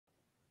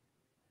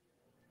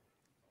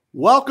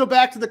Welcome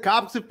back to the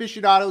Comics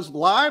Aficionados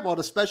live on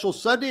a special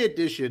Sunday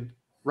edition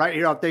right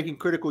here on Thinking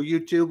Critical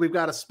YouTube. We've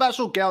got a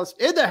special guest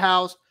in the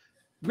house,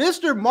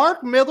 Mr.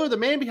 Mark Millar, the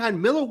man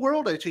behind Millar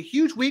World. It's a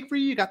huge week for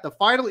you. You got the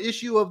final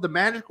issue of the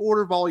Magic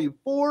Order Volume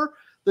 4.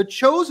 The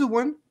Chosen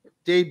One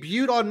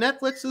debuted on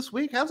Netflix this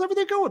week. How's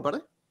everything going,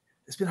 buddy?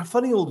 It's been a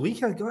funny old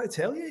week, I got to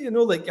tell you. You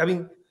know, like, I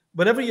mean,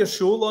 whenever your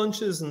show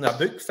launches and a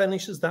book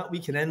finishes that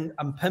week and then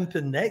I'm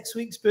pimping next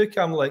week's book,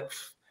 I'm like,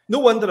 no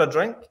wonder I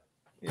drink.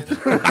 You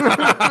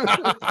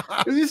know?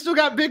 You still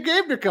got Big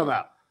Game to come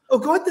out. Oh,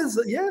 God, there's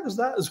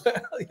that as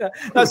well. Yeah,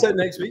 that's out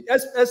next week.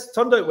 It's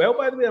turned out well,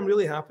 by the way. I'm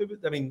really happy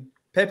with it. I mean,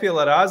 Pepe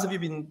Larraz, have you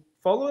been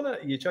following it?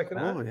 Are you checking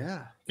it out? Oh,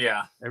 yeah.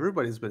 Yeah.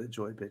 Everybody's been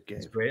enjoying Big Game.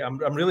 It's great. I'm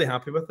really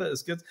happy with it.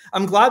 It's good.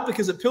 I'm glad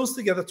because it pulls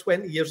together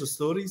 20 years of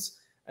stories.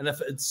 And if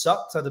it had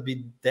sucked, I'd have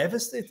been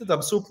devastated.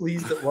 I'm so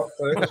pleased it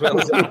worked out as well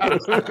as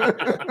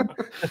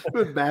I've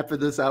been mapping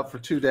this out for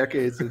 2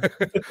 decades and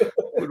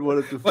would want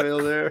it to fail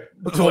there.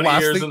 20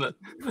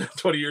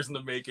 years in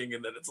the making,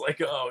 and then it's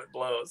like, oh, it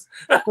blows.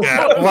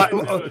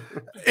 Yeah,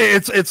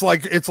 it's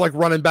like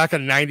running back a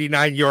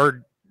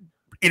 99-yard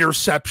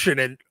interception,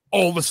 and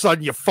all of a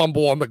sudden you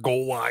fumble on the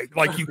goal line.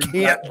 Like, you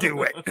can't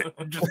do it.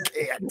 You just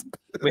can't.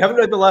 We haven't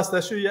read the last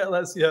issue yet.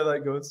 Let's see how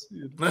that goes.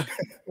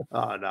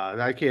 Oh, no,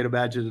 I can't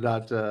imagine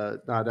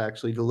not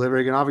actually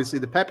delivering. And obviously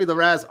the Pepe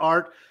Larraz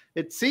art,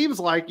 it seems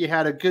like you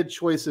had a good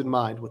choice in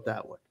mind with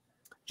that one.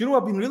 Do you know,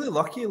 I've been really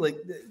lucky, like,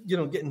 you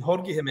know, getting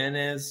Jorge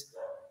Jimenez,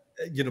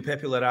 you know,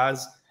 Pepe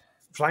Larraz,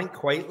 Frank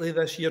Quitely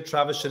this year,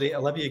 Travis Charest,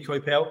 Olivier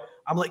Coipel.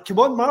 I'm like, come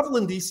on, Marvel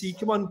and DC,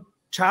 come on,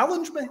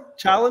 challenge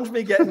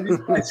me getting these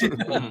guys.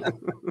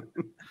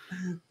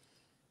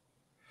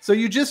 So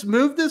you just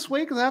moved this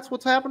week, and that's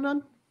what's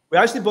happening? We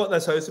actually bought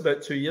this house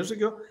about 2 years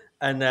ago,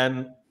 and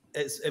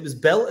it was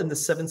built in the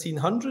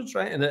 1700s,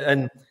 right?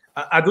 And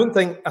I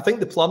think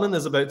the plumbing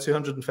is about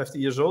 250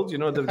 years old. You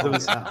know, there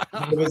was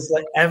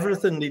like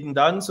everything needing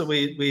done. So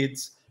we had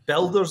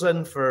builders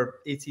in for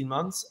 18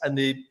 months, and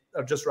they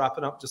are just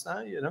wrapping up just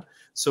now. You know,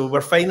 so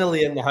we're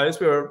finally in the house.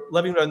 We were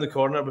living around the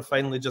corner. We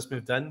finally just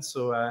moved in.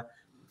 So I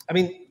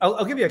mean,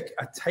 I'll give you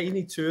a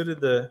tiny tour of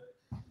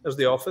there's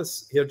the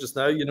office here just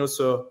now. You know,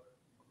 so.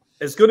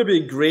 It's going to be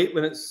great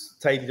when it's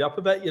tidied up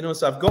a bit, you know.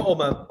 So I've got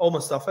all my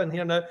stuff in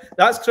here now.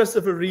 That's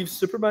Christopher Reeve's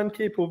Superman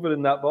cape over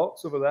in that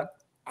box over there.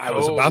 I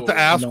was about to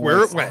ask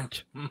where it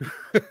went.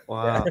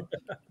 Wow.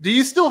 Do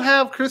you still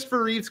have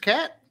Christopher Reeve's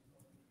cat?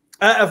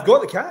 I've got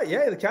the cat.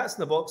 Yeah, the cat's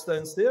in the box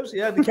downstairs.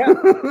 Yeah, the cat.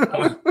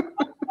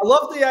 I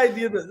love the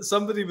idea that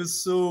somebody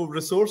was so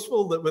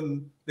resourceful that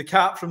when the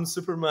cat from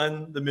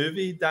Superman the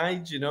movie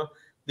died, you know,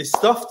 they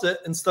stuffed it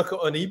and stuck it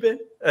on eBay,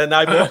 and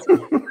I bought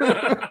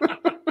it.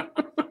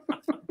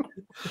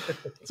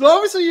 So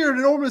obviously you're an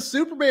enormous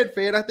Superman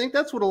fan. I think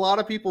that's what a lot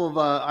of people have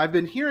I've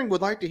been hearing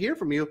would like to hear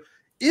from you.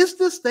 Is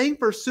this thing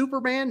for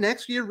Superman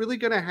next year really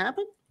going to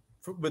happen?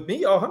 With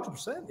me,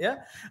 100%.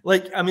 Yeah.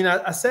 Like, I mean,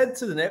 I said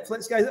to the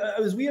Netflix guys,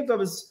 it was weird. I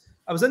was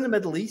in the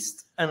Middle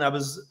East and I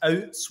was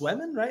out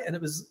swimming, right? And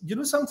it was, you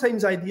know,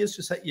 sometimes ideas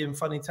just hit you in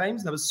funny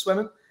times. And I was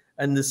swimming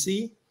in the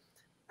sea.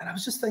 And I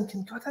was just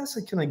thinking, God, that's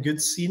a kind of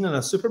good scene in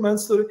a Superman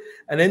story.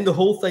 And then the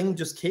whole thing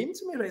just came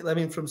to me, right? I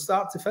mean, from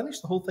start to finish,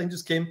 the whole thing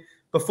just came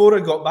before I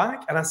got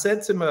back. And I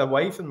said to my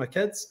wife and my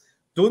kids,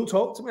 don't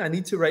talk to me. I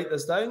need to write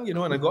this down, you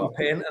know. And I got a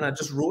pen and I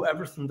just wrote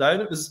everything down.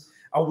 It was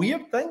a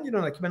weird thing, you know,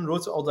 and I came in and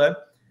wrote it all down.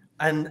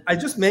 And I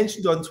just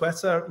mentioned on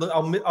Twitter, look,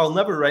 I'll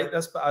never write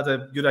this, but I had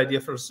a good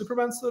idea for a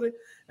Superman story.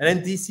 And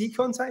then DC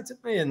contacted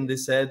me and they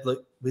said,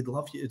 look, we'd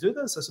love you to do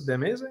this. This would be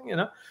amazing, you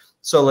know.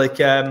 So like,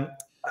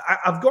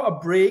 I've got a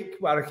break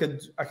where I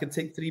could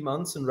take 3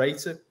 months and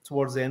write it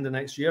towards the end of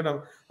next year. And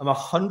I'm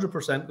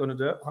 100% going to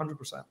do it,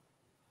 100%.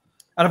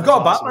 And I've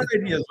got a Batman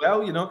idea as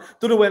well, you know.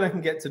 Don't know when I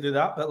can get to do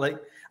that, but like,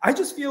 I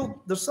just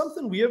feel there's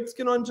something weird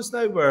going on just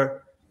now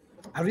where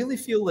I really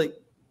feel like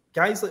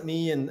guys like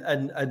me and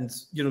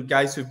you know,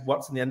 guys who've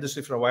worked in the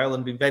industry for a while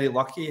and been very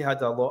lucky,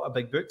 had a lot of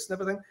big books and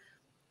everything,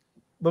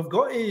 we've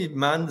got to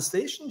man the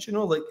stations, you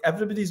know. Like, I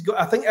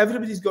think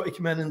everybody's got to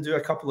come in and do a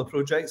couple of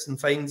projects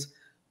and find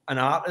an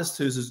artist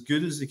who's as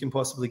good as they can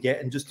possibly get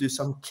and just do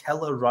some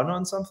killer run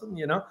on something,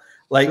 you know.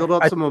 Like, build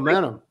up some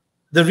momentum.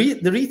 The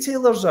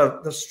retailers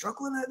they're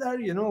struggling out there,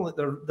 you know. Like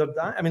they're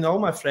dying. I mean, all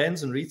my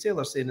friends in retail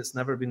are saying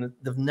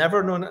they've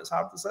never known it as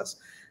hard as this.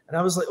 And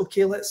I was like,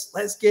 okay,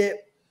 let's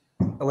get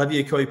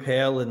Olivier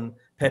Coipel and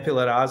Pepe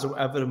Larraz or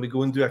whatever, and we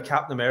go and do a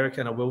Captain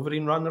America and a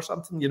Wolverine run or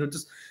something, you know.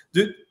 Just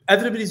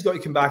everybody's got to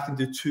come back and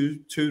do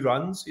two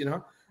runs, you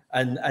know.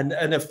 And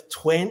if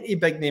 20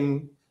 big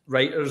name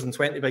writers and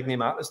 20 big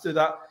name artists do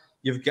that,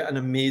 you've got an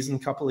amazing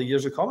couple of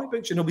years of comic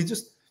books. You know,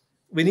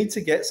 we need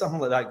to get something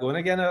like that going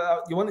again.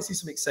 You want to see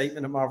some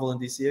excitement at Marvel and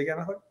DC again,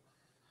 I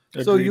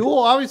think. So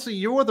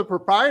you're the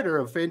proprietor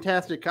of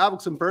Fantastic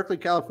Comics in Berkeley,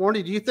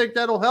 California. Do you think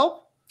that'll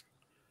help?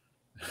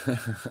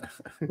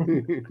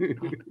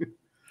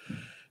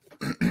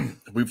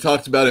 We've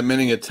talked about it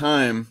many a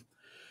time.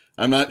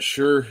 I'm not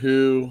sure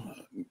who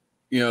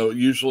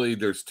usually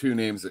there's two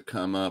names that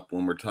come up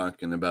when we're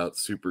talking about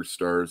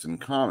superstars in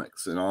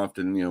comics, and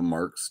often,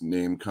 Mark's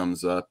name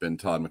comes up and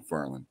Todd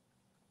McFarlane.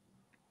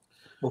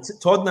 Well,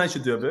 Todd and I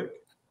should do a book.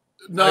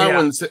 No, I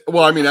wouldn't say.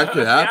 Well, I mean, that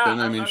could happen.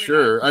 I mean,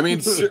 sure. I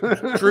mean,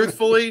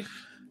 truthfully,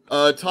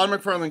 Todd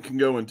McFarlane can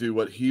go and do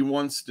what he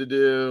wants to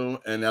do,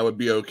 and that would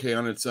be okay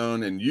on its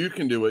own. And you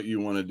can do what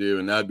you want to do,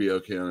 and that'd be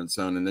okay on its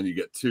own. And then you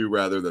get two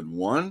rather than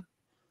one.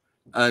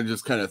 I'm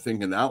just kind of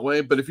thinking that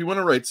way. But if you want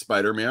to write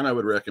Spider-Man, I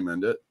would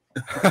recommend it.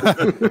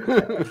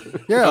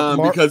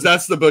 Because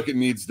that's the book it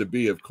needs to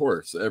be. Of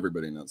course,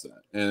 everybody knows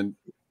that. And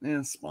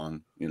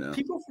Spawn.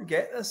 People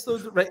forget this though,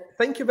 right?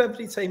 Think of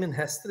every time in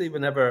history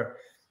whenever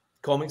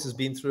comics has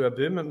been through a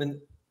boom. I mean,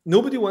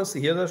 nobody wants to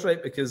hear this,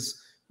 right?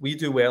 Because we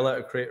do well out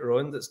of Creator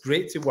Owned. It's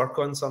great to work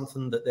on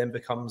something that then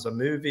becomes a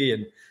movie,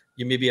 and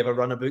you maybe have a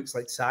run of books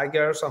like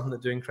Saga or something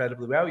that do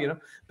incredibly well,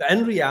 But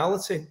in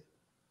reality,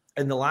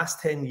 in the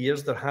last 10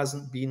 years, there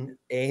hasn't been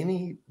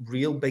any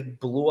real big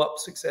blow-up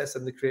success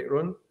in the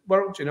Creator-Owned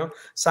world,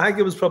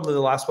 Saga was probably the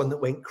last one that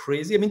went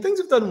crazy. I mean, things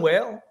have done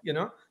well,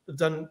 they've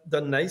done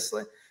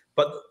nicely,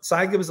 but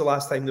Saga was the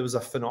last time there was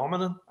a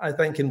phenomenon, I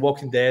think, in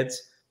Walking Dead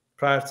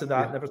prior to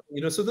that and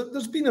everything, So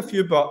there's been a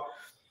few,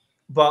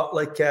 but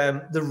like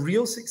the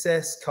real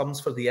success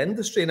comes for the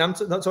industry, and I'm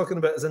not talking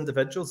about as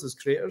individuals, as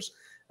creators.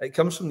 It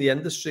comes from the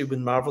industry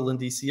when Marvel and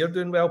DC are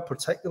doing well,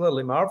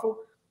 particularly Marvel.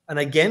 And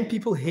again,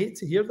 people hate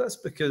to hear this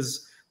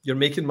because you're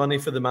making money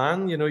for the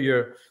man,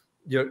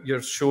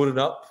 you're shoring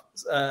up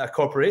a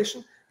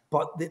corporation.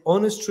 But the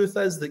honest truth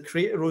is that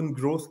creator-owned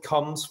growth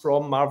comes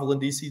from Marvel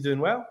and DC doing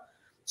well.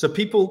 So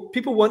people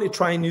want to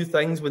try new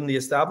things when the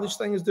established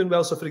thing is doing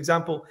well. So for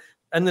example,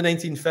 in the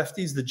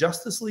 1950s, the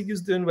Justice League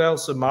is doing well.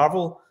 So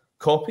Marvel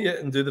copy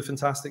it and do the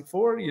Fantastic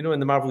Four,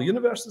 and the Marvel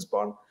Universe is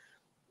born.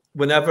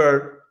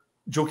 Whenever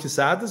Joe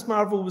Quesada's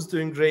Marvel was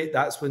doing great,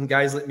 that's when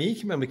guys like me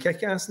came in with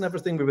Kick-Ass and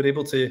everything. We were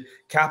able to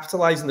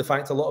capitalize on the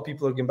fact a lot of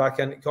people are going back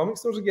into comic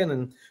stores again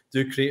and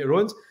do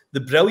creator-owned.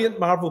 The brilliant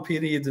Marvel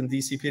period and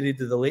DC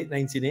period of the late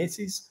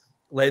 1980s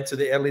led to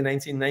the early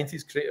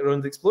 1990s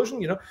creator-owned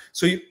explosion,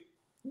 So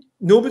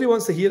nobody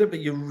wants to hear it, but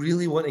you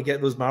really want to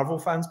get those Marvel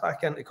fans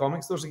back into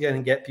comic stores again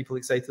and get people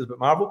excited about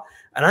Marvel.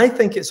 And I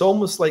think it's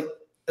almost like,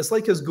 it's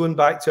like us going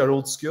back to our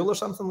old school or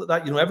something like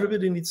that.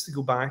 Everybody needs to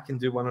go back and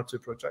do one or two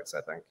projects,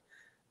 I think.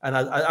 And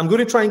I'm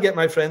going to try and get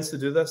my friends to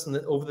do this, and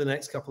over the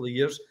next couple of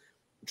years,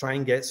 try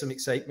and get some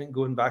excitement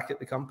going back at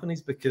the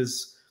companies,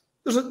 because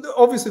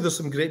obviously there's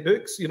some great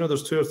books.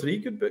 There's 2 or 3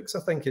 good books,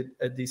 I think,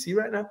 at DC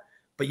right now.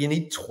 But you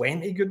need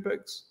 20 good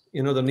books.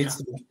 There needs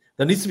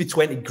to be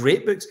 20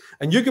 great books.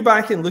 And you go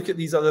back and look at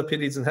these other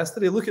periods in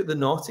history. Look at the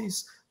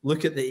noughties.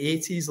 Look at the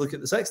 80s. Look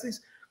at the 60s.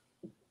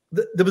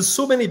 There was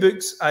so many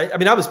books. I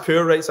mean, I was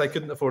poor, right? So I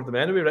couldn't afford them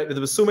anyway, right? But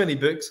there was so many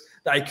books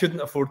that I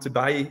couldn't afford to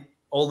buy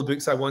all the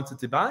books I wanted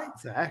to buy.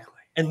 Exactly.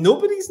 And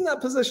nobody's in that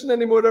position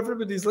anymore.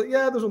 Everybody's like,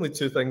 yeah, there's only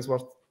 2 things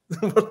worth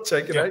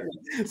checking out.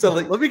 So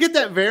like, let me get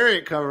that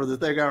variant cover, the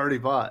thing I already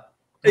bought.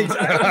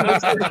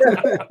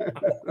 Exactly.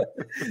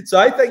 So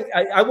I think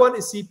I want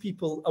to see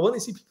people. I want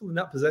to see people in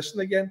that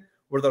position again,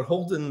 where they're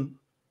holding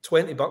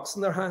 $20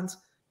 in their hands,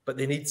 but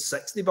they need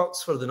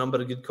 $60 for the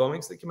number of good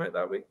comics that came out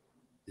that week.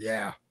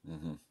 Yeah.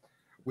 Mm-hmm.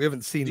 We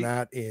haven't seen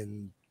that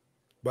in,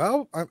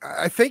 well,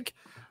 I think,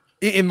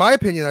 in my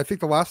opinion, I think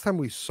the last time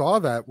we saw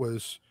that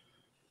was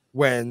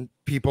when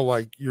people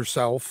like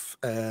yourself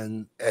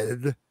and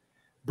Ed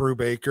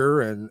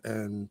Brubaker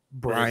and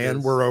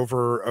Brian were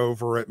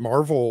over at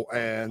Marvel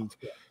and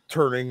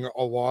turning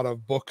a lot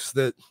of books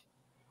that,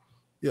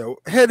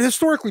 had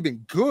historically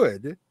been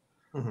good,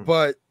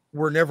 but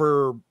were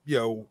never,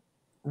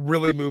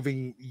 really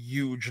moving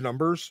huge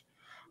numbers.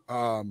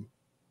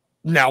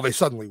 Now they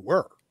suddenly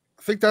were.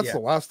 I think that's the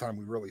last time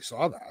we really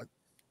saw that.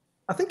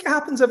 I think it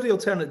happens every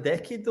alternate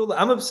decade, though.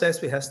 I'm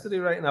obsessed with history,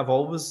 right? And I've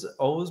always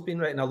been,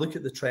 right? And I look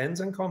at the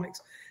trends in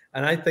comics,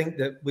 and I think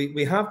that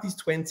we have these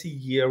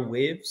 20-year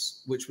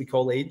waves, which we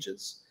call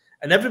ages.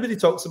 And everybody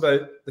talks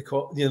about the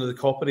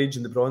Copper Age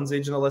and the Bronze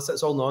Age and all this.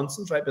 That's all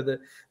nonsense, right? But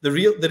the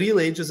real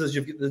ages is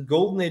you've got the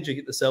Golden Age, you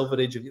get the Silver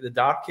Age, you get the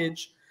Dark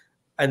Age,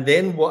 and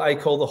then what I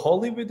call the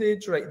Hollywood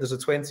Age, right? There's a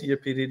 20-year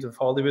period of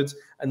Hollywood,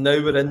 and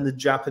now we're in the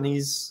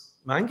Japanese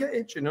manga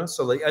age,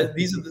 So like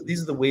these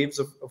are the waves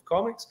of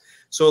comics.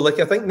 So like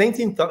I think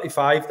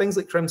 1935, things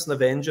like Crimson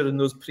Avenger and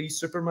those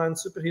pre-Superman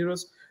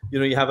superheroes,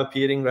 you have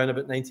appearing around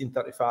about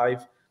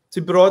 1935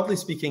 to, broadly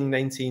speaking,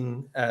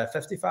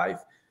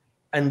 1955.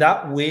 And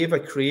that wave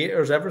of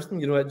creators, everything,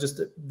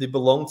 they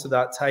belong to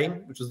that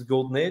time, which was the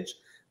Golden Age.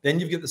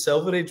 Then you've got the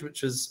Silver Age,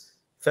 which is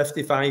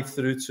 55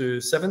 through to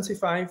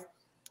 75.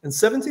 And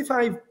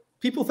 75,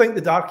 people think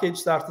the Dark Age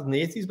started in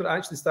the 80s, but it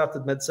actually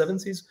started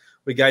mid-70s,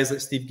 with guys like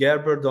Steve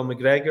Gerber, Don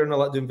McGregor, and all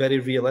that doing very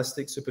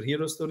realistic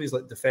superhero stories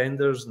like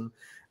Defenders, and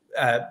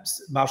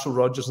Marshall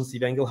Rogers and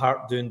Steve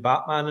Englehart doing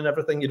Batman and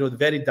everything, the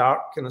very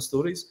dark kind of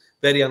stories,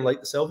 very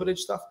unlike the Silver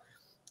Age stuff.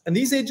 And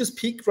these ages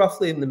peak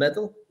roughly in the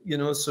middle,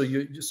 so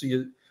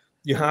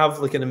you have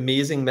like an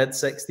amazing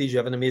mid-60s, you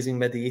have an amazing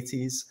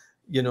mid-80s,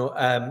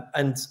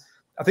 and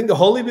I think the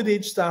Hollywood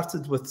age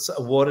started with sort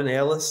of Warren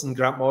Ellis and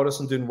Grant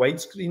Morrison doing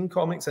widescreen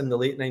comics in the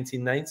late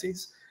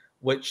 1990s,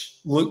 which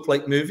looked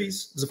like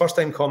movies. It was the first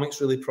time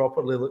comics really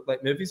properly looked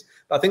like movies.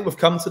 But I think we've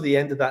come to the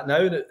end of that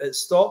now, and it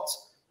stopped.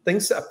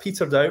 Things sort of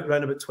petered out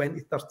around about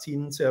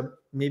 2013 to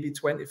maybe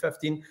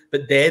 2015,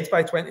 but dead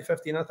by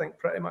 2015, I think,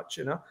 pretty much,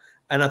 you know.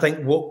 And I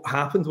think what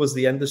happened was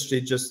the industry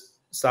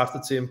just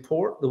started to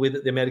import the way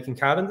that the American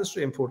car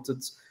industry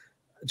imported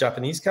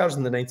Japanese cars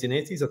in the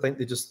 1980s. I think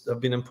they just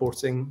have been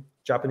importing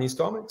Japanese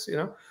comics, you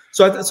know.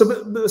 So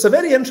it's a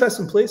very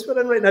interesting place we're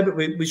in right now, but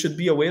we should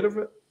be aware of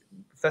it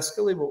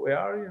fiscally, what we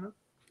are, you know.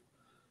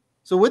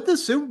 So with the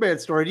Superman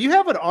story, do you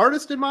have an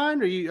artist in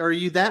mind? Are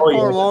you that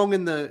far along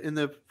in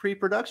the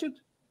pre-production?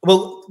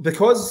 Well,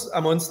 because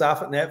I'm on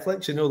staff at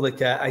Netflix, you know,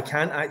 like I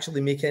can't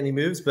actually make any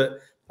moves, but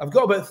I've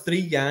got about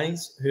 3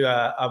 guys who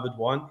I would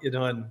want, you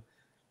know, and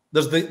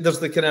there's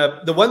the kind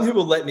of the one who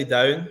will let me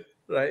down,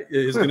 right?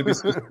 Who's going to be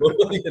so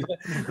slow, you know,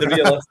 the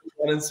realistic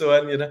one and so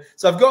on, you know.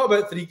 So I've got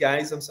about 3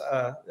 guys I've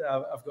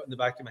got in the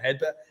back of my head,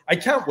 but I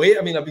can't wait.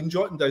 I mean, I've been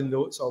jotting down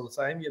notes all the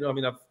time, you know. I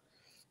mean,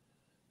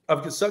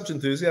 I've got such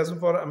enthusiasm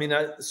for it. I mean,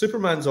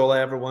 Superman's all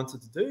I ever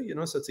wanted to do, you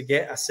know, so to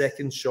get a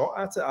second shot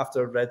at it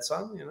after Red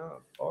Sun, you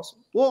know, awesome.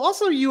 Well,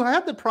 also, you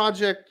had the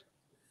project,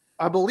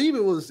 I believe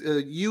it was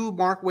you,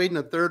 Mark Waid, and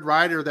a third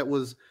writer that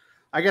was,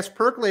 I guess,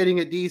 percolating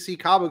at DC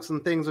Comics,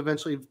 and things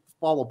eventually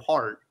fall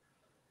apart.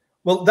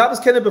 Well, that was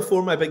kind of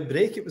before my big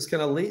break. It was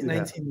kind of late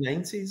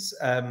 1990s.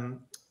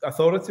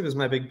 Authority was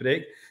my big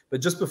break.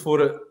 But just before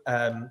it,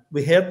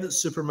 we heard that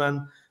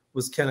Superman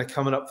was kind of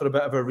coming up for a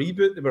bit of a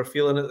reboot. They were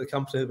feeling at the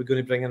company that were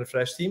going to bring in a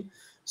fresh team.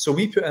 So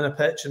we put in a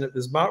pitch, and it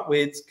was Mark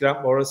Waid,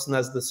 Grant Morrison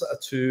as the sort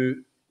of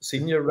 2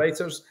 senior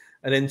writers,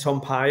 and then Tom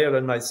Peyer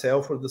and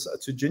myself were the sort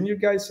of 2 junior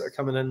guys that are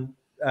coming in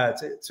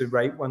to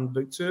write one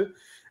book too.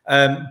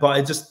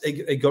 But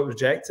it got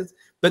rejected.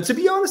 But to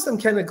be honest, I'm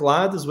kind of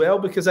glad as well,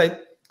 because I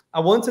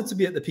wanted to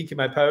be at the peak of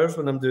my powers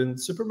when I'm doing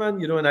Superman,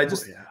 you know, and I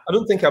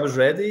don't think I was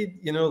ready,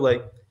 you know,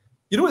 like,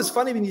 you know, it's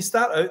funny when you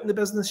start out in the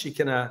business,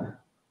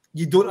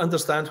 you don't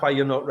understand why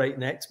you're not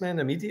writing X-Men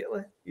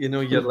immediately. You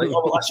know, you're like,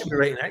 oh, well, I should be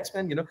writing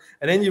X-Men, you know,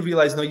 and then you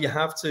realize, no, you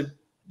have to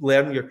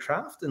learn your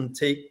craft and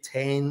take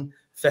 10,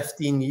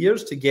 15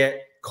 years to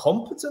get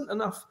competent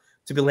enough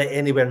to be let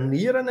anywhere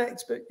near an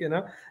X-book, you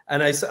know.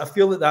 And I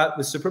feel that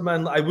with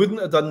Superman, I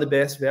wouldn't have done the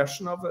best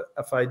version of it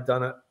if I'd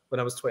done it when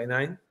I was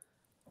 29.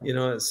 You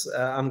know, it's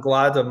I'm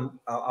glad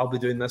I'll be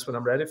doing this when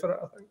I'm ready for it,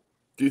 I think.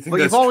 Do you think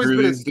that's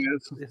true these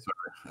days? Sorry,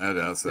 I had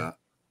to ask that.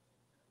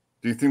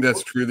 Do you think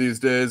that's true these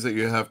days, that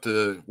you have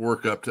to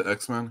work up to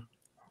X-Men?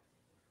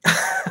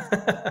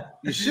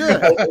 You should.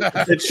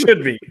 It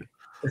should be.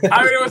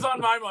 I mean, it was on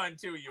my mind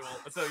too,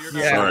 Yul. So you're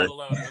not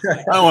alone.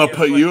 Like, I don't want to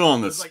put you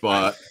on the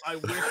spot. I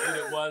wish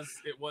that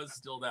it was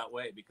still that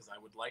way, because I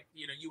would like,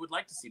 you know, you would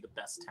like to see the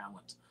best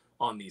talent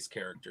on these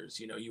characters.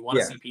 You know, you want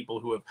to see people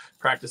who have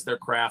practiced their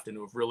craft and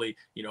who have really,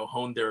 you know,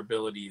 honed their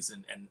abilities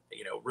and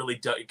you know, really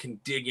can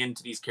dig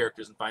into these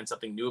characters and find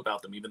something new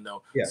about them, even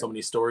though so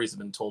many stories have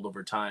been told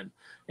over time.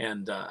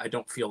 And I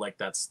don't feel like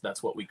that's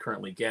what we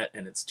currently get,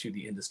 and it's to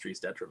the industry's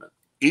detriment.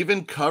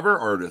 Even cover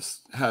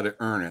artists had to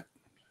earn it.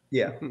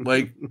 Yeah.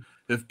 Like,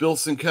 if Bill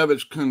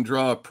Sienkiewicz couldn't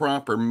draw a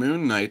proper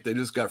Moon Knight, they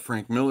just got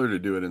Frank Miller to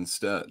do it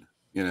instead,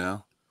 you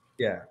know?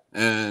 Yeah.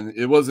 And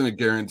it wasn't a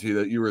guarantee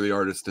that you were the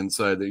artist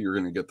inside that you're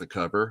going to get the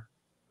cover,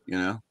 you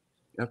know?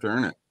 You have to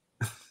earn it.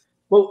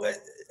 Well,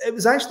 it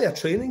was actually a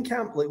training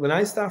camp. Like, when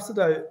I started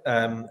out,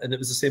 and it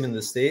was the same in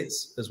the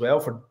States as well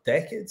for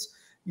decades,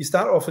 you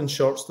start off in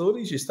short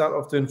stories. You start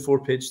off doing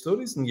 4-page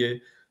stories, and you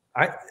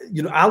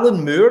know,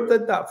 Alan Moore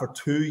did that for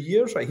 2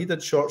 years, right? He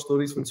did short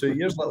stories for 2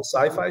 years, little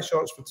sci-fi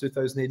shorts for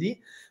 2000 AD.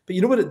 But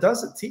you know what it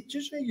does? It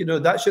teaches you, you know,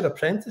 that's your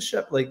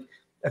apprenticeship. Like,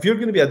 if you're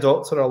going to be a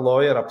doctor, a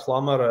lawyer, a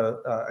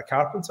plumber, a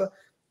carpenter,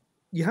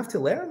 you have to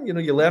learn. You know,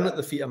 you learn at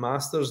the feet of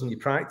masters, and you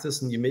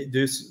practice, and you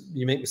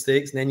make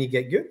mistakes, and then you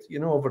get good, you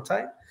know, over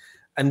time.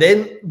 And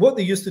then what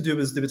they used to do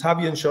is they would have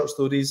you in short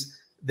stories.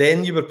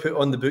 Then you were put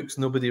on the books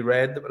nobody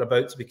read that were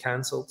about to be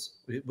cancelled,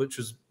 which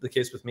was the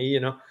case with me, you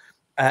know.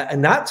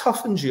 And that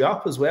toughens you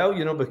up as well,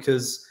 you know,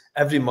 because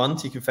every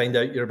month you can find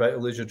out you're about to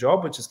lose your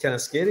job, which is kind of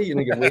scary. You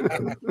know, you're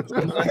waiting.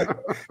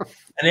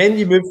 And then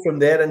you move from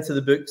there into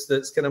the books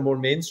that's kind of more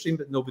mainstream,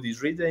 but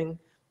nobody's reading,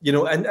 you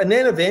know, and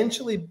then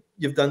eventually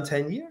you've done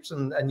 10 years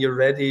and you're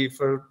ready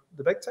for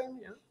the big time,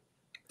 you know.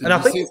 And I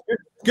think it's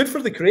good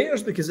for the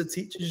creators, because it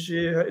teaches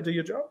you how to do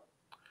your job.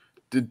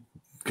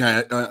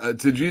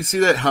 Did you see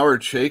that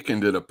Howard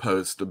Chaykin did a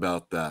post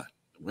about that?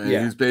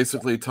 He's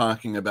basically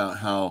talking about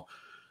how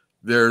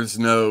there's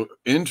no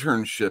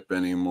internship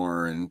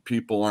anymore, and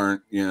people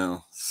aren't, you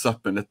know,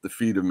 supping at the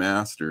feet of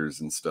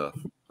masters and stuff.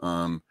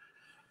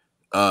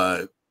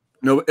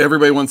 No,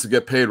 everybody wants to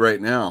get paid right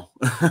now.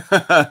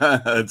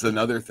 It's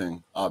another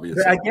thing,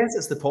 obviously. But I guess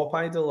it's the pop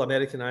idol,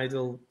 American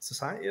Idol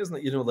society, isn't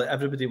it? You know, like,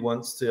 everybody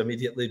wants to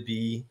immediately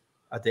be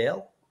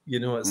Adele. You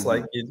know, it's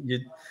like you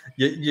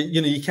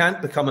know, you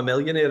can't become a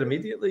millionaire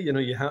immediately. You know,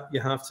 you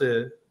have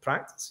to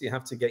practice. You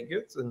have to get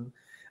good. And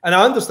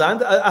I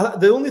understand.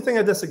 The only thing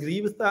I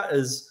disagree with that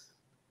is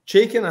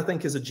Chaykin, I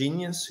think, is a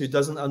genius who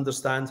doesn't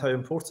understand how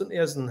important he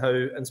is and how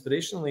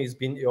inspirational he's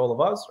been to all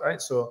of us,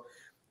 right? So,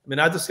 I mean,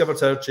 I discovered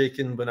Howard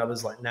Chaykin when I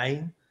was like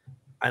 9,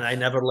 and I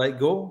never let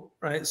go,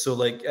 right? So,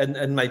 like,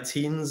 in my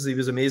teens, he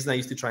was amazing. I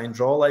used to try and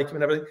draw like him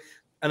and everything.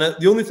 And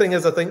the only thing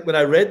is, I think when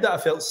I read that, I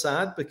felt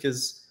sad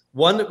because,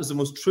 one, it was the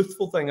most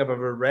truthful thing I've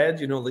ever read,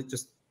 you know, like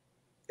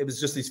it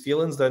was just his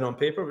feelings down on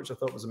paper, which I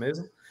thought was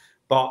amazing.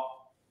 But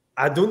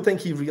I don't think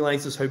he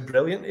realizes how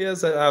brilliant he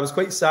is. I was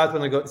quite sad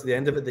when I got to the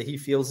end of it that he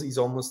feels he's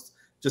almost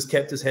just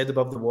kept his head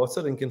above the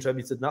water and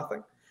contributed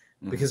nothing,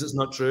 because it's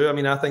not true. I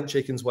mean, I think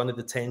Chaykin's one of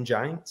the 10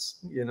 giants.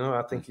 You know,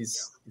 I think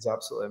he's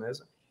absolutely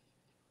amazing.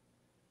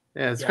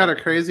 Yeah, it's kind of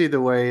crazy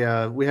the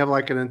way we have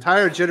like an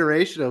entire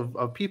generation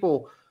of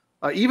people,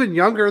 even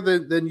younger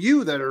than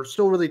you, that are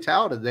still really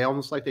talented. They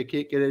almost like they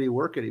can't get any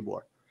work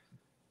anymore.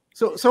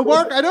 So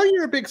Mark, I know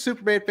you're a big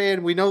Superman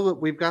fan. We know that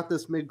we've got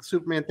this big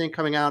Superman thing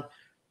coming out.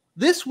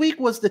 This week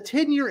was the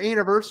 10-year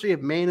anniversary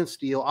of Man of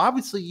Steel.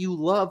 Obviously, you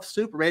love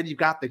Superman. You've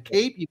got the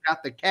cape. You've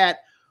got the cat.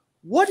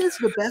 What is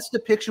the best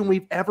depiction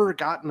we've ever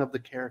gotten of the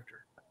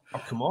character?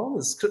 Oh, come on.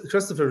 It's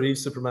Christopher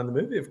Reeve's Superman the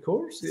movie, of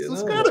course.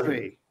 It's got to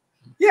be.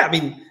 Yeah, I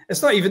mean,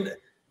 it's not even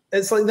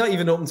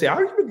open to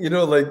argument, you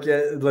know,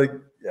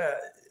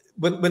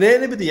 when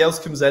anybody else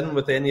comes in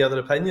with any other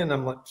opinion,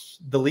 I'm like,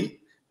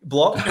 delete,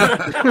 block.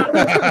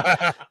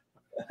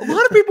 A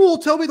lot of people will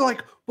tell me,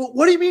 like, but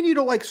what do you mean you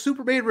don't like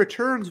Superman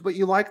Returns, but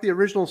you like the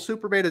original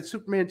Superman and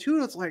Superman 2?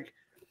 And it's like,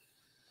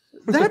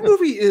 that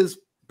movie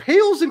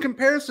pales in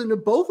comparison to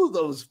both of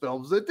those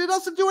films. It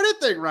doesn't do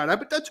anything right. I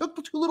bet that took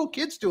 2 little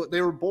kids to it.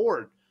 They were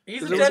bored.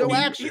 He's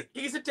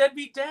a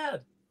deadbeat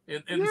dad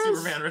in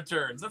Superman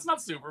Returns. That's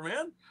not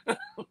Superman.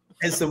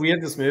 It's the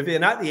weirdest movie.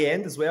 And at the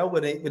end as well,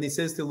 when he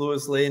says to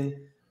Lois Lane,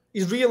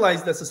 he's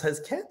realized this is his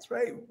kid,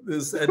 right?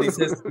 And he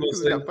says to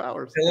Lois Lane,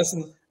 hey,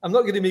 listen, I'm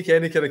not going to make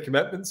any kind of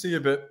commitment to you,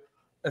 but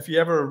if you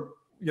ever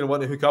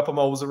want to hook up, I'm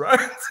always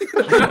around.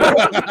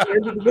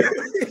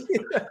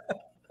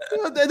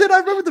 And then I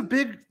remember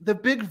the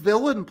big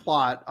villain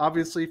plot,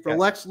 obviously, for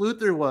Lex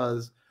Luthor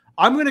was,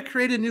 I'm going to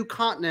create a new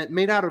continent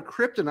made out of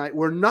kryptonite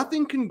where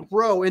nothing can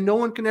grow and no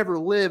one can ever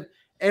live,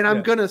 and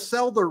I'm going to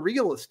sell the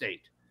real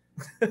estate.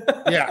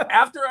 Yeah.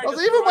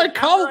 Even by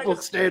comic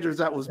book standards,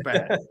 that was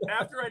bad.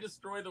 After I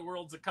destroy the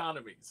world's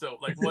economy. So,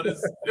 like, what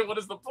is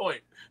the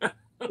point?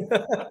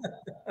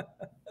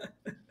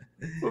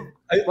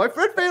 My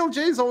friend Fatal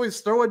J's always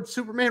throwing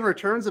Superman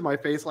Returns in my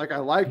face like I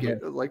like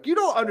it. Like, you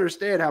don't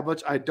understand how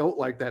much I don't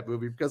like that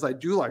movie because I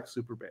do like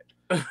Superman.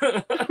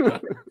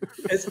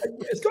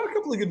 It's got a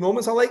couple of good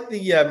moments. I like the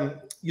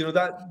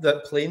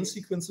that plane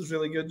sequence is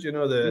really good. You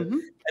know,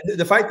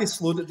 the fact they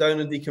slowed it down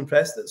and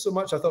decompressed it so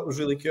much, I thought was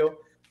really cool.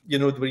 You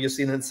know, where you're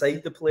seeing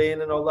inside the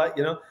plane and all that,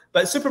 you know.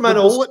 But Superman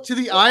the bullet to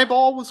the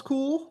eyeball was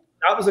cool.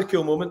 That was a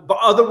cool moment. But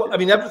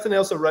everything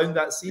else around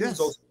that scene was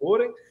also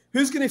boring.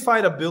 Who's going to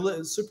fire a bullet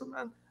at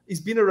Superman?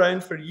 He's been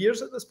around for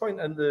years at this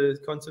point in the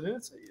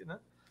continuity, you know.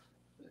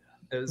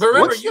 But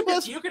remember, you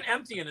can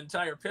empty an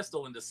entire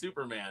pistol into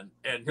Superman,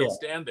 and he'll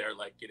stand there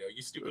like,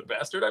 you stupid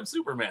bastard, I'm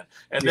Superman.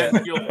 And then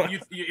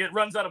it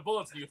runs out of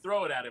bullets, and you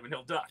throw it at him, and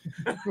he'll duck.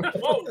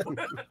 Whoa!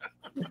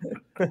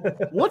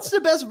 What's the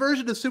best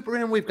version of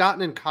Superman we've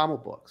gotten in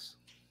comic books?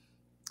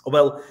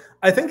 Well,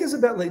 I think it's a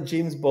bit like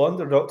James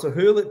Bond or Doctor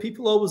Who. Like,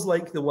 people always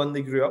like the one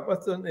they grew up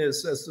with, and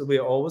it's the way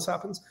it always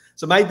happens.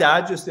 So my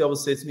dad used to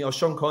always say to me, "Oh,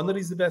 Sean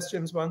Connery's the best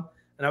James Bond,"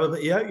 and I would be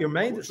like, "Yeah, out of your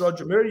mind, it's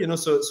Roger Moore." You know,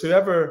 so it's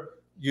whoever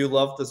you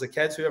loved as a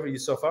kid, whoever you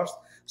saw first.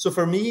 So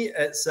for me,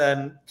 it's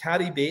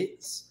Cary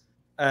Bates,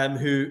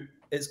 who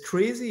it's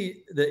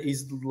crazy that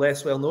he's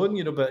less well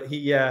known, but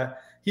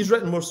he's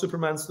written more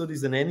Superman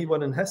stories than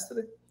anyone in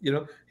history. You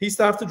know, he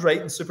started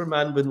writing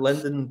Superman when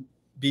Lyndon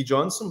B.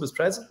 Johnson was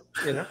president,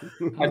 and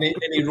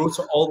he wrote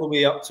it all the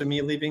way up to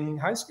me leaving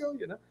high school,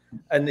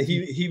 and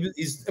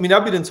he's. I mean,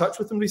 I've been in touch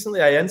with him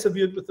recently. I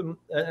interviewed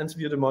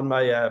him on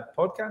my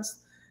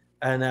podcast,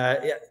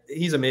 and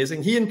he's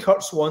amazing. He and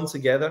Kurt Swan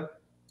together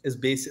is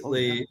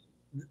basically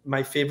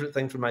my favorite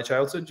thing from my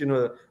childhood.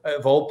 Out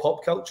of all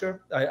pop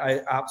culture,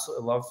 I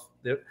absolutely love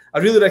I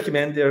really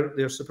recommend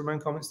their Superman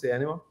comics to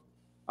anyone.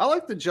 I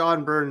like the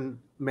John Byrne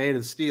Man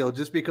of Steel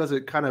just because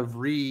it kind of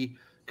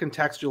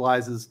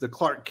recontextualizes the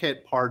Clark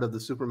Kent part of the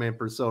Superman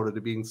persona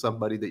to being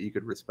somebody that you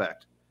could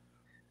respect.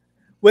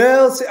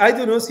 Well, see, I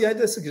don't know. See, I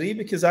disagree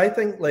because I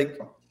think like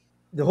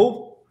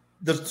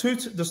there's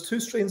two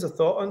strains of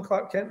thought on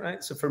Clark Kent,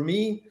 right? So for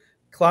me,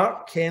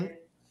 Clark Kent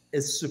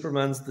is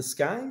Superman's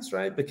disguise,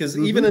 right? Because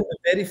even in the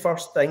very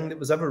first thing that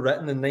was ever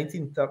written in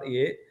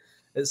 1938,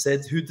 it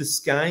said, "Who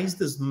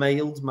disguised as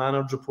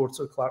mild-mannered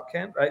reporter Clark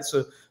Kent," right?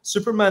 So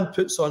Superman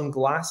puts on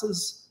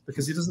glasses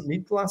because he doesn't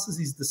need glasses.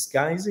 He's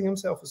disguising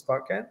himself as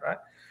Clark Kent, right?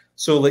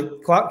 So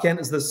like Clark Kent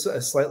is this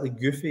slightly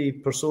goofy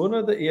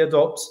persona that he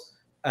adopts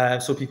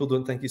so people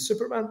don't think he's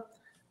Superman.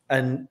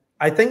 And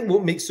I think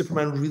what makes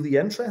Superman really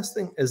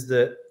interesting is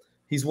that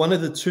he's one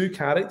of the two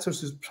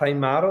characters who's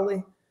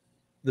primarily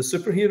the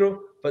superhero,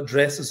 but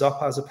dresses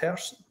up as a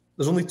person.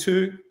 There's only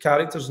two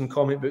characters in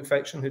comic book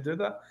fiction who do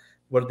that.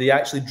 where they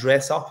actually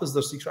dress up as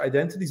their secret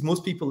identities.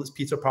 Most people, it's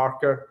Peter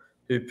Parker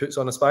who puts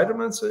on a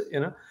Spider-Man suit, you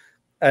know.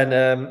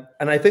 And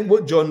I think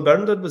what John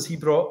Byrne did was he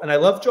brought, and I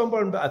love John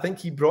Byrne, but I think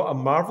he brought a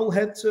Marvel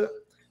head to it.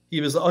 He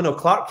was like, oh no,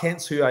 Clark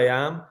Kent's who I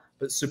am,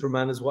 but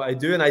Superman is what I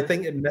do. And I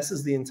think it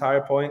misses the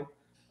entire point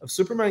of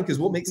Superman, because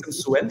what makes him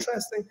so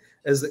interesting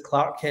is that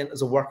Clark Kent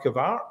is a work of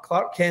art.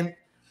 Clark Kent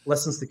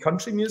listens to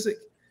country music.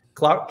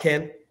 Clark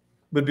Kent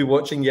would be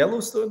watching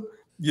Yellowstone.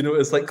 You know,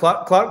 it's like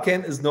Clark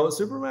Kent is not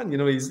Superman. You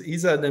know,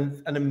 he's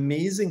an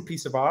amazing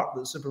piece of art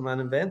that Superman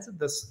invented,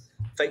 this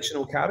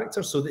fictional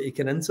character, so that he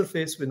can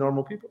interface with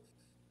normal people.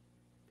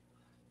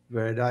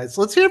 Very nice.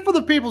 Let's hear it for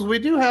the peoples. We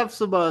do have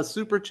some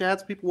super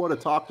chats. People want to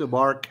talk to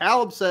Mark.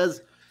 Caleb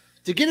says,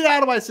 to get it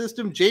out of my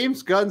system,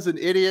 James Gunn's an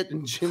idiot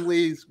and Jim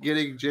Lee's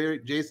getting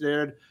Jason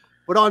Aaron.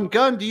 But on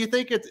Gunn, do you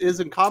think it is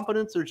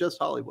incompetence or just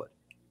Hollywood?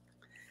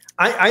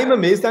 I'm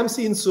amazed. I'm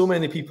seeing so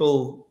many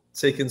people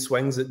taking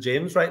swings at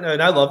James right now,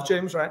 and I love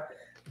James, right?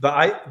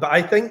 But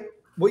I think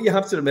what you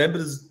have to remember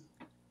is,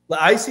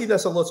 like, I see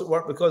this a lot at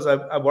work because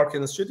I work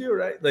in the studio,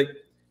 right? Like,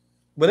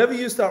 whenever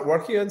you start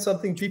working on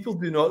something, people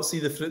do not see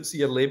the fruits of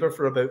your labor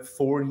for about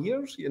 4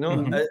 years, you know.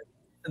 And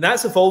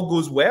that's if all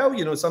goes well.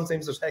 You know,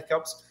 sometimes there's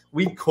hiccups.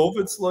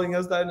 COVID slowing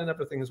us down and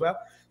everything as well.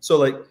 So,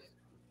 like,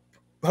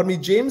 for me,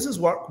 James's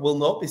work will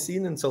not be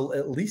seen until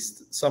at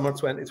least summer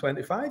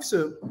 2025.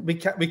 So we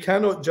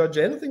cannot judge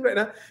anything right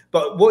now.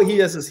 But what he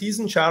is he's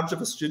in charge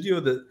of a studio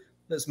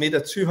that's made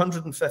a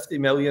 $250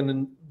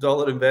 million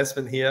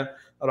investment here,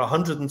 or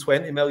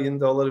 $120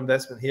 million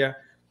investment here,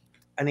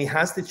 and he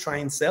has to try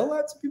and sell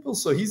that to people.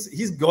 So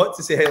he's got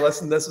to say, hey,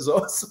 listen, this is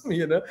awesome,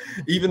 you know,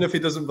 even if he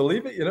doesn't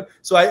believe it, you know.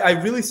 So I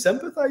really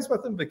sympathize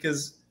with him,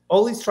 because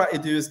all he's trying to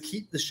do is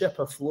keep the ship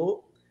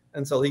afloat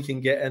until he can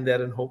get in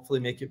there and hopefully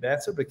make it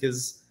better.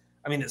 Because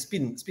I mean, it's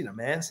been a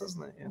mess,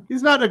 hasn't it? Yeah.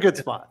 He's not in a good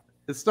spot.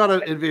 It's not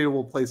an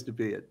enviable place to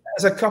be in.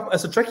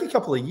 It's a tricky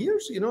couple of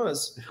years, you know. At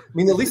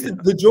least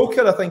the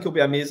Joker, I think, will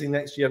be amazing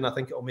next year, and I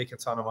think it'll make a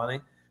ton of money.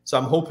 So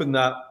I'm hoping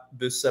that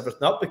boosts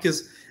everything up,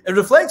 because it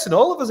reflects on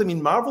all of us. I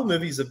mean, Marvel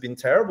movies have been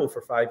terrible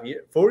for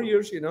 4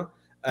 years, you know.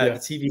 The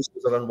TV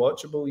shows are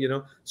unwatchable, you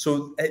know.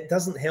 So it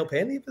doesn't help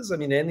any of us. I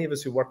mean, any of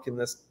us who work in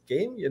this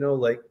game, you know,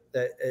 like,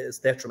 it's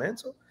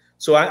detrimental.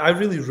 So I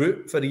really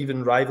root for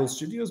even rival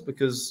studios,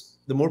 because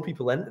the more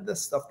people into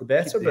this stuff, the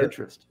better. Keep the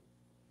interest.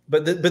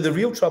 But the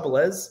real trouble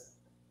is,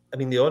 I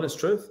mean, the honest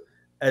truth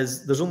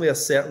is, there's only a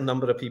certain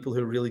number of people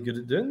who are really good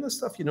at doing this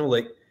stuff, you know,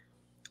 like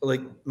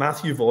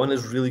Matthew Vaughn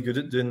is really good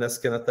at doing this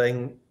kind of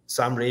thing.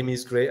 Sam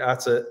Raimi's great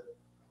at it.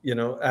 You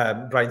know,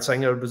 Bryan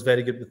Singer was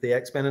very good with the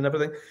X-Men and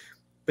everything.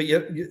 But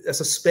it's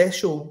a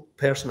special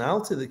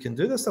personality that can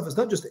do this stuff. It's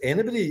not just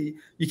anybody.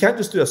 You can't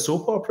just do a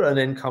soap opera and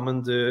then come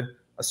and do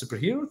a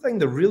superhero thing.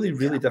 They're really,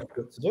 really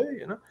difficult to do,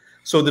 you know.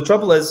 So the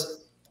trouble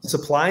is,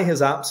 supply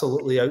has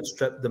absolutely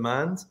outstripped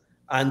demand,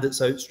 and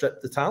it's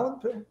outstripped the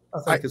talent pool, I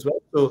think, as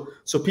well.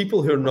 So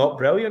people who are not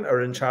brilliant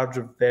are in charge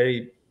of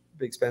very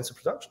expensive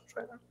productions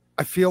right now.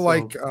 I feel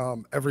like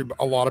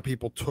a lot of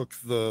people took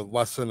the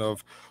lesson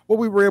of, well,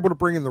 we were able to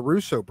bring in the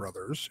Russo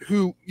brothers,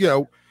 who, you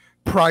know,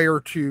 prior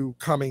to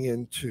coming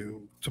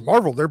into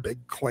Marvel, their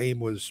big claim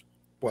was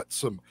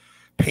some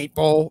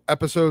paintball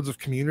episodes of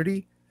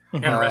Community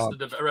and Arrested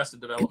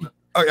Development.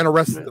 And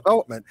Arrested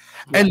Development,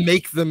 and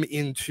make them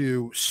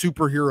into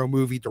superhero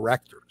movie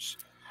directors.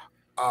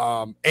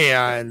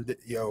 And,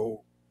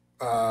 you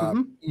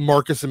know,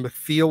 Marcus and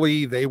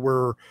McFeely, they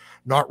were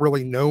not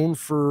really known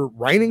for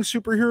writing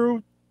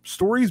superhero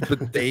stories,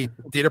 but they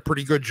did a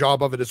pretty good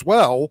job of it as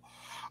well.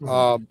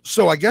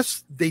 So I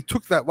guess they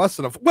took that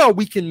lesson of, well,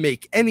 we can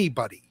make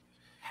anybody,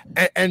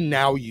 and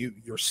now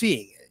you're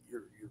seeing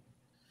it.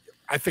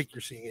 I think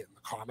you're seeing it in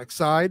the comic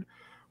side,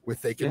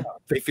 with they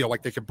feel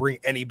like they can bring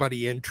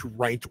anybody in to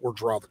write or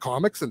draw the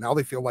comics, and now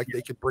they feel like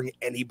they could bring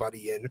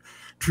anybody in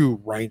to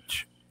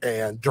write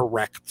and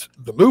direct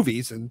the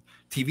movies and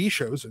TV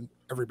shows, and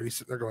everybody's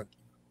sitting there going,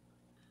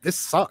 this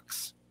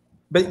sucks.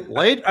 But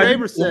Blade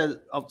Kramer says,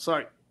 oh,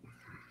 sorry.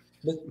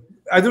 But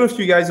I don't know if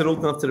you guys are old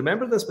enough to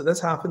remember this, but this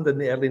happened in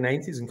the early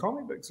 90s in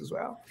comic books as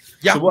well.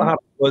 Yeah. So what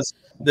happened was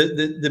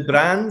the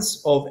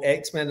brands of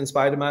X-Men and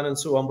Spider-Man and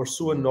so on were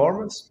so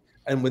enormous.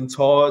 And when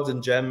Todd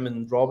and Jim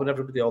and Rob and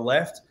everybody all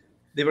left,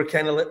 they were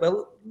kind of like,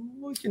 well,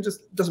 we can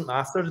just, doesn't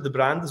matter. The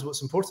brand is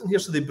what's important here.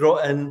 So they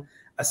brought in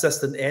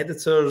assistant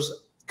editors,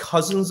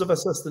 cousins of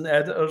assistant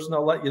editors and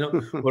all that, you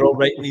know, we're all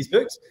writing these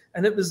books.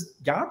 And it was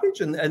garbage.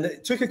 And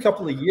it took a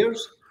couple of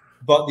years.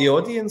 But the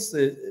audience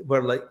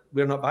were like,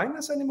 we're not buying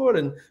this anymore.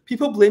 And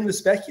people blame the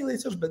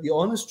speculators, but the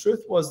honest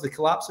truth was the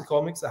collapse of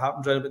comics that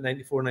happened around about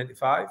 94,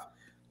 95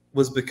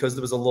 was because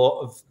there was a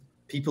lot of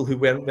people who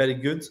weren't very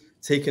good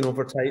taking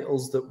over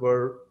titles that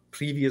were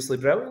previously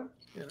brilliant.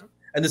 You know?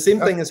 And the same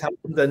thing has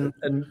happened in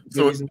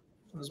movies and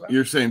as well.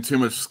 You're saying too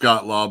much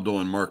Scott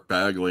Lobdell and Mark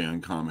Bagley on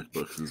comic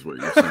books is what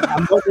you're saying.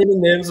 I'm not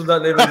naming names. I'm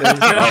not naming names.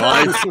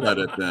 I said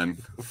it then.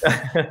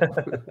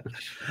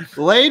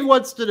 Lane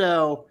wants to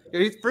know.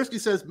 First he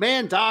says,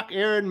 man, Doc,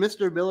 Aaron,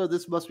 Mr. Miller,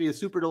 this must be a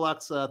super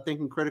deluxe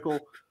Thinking Critical.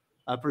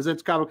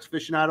 presents Comics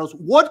Aficionados.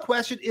 What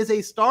question is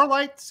a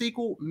Starlight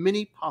sequel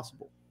mini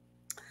possible?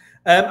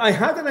 I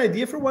had an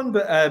idea for one,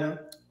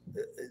 but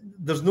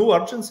there's no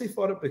urgency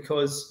for it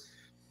because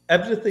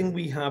everything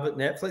we have at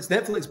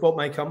Netflix bought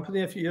my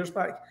company a few years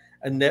back,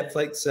 and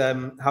Netflix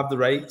have the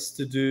rights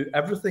to do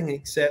everything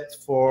except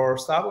for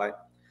Starlight.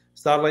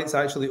 Starlight's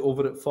actually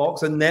over at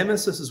Fox, and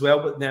Nemesis as well,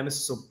 but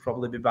Nemesis will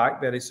probably be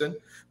back very soon.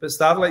 But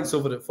Starlight's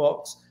over at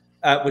Fox,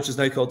 which is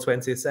now called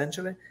 20th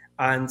Century,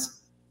 and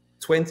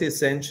 20th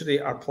Century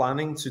are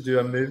planning to do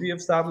a movie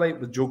of Starlight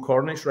with Joe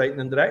Cornish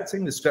writing and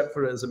directing. The script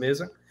for it is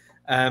amazing.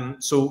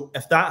 So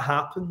if that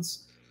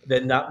happens,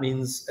 then that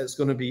means it's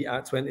going to be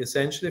at 20th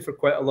Century for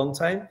quite a long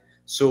time.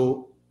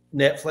 So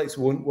Netflix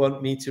won't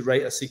want me to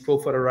write a sequel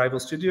for a rival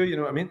studio. You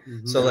know what I mean?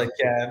 Mm-hmm. So like,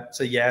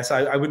 so yes,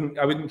 I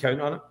wouldn't count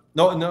on it.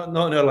 Not in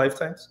our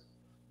lifetimes.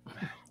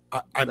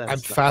 I'm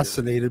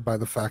fascinated by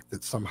the fact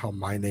that somehow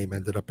my name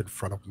ended up in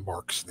front of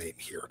Mark's name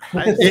here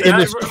in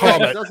this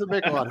comment. It doesn't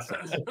make a lot of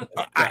sense.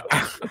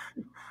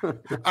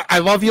 I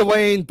love you,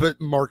 Lane, but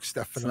Mark's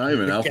definitely.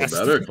 It's not even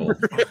alphabetical.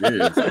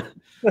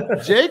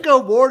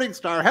 Jacob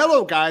Morningstar,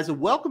 hello guys, and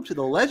welcome to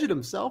the legend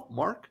himself,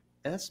 Mark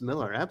S.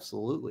 Millar.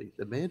 Absolutely,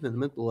 the man, the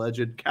myth, the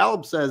legend.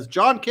 Caleb says,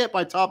 John Kent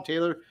by Tom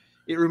Taylor.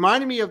 It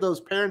reminded me of those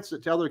parents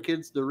that tell their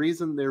kids the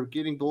reason they're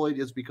getting bullied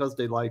is because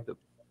they like them.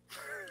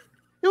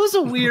 That was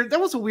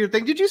a weird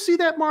thing. Did you see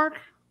that, Mark?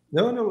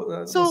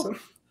 No. So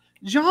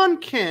John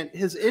Kent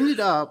has ended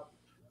up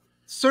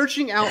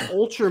searching out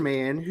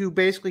Ultraman, who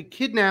basically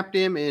kidnapped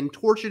him and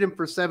tortured him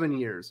for 7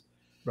 years.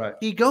 Right.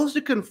 He goes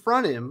to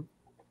confront him.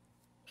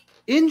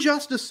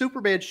 Injustice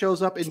Superman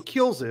shows up and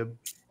kills him.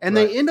 And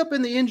they end up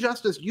in the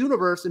Injustice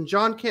universe, and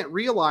John Kent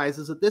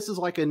realizes that this is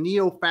like a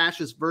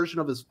neo-fascist version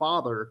of his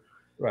father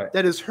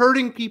that is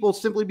hurting people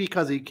simply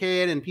because he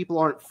can and people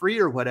aren't free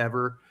or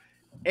whatever.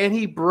 And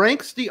he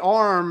breaks the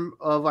arm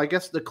of, I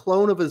guess, the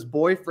clone of his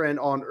boyfriend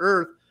on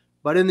Earth.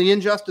 But in the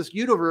Injustice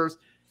universe,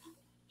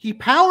 he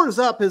powers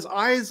up, his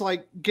eyes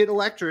like get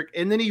electric,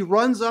 and then he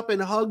runs up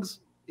and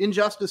hugs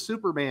Injustice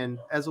Superman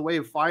as a way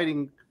of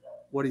fighting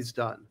what he's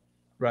done.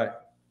 Right.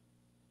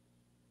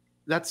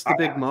 That's the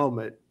big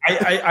moment.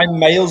 I'm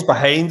miles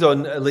behind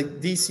on like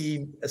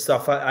DC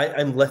stuff.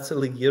 I'm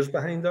literally years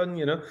behind on,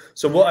 you know.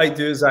 So what I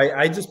do is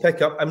I just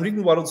pick up. I'm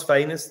reading World's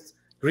Finest.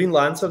 Green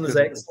Lantern is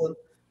excellent.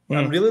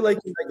 I'm really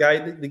liking that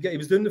guy. The guy. He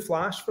was doing The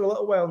Flash for a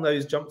little while. Now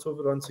he's jumped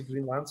over onto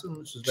Green Lantern,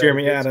 which is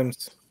Jeremy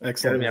Adams.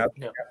 Excellent. Jeremy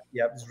Adams.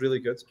 Yeah, it's really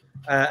good.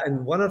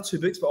 And one or two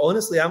books, but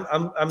honestly,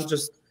 I'm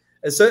just.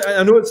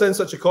 I know it sounds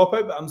such a cop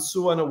out, but I'm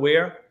so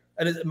unaware.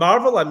 And at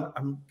Marvel,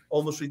 I'm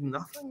almost reading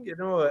nothing, you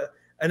know.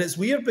 And it's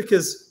weird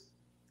because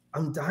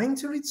I'm dying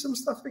to read some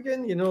stuff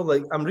again, you know.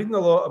 Like I'm reading a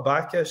lot of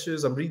back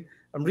issues. I'm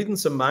reading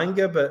some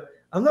manga, but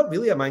I'm not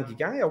really a manga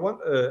guy. I want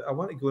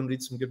to go and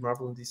read some good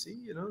Marvel and DC,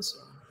 you know. So.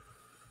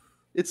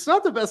 It's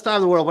not the best time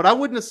in the world, but I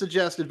wouldn't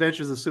suggest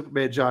Adventures of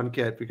Superman John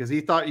Kent because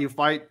he thought you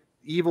fight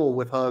evil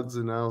with hugs,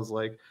 and I was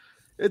like,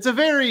 it's a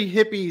very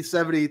hippie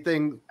 70s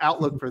thing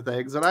outlook for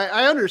things, and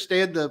I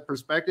understand the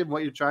perspective and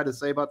what you're trying to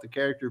say about the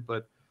character,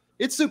 but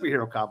it's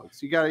superhero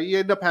comics. You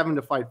end up having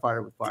to fight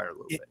fire with fire a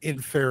little bit. In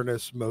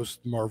fairness,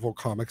 most Marvel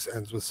comics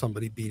ends with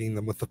somebody beating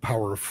them with the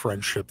power of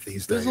friendship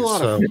these days. There's a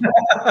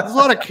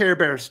lot of Care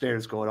Bear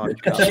stares going on.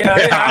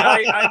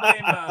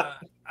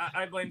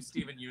 I blame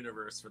Steven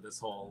Universe for this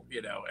whole,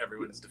 you know,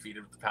 everyone is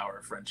defeated with the power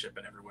of friendship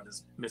and everyone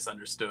is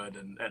misunderstood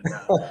and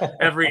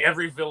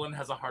every villain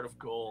has a heart of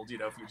gold. You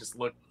know, if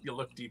you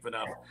look deep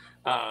enough,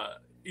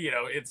 you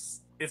know,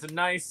 it's a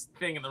nice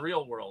thing in the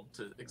real world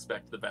to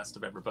expect the best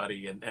of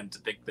everybody and to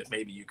think that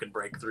maybe you can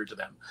break through to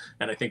them.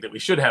 And I think that we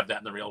should have that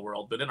in the real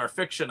world. But in our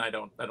fiction, I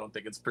don't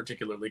think it's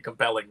particularly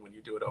compelling when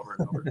you do it over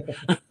and over.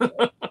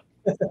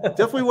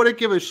 Definitely want to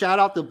give a shout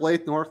out to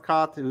Blake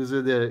Northcott, who's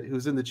in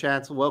the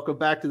chat. So welcome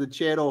back to the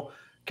channel.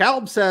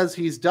 Caleb says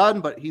he's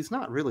done, but he's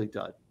not really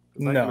done.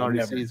 I can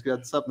already see he's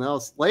got something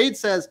else. Lade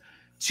says,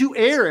 to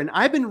Aaron,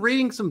 I've been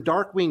reading some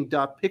Darkwing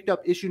Duck, picked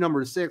up issue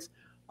number 6.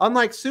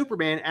 Unlike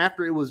Superman,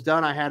 after it was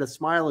done, I had a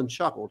smile and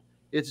chuckled.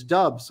 It's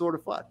dubbed sort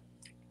of fun.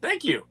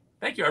 Thank you.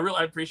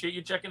 I appreciate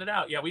you checking it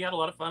out. Yeah, we had a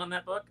lot of fun on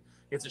that book.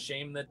 It's a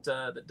shame that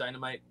that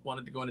Dynamite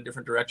wanted to go in a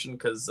different direction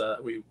because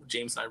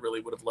James and I really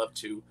would have loved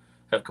to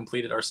have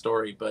completed our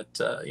story, but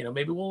you know,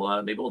 maybe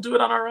we'll do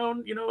it on our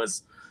own, you know,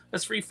 as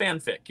free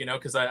fanfic, you know,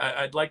 because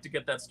I'd like to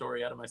get that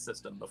story out of my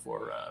system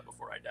before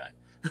I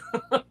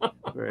die.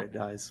 Very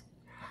nice.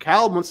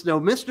 Cal wants to know,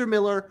 Mr.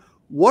 Millar,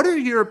 what are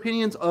your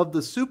opinions of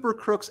the Super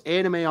Crooks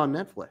anime on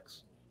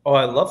Netflix? Oh,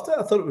 I loved it.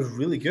 I thought it was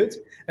really good,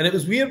 and it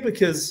was weird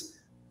because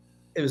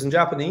it was in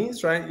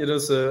Japanese, right? You know,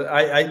 so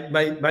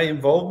my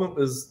involvement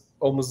was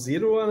almost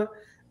zero on it,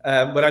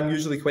 but I'm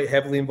usually quite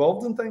heavily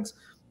involved in things,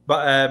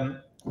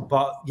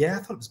 But yeah, I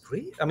thought it was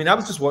great. I mean, I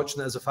was just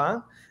watching it as a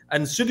fan.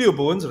 And Studio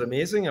Bones are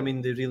amazing. I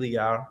mean, they really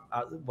are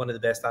one of the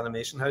best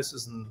animation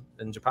houses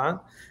in Japan.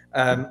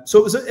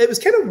 So it was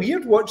kind of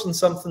weird watching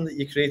something that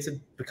you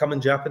created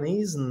becoming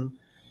Japanese and,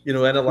 you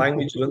know, in a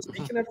language you don't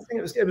speak and everything.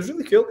 It was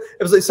really cool.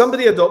 It was like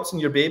somebody adopting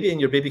your baby and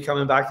your baby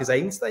coming back as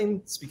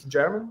Einstein speaking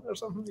German or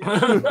something. You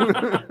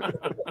know?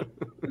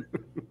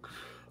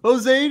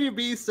 Jose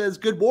B says,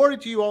 good morning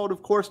to you all, and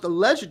of course, the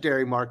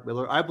legendary Mark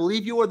Millar. I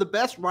believe you are the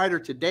best writer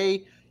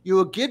today. You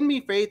have given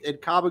me faith in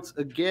comics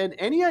again.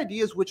 Any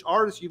ideas which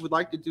artists you would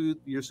like to do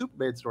your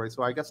Superman story?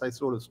 So I guess I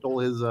sort of stole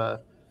his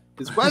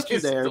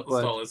question there.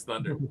 Stole his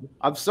thunder.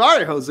 I'm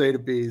sorry, Jose the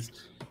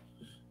Beast.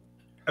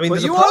 I mean,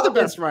 but you are the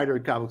best writer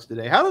in comics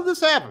today. How did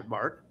this happen,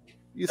 Mark?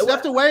 You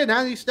stepped away, and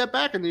now you step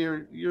back, and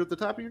you're at the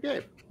top of your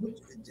game.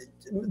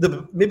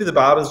 Maybe the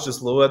bar is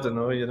just low. I don't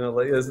know. You know,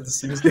 like as it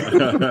seems. but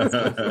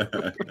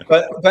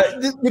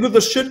you know,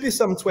 there should be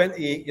some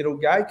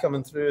 28-year-old guy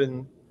coming through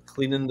and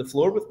cleaning the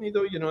floor with me,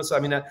 though. You know, so I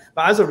mean,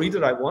 but as a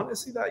reader, I want to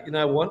see that. You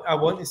know, I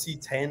want to see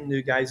 10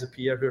 new guys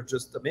appear who are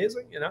just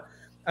amazing. You know,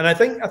 and I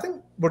think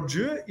we're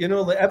due it. You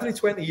know, like every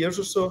 20 years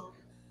or so,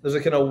 there's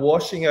a kind of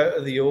washing out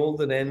of the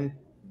old, and then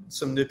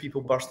some new people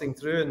bursting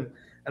through.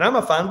 And I'm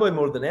a fanboy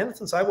more than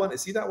anything, so I want to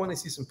see that. I want to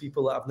see some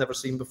people that I've never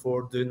seen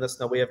before doing this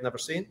in a way I've never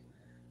seen.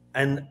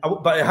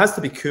 But it has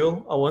to be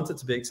cool. I want it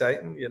to be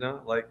exciting, you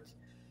know. Like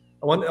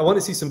I want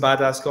to see some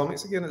badass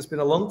comics again. It's been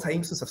a long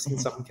time since I've seen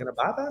something kind of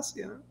badass,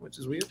 you know, which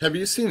is weird. Have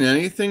you seen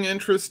anything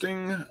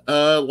interesting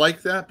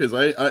like that? Because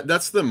I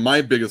that's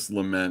my biggest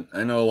lament.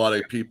 I know a lot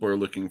of people are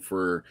looking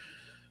for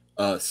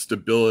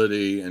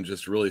stability and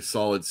just really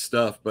solid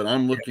stuff, but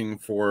I'm looking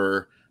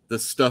for the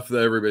stuff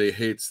that everybody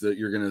hates that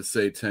you're going to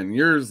say 10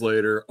 years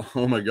later,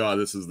 oh my God,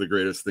 this is the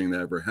greatest thing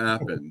that ever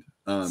happened.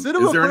 Is there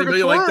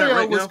anybody like that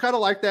right now? Was kind of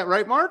like that,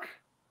 right, Mark?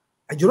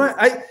 You know,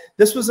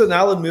 this was an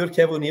Alan Moore,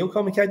 Kev O'Neill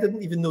comic I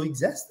didn't even know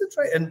existed,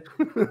 right? And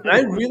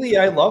I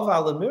love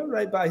Alan Moore,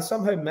 right? But I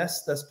somehow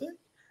missed this book.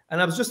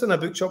 And I was just in a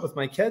bookshop with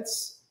my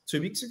kids 2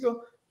 weeks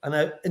ago,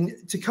 and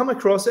to come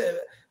across it,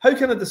 how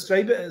can I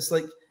describe it? It's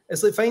like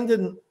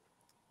finding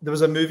there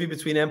was a movie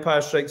between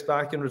Empire Strikes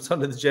Back and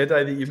Return of the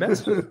Jedi that you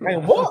missed.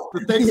 And what?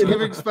 The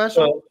Thanksgiving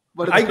special?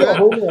 But I got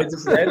home and I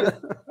just read it.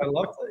 I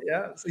loved it,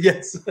 yeah. So,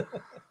 yes.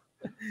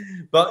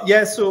 But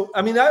yeah, so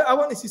I mean, I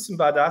want to see some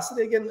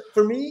badassity again.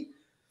 For me,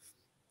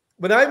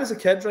 when I was a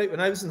kid, right, when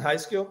I was in high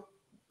school,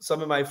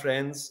 some of my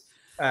friends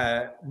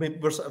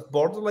were sort of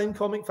borderline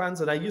comic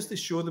fans, and I used to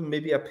show them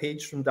maybe a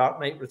page from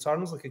Dark Knight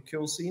Returns, like a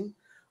cool scene,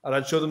 or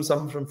I'd show them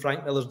something from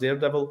Frank Miller's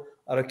Daredevil,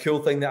 or a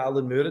cool thing that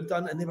Alan Moore had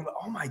done, and they were like,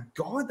 oh my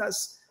God,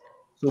 that's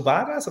so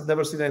badass. I've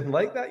never seen anything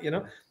like that, you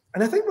know?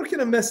 And I think we're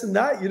kind of missing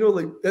that, you know,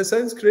 like, it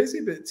sounds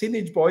crazy, but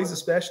teenage boys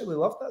especially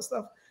love that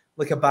stuff,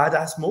 like a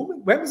badass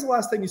moment. When was the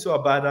last time you saw a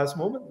badass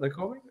moment in a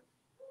comic?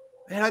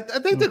 Man, I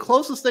think the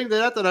closest thing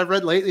to that I've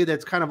read lately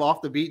that's kind of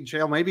off the beaten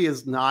trail maybe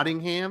is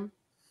Nottingham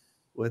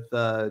with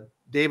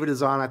David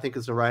Azan, I think,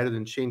 is the writer,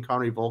 and Shane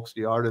Connery-Volk's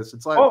the artist.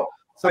 It's like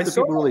something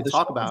people really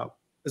talk about.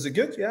 Is it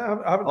good? Yeah,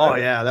 I haven't. Oh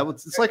yeah,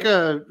 it's like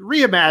a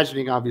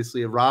reimagining,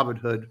 obviously, of Robin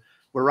Hood,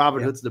 where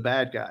Robin Hood's the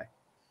bad guy.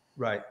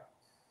 Right.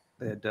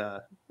 And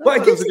well, I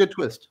guess it was a good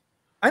twist.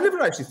 I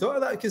never actually thought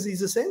of that because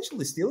he's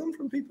essentially stealing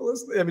from people,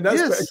 isn't he? I mean,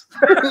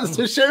 that's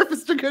the sheriff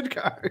is the good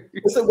guy.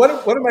 So one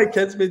of my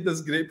kids made this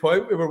great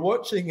point. We were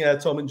watching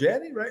Tom and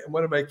Jerry, right? And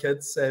one of my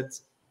kids said,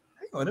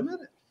 "Hang on a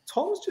minute,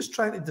 Tom's just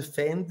trying to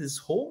defend his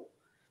home,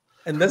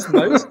 and this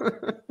mouse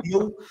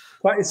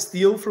trying to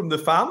steal from the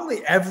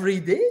family every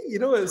day." You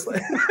know, it's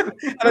like,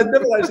 and I'd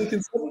never actually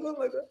considered it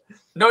like that.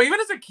 No, even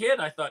as a kid,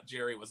 I thought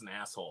Jerry was an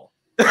asshole.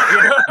 You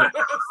know?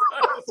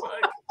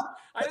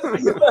 I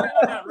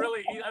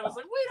was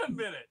like, wait a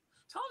minute.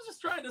 Tom's just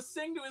trying to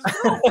sing to his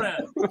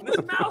girlfriend. And this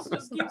mouse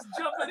just keeps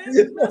jumping in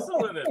and messing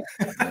with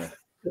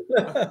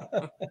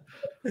it.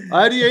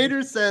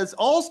 Ideator says,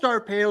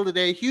 All-Star panel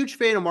today. Huge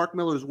fan of Mark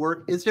Millar's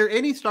work. Is there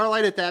any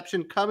Starlight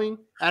adaptation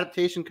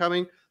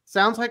coming?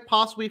 Sounds like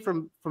possibly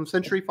from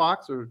Century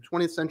Fox or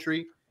 20th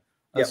Century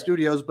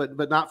Studios,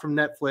 but not from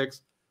Netflix.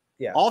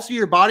 Yeah. Also,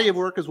 your body of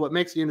work is what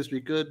makes the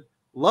industry good.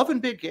 Love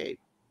and Big Gabe.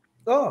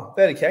 Oh,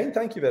 very kind.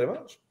 Thank you very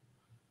much.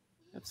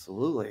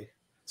 Absolutely.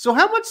 So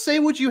how much say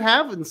would you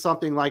have in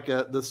something like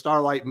the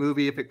Starlight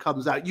movie if it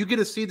comes out? You get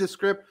to see the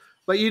script,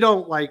 but you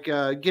don't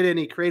get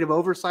any creative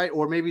oversight,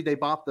 or maybe they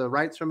bought the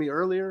rights from you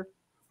earlier?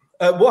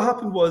 What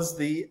happened was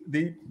they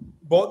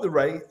bought the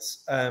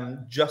rights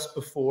just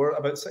before,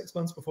 about 6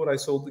 months before I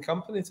sold the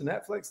company to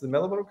Netflix, the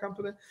Millar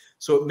company.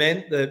 So it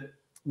meant that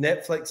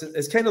Netflix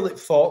is kind of like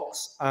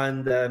Fox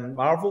and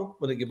Marvel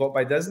when it got bought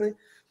by Disney.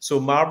 So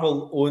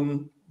Marvel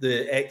owned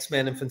the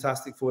X-Men and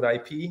Fantastic Four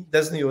IP.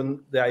 Disney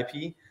owned the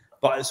IP,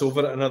 but it's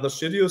over at another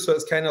studio. So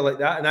it's kind of like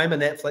that. And I'm a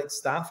Netflix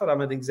staffer.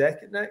 I'm an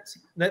exec at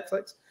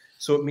Netflix.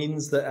 So it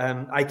means that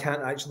I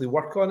can't actually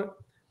work on it.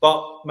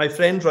 But my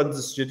friend runs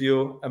the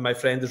studio, and my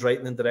friend is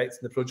writing and directing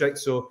the project.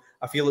 So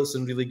I feel it's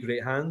in really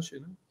great hands, you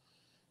know.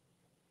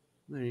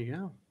 There you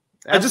go.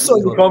 I just saw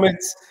in the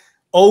comments,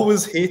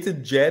 always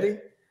hated Jerry.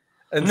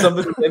 And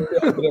somebody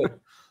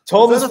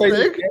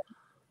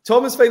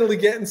Tom is finally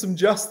getting some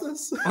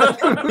justice.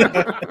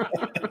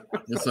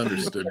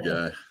 Misunderstood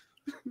guy.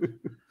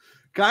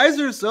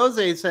 Kaiser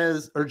Jose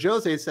says,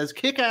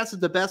 Kick-Ass is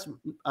the best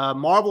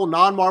Marvel,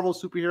 non-Marvel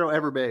superhero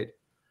ever made.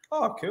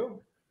 Oh,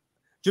 cool.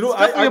 Do you know,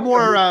 I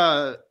more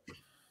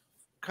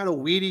kind of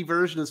weedy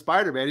version of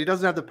Spider-Man. He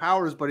doesn't have the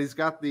powers, but he's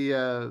got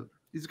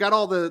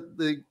all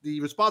the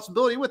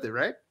responsibility with it,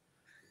 right?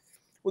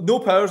 Well, no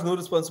powers, no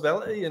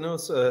responsibility, you know.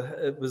 So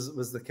it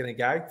was the kind of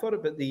gag for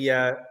it. But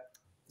the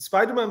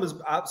Spider-Man was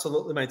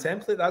absolutely my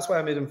template. That's why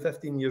I made him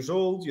 15 years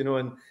old, you know.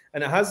 And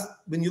it has,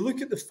 when you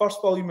look at the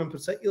first volume in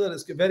particular,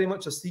 it's got very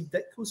much a Steve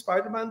Ditko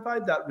Spider-Man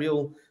vibe. That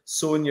real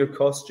sewing your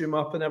costume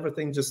up and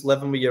everything, just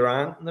living with your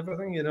aunt and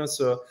everything, you know.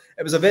 So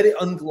it was a very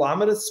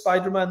unglamorous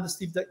Spider-Man, the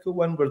Steve Ditko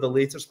one, where the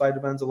later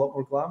Spider-Man's a lot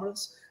more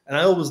glamorous. And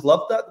I always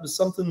loved that. There was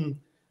something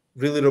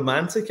really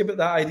romantic about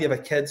that idea of a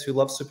kid who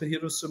loves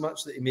superheroes so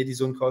much that he made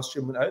his own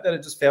costume and out there.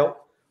 It just felt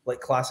like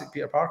classic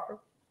Peter Parker.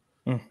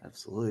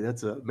 Absolutely.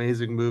 That's an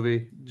amazing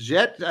movie.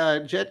 Jet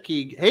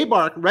Key. Hey,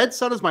 Mark, Red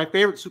Sun is my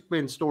favorite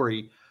Superman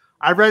story.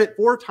 I've read it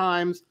 4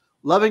 times.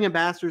 Loving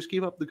ambassadors.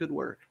 Keep up the good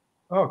work.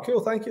 Oh, cool.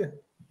 Thank you.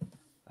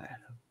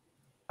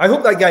 I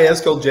hope that guy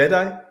is called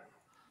Jedi.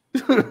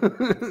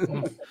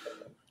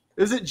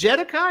 Is it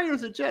Jedikai or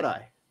is it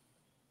Jedi?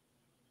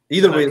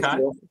 Either way,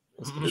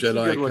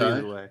 Jedi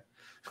Kai.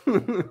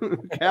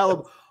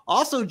 Caleb.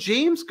 Also,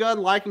 James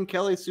Gunn liking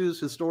Kelly Sue's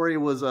Historia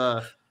was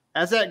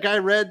has that guy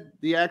read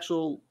the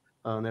actual?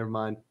 Oh, never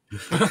mind.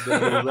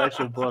 The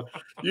actual book.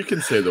 You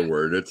can say the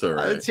word. It's all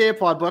right. The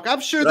tampon book. I'm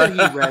sure that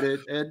he read it,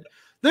 and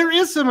there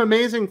is some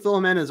amazing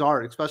Filomena's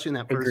art, especially in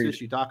that first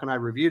issue. Doc and I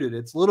reviewed it.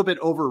 It's a little bit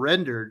over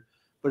rendered,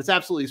 but it's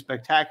absolutely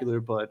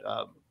spectacular. But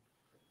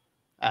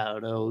I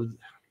don't know.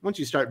 Once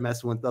you start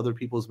messing with other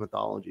people's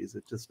mythologies,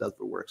 it just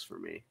never works for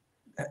me.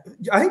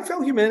 I think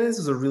Phil Jimenez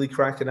is a really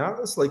cracking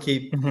artist. Like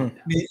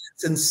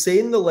it's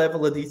insane the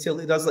level of detail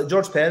he does. Like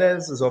George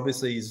Perez is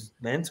obviously his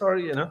mentor,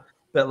 you know.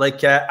 But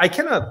like I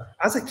kind of,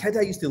 as a kid,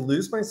 I used to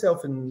lose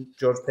myself in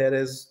George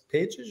Perez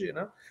pages, you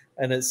know.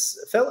 And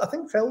it's Phil. I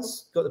think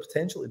Phil's got the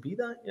potential to be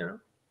that, you know.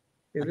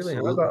 He really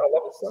has. I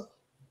love his stuff.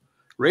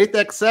 Wraith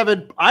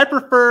X7. I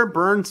prefer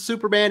Byrne's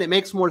Superman. It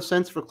makes more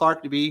sense for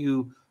Clark to be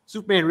who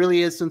Superman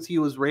really is, since he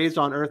was raised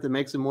on Earth. It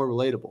makes him more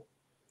relatable.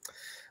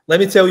 Let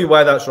me tell you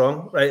why that's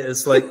wrong, right?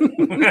 It's like,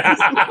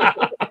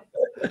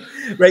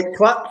 right,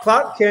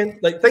 Clark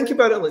Kent, like, think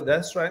about it like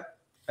this, right?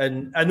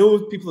 And I know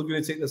people are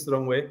going to take this the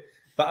wrong way,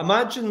 but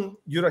imagine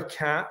you're a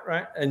cat,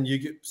 right? And you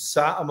get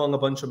sat among a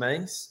bunch of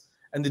mice,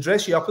 and they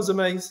dress you up as a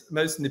mouse,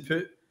 and they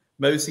put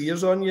mouse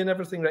ears on you and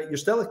everything, right? You're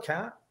still a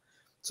cat.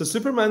 So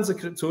Superman's a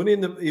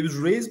Kryptonian. He was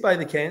raised by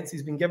the Kents.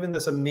 He's been given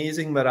this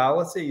amazing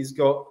morality. He's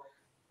got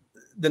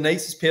the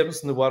nicest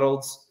parents in the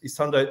world. He's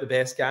turned out the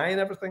best guy and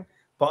everything.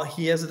 But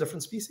he is a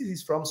different species.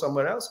 He's from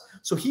somewhere else.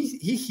 So he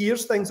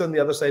hears things on the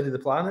other side of the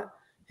planet.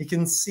 He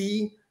can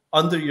see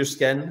under your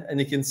skin, and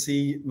he can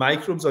see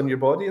microbes on your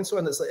body and so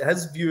on. It's like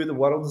his view of the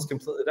world is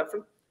completely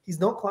different. He's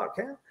not Clark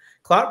Kent.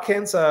 Clark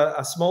Kent's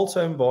a small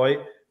town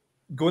boy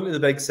going to the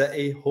big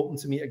city, hoping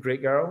to meet a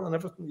great girl and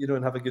everything, you know,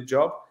 and have a good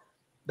job.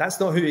 That's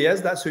not who he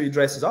is. That's who he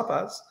dresses up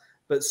as.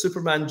 But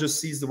Superman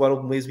just sees the world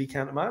in ways we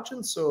can't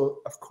imagine. So,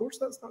 of course,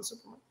 that's not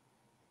Superman.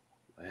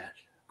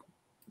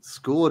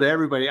 School to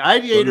everybody.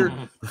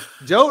 Ideator,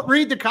 don't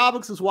read the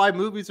comics is why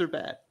movies are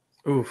bad.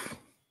 Oof.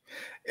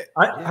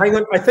 Hang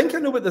on. I think I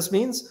know what this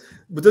means.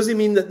 But does he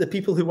mean that the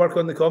people who work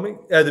on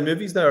the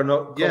movies now are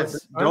not?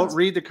 Yes. Don't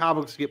read the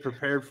comics to get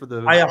prepared for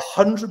the. I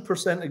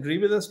 100% agree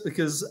with this,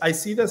 because I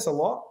see this a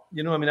lot.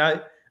 You know, I mean, I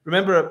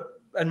remember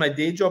in my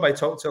day job, I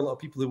talked to a lot of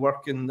people who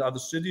work in other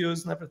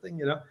studios and everything,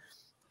 you know.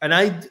 And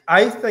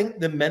I think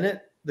the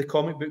minute the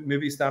comic book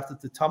movie started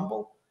to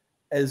tumble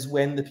is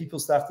when the people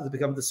started to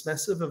become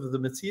dismissive of the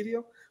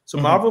material. So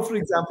Marvel, for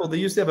example, they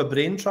used to have a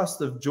brain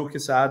trust of Joe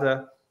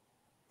Quesada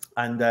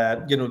and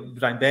you know,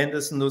 Brian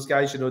Bendis and those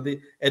guys, you know,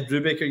 Ed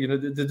Brubaker, you know,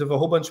 they'd have a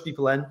whole bunch of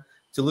people in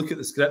to look at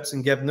the scripts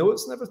and give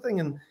notes and everything.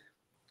 And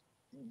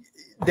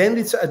then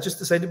they sort of just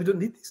decided we don't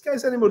need these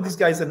guys anymore. These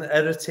guys are an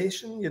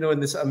irritation, you know,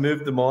 and they sort of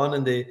moved them on,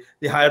 and they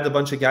hired a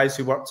bunch of guys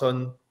who worked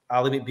on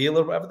Ally McBeal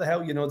or whatever the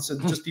hell, you know, so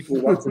just people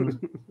who worked in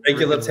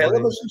regular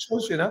television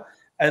shows, you know.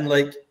 And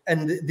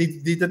they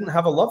didn't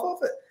have a love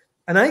of it.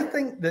 And I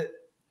think that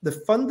the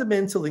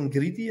fundamental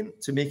ingredient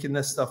to making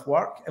this stuff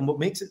work, and what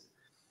makes it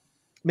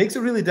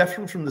really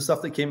different from the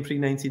stuff that came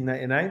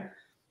pre-1999,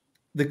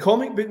 the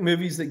comic book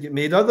movies that get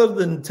made, other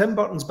than Tim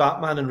Burton's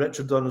Batman and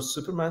Richard Donner's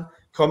Superman,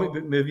 comic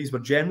book movies were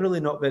generally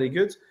not very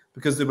good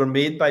because they were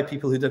made by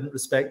people who didn't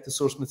respect the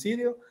source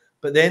material.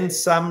 But then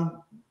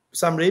Sam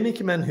Raimi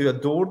came in, who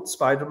adored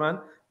Spider-Man.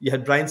 You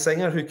had Bryan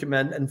Singer, who came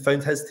in and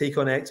found his take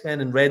on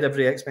X-Men and read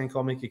every X-Men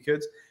comic he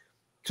could.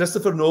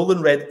 Christopher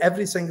Nolan read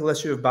every single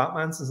issue of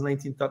Batman since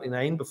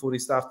 1939 before he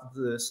started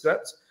the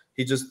script.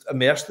 He just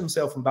immersed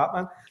himself in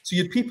Batman. So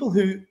you had people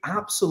who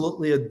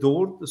absolutely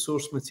adored the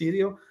source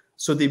material,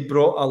 so they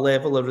brought a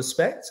level of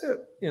respect to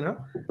it, you know.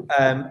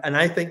 And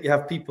I think you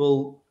have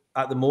people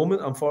at the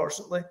moment,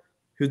 unfortunately,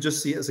 who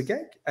just see it as a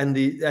gig, and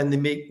they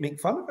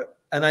make fun of it.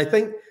 And I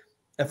think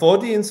if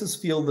audiences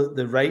feel that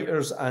the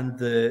writers and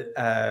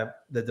the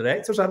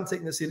directors aren't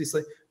taking it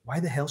seriously, why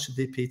the hell should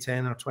they pay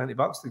 $10 or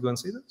 $20 to go and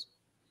see this?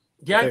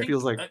 Yeah, I it think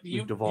feels like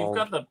you've devolved.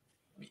 got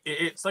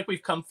it's like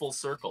we've come full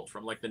circle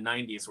from like the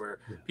 90s where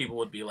people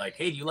would be like,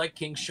 hey, do you like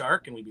King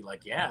Shark? And we'd be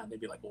like, yeah. And they'd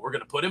be like, well, we're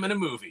going to put him in a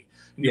movie.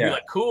 And you'd be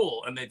like,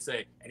 cool. And they'd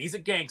say, and he's a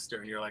gangster.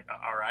 And you're like,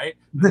 all right.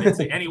 And they'd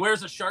say, and he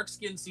wears a shark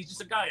skin. He's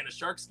just a guy in a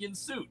shark skin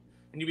suit.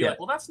 And you'd be like,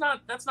 well, that's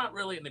not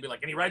really. And they'd be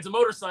like, and he rides a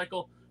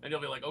motorcycle. And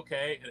you'll be like,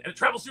 okay. And it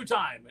travels through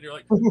time. And you're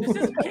like, this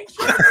isn't King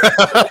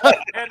Shark.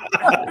 and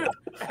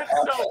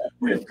so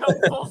we've come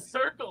full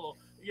circle.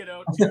 You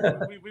know,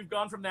 we've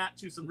gone from that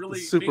to some really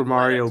Super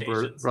Mario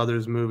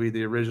Brothers movie,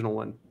 the original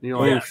one. You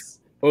know, yes.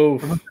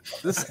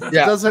 This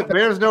doesn't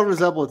bears no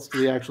resemblance to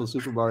the actual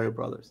Super Mario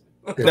Brothers.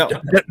 No,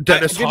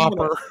 Dennis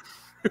Hopper.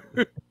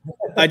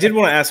 I did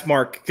want to ask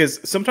Mark,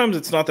 because sometimes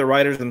it's not the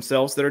writers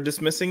themselves that are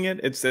dismissing it;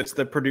 it's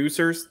the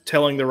producers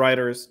telling the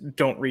writers,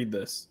 "Don't read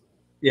this."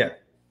 Yeah.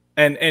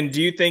 And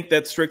do you think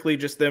that's strictly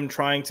just them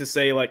trying to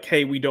say like,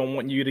 hey, we don't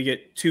want you to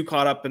get too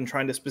caught up in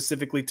trying to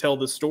specifically tell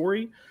the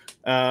story,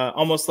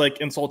 almost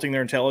like insulting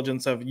their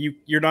intelligence of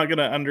you're not going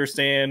to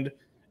understand,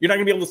 you're not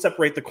going to be able to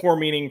separate the core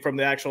meaning from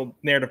the actual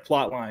narrative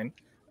plot line?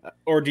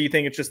 Or do you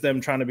think it's just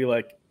them trying to be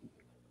like,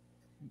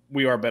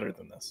 we are better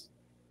than this?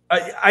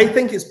 I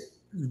think it's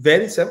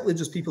very simply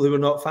just people who are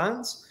not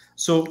fans.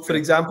 So, for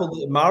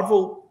example, at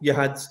Marvel, you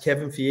had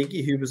Kevin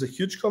Feige, who was a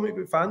huge comic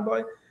book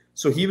fanboy.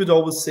 So he would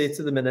always say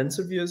to them in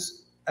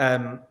interviews,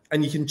 and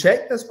you can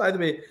check this, by the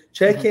way,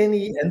 check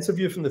any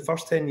interview from the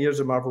first 10 years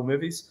of Marvel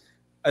movies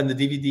and the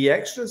DVD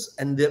extras,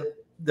 and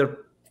they're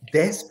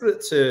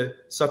desperate to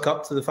suck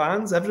up to the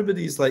fans.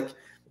 Everybody's like,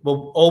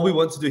 well, all we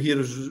want to do here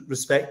is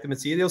respect the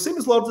material. Same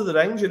as Lord of the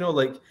Rings, you know,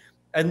 like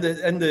in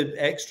the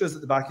extras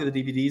at the back of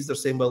the DVDs, they're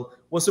saying, well,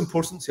 what's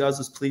important to us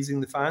is pleasing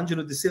the fans. You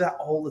know, they say that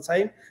all the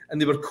time, and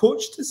they were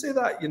coached to say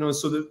that, you know,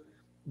 so that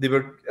they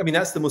were, I mean,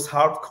 that's the most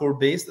hardcore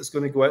base that's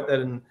going to go out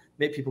there and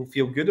make people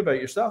feel good about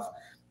your stuff.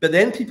 But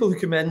then people who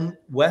come in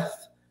with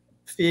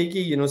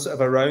Feige, you know, sort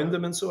of around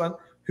them and so on,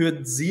 who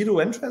had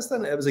zero interest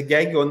in it. It was a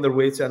gig on their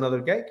way to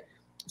another gig.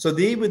 So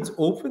they would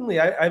openly,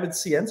 I would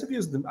see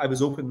interviews, I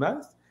was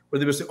open-mouthed, where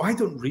they would say, oh, I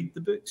don't read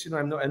the books, you know,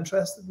 I'm not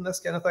interested in this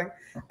kind of thing.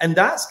 And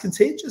that's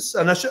contagious.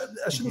 And I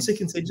shouldn't say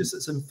contagious,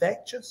 it's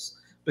infectious,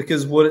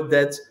 because what it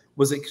did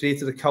was it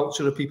created a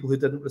culture of people who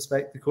didn't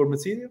respect the core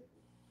material.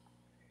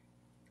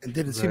 And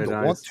didn't seem to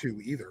want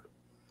to either.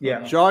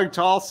 Yeah. Jog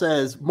Tall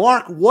says,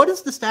 Mark, what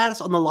is the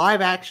status on the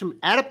live action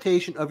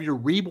adaptation of your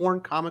Reborn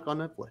comic on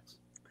Netflix?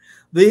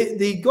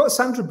 They got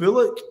Sandra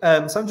Bullock.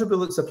 Sandra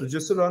Bullock's a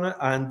producer on it,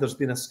 and there's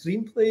been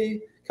a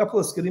couple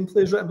of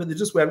screenplays written, but they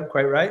just weren't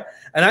quite right.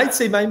 And I'd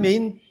say my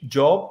main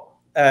job,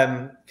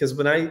 because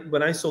when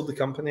I sold the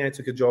company, I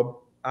took a job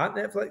at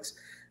Netflix,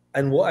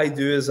 and what I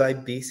do is I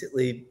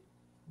basically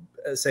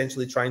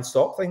essentially try and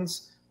stop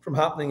things from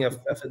happening if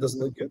it doesn't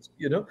look good,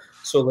 you know?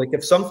 So like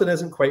if something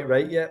isn't quite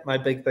right yet, my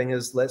big thing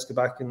is let's go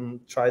back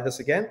and try this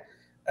again.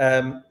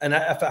 And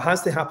if it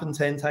has to happen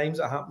 10 times,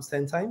 it happens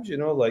 10 times, you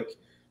know, like,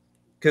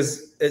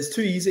 because it's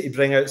too easy to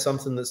bring out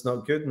something that's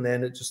not good and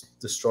then it just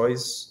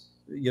destroys,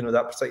 you know,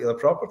 that particular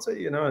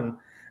property, you know, and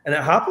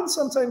it happens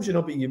sometimes, you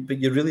know, but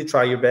you really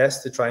try your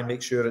best to try and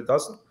make sure it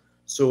doesn't.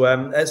 So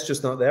it's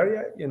just not there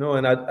yet, you know,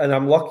 and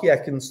I'm lucky I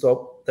can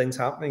stop things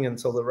happening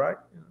until they're right.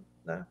 You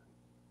know? Nah.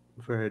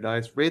 Very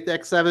nice. Rate the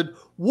X7.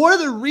 What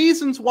are the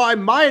reasons why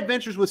My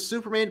Adventures with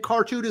Superman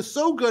cartoon is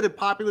so good and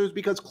popular? Is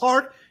because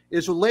Clark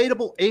is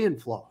relatable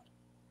and flawed.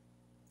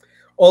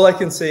 All I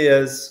can say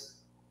is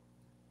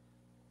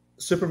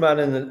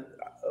Superman,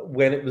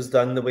 when it was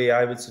done the way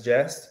I would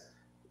suggest,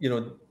 you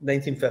know,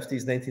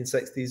 1950s,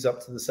 1960s up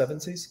to the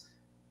 70s,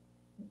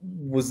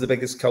 was the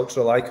biggest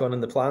cultural icon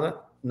on the planet.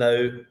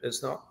 Now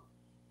it's not,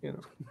 you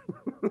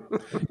know.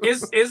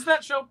 Is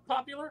that show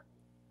popular?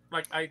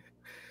 Like I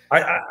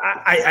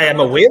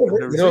am aware of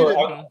it. You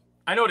know,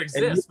 I know it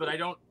exists, but I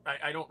don't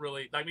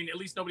really. I mean, at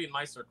least nobody in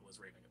my circle is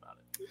raving about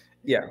it.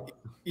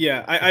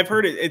 Yeah. I've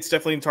heard it. It's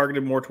definitely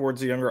targeted more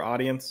towards a younger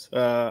audience.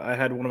 I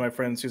had one of my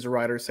friends who's a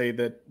writer say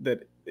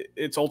that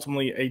it's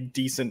ultimately a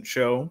decent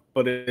show,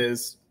 but it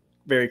is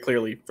very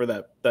clearly for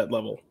that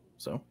level.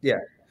 So yeah.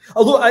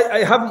 Although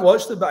I haven't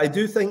watched it, but I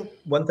do think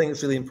one thing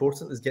that's really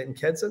important is getting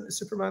kids into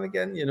Superman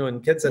again, you know,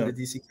 and kids into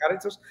DC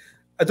characters.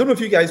 I don't know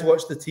if you guys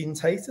watched the Teen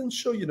Titans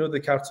show, you know, the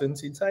cartoon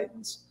Teen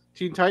Titans.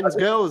 Teen Titans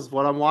Go is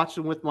what I'm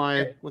watching with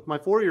my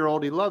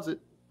 4-year-old. He loves it.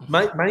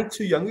 My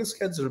two youngest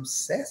kids are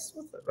obsessed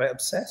with it, right?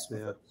 Obsessed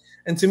with it.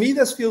 And to me,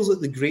 this feels like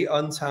the great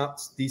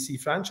untapped DC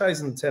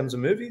franchise in terms of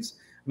movies.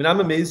 I mean,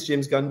 I'm amazed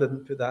James Gunn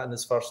didn't put that in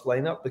his first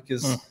lineup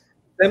because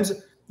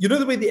you know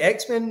the way the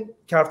X-Men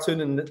cartoon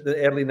in the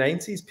early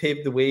 90s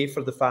paved the way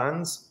for the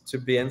fans to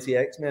be into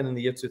X-Men in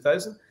the year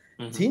 2000?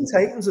 Teen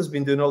Titans has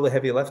been doing all the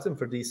heavy lifting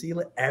for DC.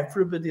 Like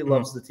everybody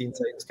loves the Teen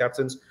Titans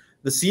cartoons.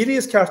 The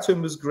serious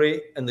cartoon was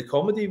great, and the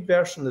comedy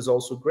version is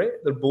also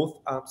great. They're both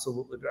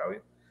absolutely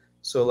brilliant.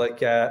 So,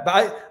 like,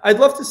 but I'd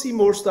love to see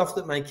more stuff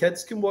that my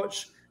kids can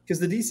watch because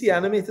the DC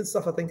animated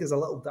stuff I think is a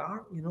little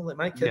dark. You know, like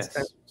my kids,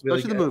 really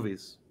especially the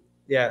movies.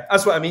 Yeah,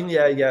 that's what I mean.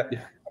 Yeah. I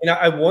mean,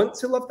 I want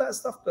to love that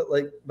stuff,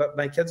 but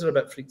my kids are a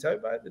bit freaked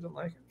out by it. They don't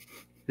like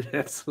it.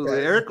 Absolutely.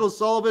 Eric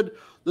O'Sullivan,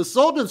 the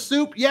Sultan of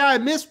Soup. Yeah, I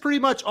missed pretty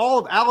much all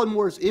of Alan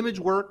Moore's image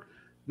work.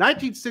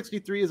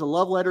 1963 is a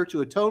love letter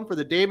to atone for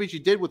the damage he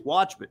did with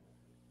Watchmen.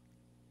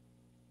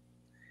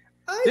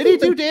 Did he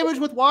do damage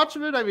with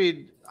Watchmen? I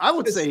mean, I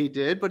would say he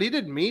did, but he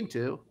didn't mean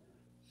to.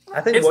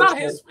 I think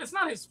it's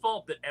not his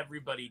fault that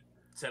everybody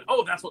said,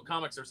 "Oh, that's what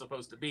comics are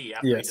supposed to be."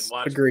 After he did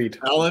Watchmen. Agreed.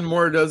 Alan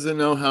Moore doesn't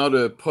know how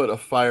to put a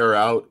fire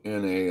out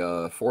in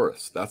a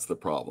forest. That's the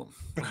problem.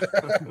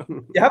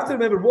 You have to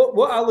remember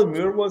what Alan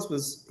Moore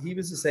was he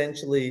was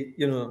essentially,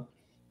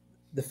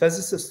 the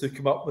physicist who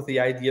came up with the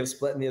idea of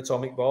splitting the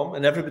atomic bomb,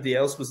 and everybody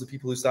else was the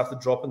people who started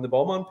dropping the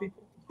bomb on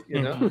people.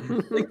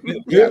 Like,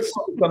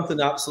 something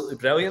absolutely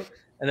brilliant,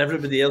 and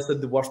everybody else did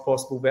the worst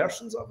possible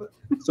versions of it.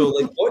 So,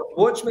 like,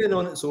 Watchmen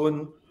on its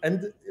own,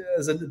 and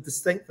as a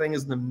distinct thing,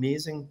 is an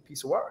amazing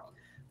piece of work.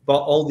 But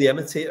all the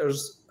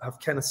imitators have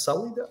kind of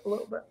sullied it a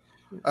little bit.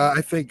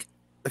 I think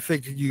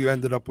you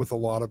ended up with a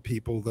lot of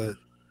people that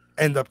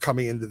end up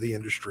coming into the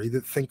industry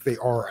that think they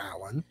are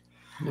Alan.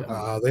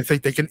 Yeah. They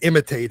think they can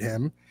imitate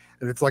him.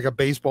 And it's like a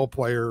baseball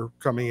player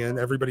coming in.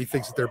 Everybody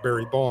thinks that they're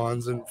Barry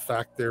Bonds. In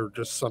fact, they're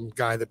just some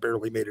guy that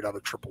barely made it out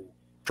of triple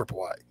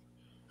A.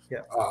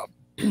 Yeah.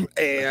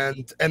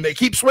 And they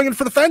keep swinging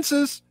for the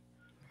fences,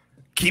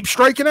 keep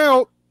striking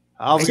out.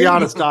 I'll be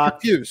honest, Doc.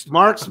 Confused.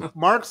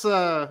 Mark's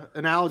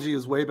analogy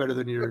is way better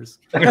than yours.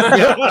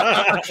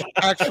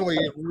 Actually,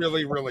 it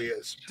really, really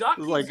is. It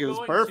was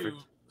perfect.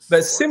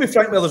 But same with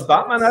Frank Miller's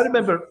Batman. I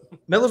remember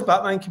Miller's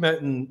Batman came out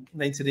in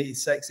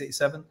 1986,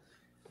 87.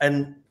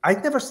 And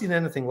I'd never seen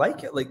anything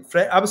like it. Like,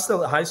 I was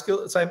still at high school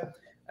at the time,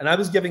 and I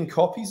was giving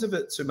copies of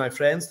it to my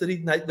friends to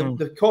read. And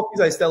the copies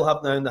I still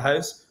have now in the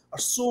house are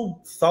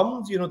so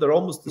thumbed, they're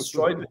almost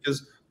destroyed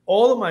because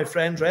all of my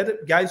friends read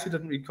it. Guys who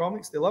didn't read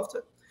comics, they loved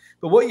it.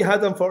 But what you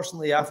had,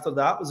 unfortunately, after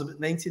that was about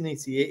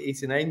 1988,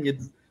 89, you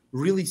had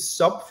really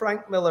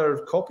sub-Frank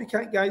Miller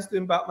copycat guys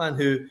doing Batman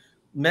who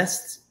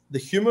missed the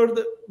humor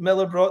that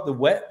Miller brought, the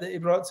wit that he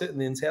brought to it, and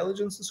the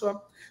intelligence and so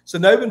on. So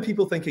now when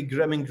people think of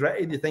grim and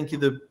gritty, they think of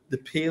the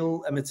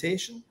pale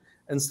imitation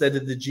instead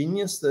of the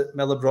genius that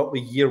Miller brought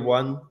with Year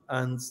One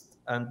and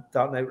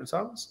Dark Knight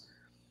Returns.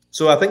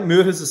 So I think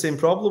Moore has the same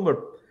problem where,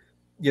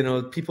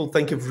 people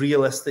think of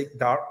realistic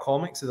dark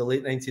comics of the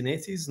late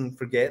 1980s and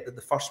forget that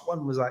the first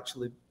one was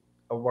actually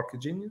a work of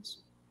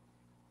genius.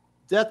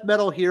 Death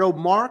Metal Hero.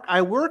 Mark,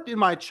 I worked in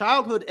my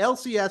childhood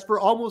LCS for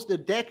almost a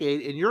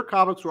decade, and your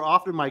comics were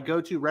often my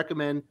go-to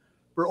recommend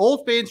for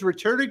old fans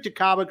returning to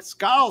comics.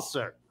 Skull,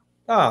 sir.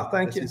 Ah,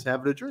 thank you. He's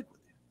having a drink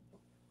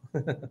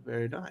with you.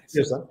 Very nice.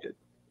 Yes, good.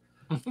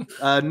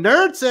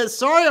 Nerd says,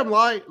 sorry I'm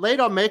late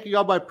on making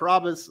up my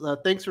promise.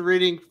 Thanks for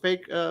reading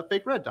Fake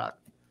Red, Doc.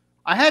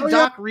 I had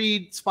Doc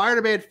read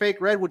Spider-Man Fake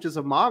Red, which is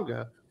a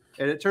manga,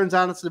 and it turns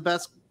out it's the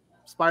best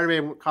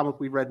Spider-Man comic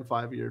we've read in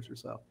 5 years or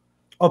so.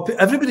 Oh,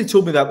 everybody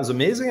told me that was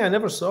amazing. I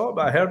never saw it,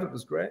 but I heard it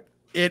was great.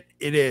 It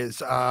is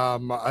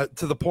to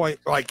the point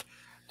like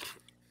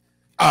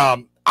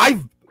I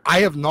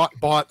have not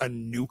bought a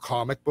new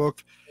comic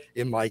book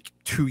in like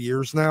 2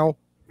 years now,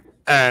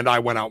 and I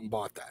went out and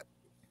bought that.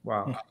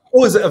 Wow.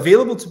 Oh, is it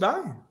available to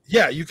buy?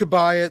 Yeah, you could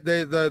buy it. They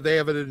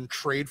have it in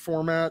trade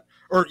format,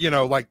 or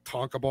like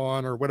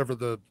Tonkabon or whatever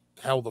the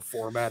hell the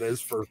format is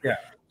for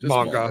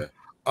manga.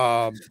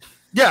 I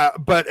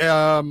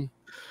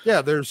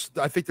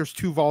think there's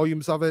 2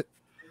 volumes of it.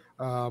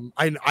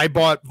 I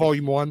bought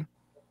volume 1.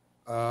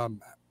 I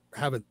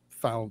haven't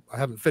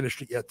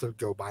finished it yet to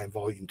go buying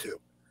volume 2.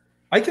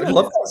 I can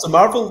love that. So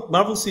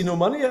Marvel see no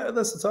money out of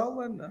this at all,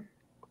 then? No?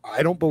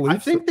 I don't believe. I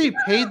think they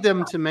paid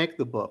them to make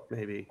the book,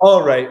 maybe.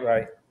 Oh,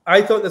 right. I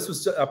thought this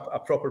was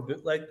a proper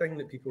bootleg thing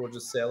that people were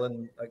just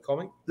selling like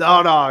comic.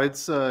 No,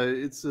 it's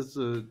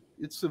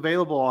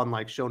available on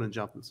like Shonen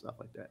Jump and stuff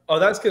like that. Oh,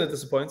 that's kind of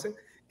disappointing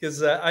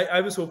because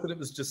I was hoping it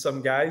was just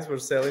some guys were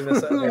selling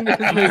this.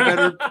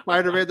 Better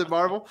Spider-Man than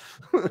Marvel,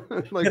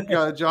 like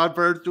John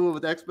Byrne's doing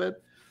with X-Men.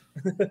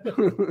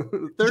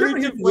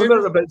 32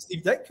 rumor about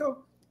Steve Ditko.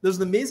 There's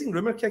an amazing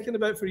rumor kicking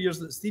about for years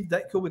that Steve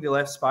Ditko, when he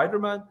left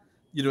Spider-Man,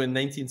 in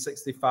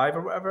 1965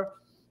 or whatever,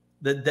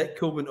 that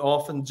Ditko went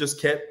off and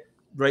just kept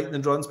writing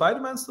and drawing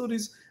Spider-Man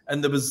stories,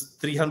 and there was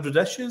 300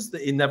 issues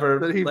that he never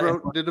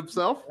wrote and did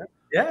himself.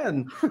 Yeah,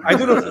 and I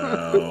don't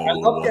know. I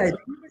love the idea.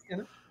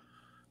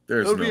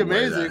 There's that would no be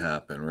amazing. way that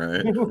happened,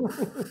 right?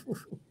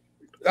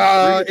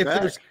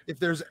 If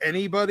there's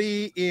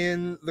anybody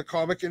in the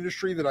comic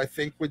industry that I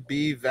think would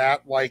be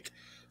that like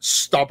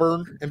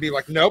stubborn and be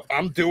like, nope,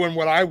 I'm doing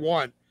what I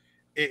want,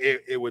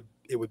 it would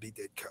be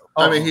Ditko.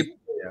 I mean,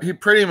 he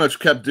pretty much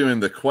kept doing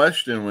the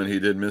Question when he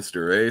did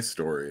Mr. A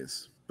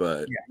stories,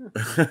 but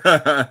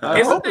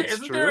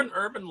isn't there an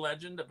urban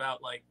legend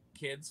about like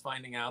kids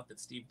finding out that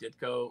Steve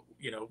Ditko,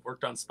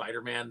 worked on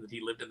Spider-Man, that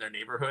he lived in their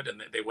neighborhood, and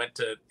that they went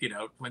to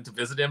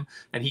visit him,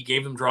 and he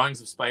gave them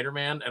drawings of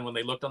Spider-Man, and when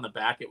they looked on the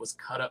back, it was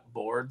cut up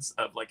boards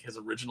of like his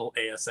original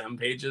ASM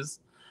pages.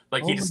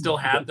 Like he still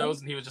had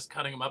those, and he was just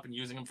cutting them up and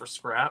using them for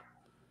scrap.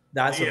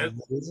 That's Yeah.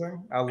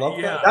 amazing. I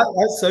love that.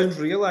 That sounds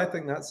real. I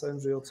think that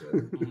sounds real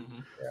too.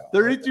 Yeah.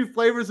 32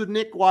 Flavors of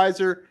Nick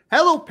Weiser.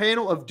 Hello,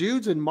 panel of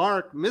dudes and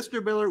Mark.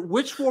 Mr. Miller,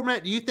 which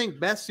format do you think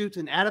best suits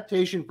an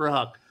adaptation for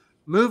Huck?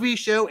 Movie,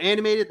 show,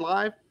 animated,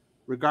 live?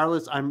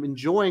 Regardless, I'm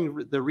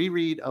enjoying the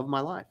reread of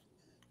my life.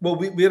 Well,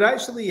 we're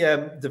actually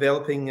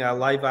developing a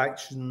live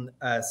action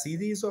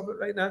series of it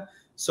right now.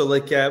 So,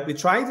 like, we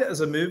tried it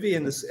as a movie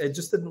and it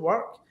just didn't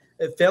work.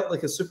 It felt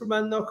like a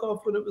Superman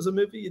knockoff when it was a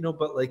movie, you know.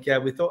 But like,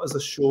 we thought as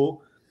a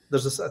show,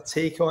 there's a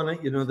take on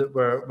it, you know, that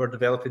we're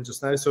developing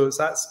just now. So it's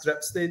at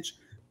script stage.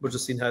 We're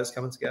just seeing how it's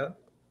coming together.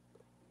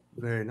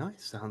 Very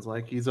nice. Sounds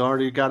like he's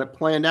already got it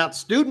planned out.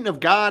 Student of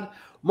God,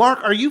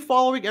 Mark, are you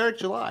following Eric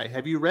July?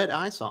 Have you read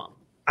I Song?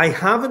 I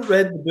haven't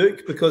read the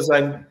book because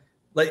I'm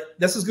like,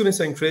 this is going to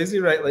sound crazy,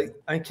 right? Like,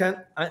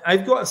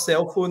 I've got a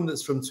cell phone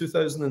that's from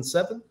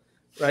 2007,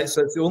 right?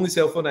 So it's the only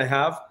cell phone I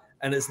have,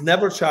 and it's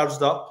never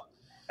charged up,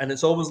 and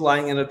it's always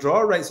lying in a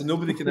drawer, right? So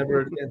nobody can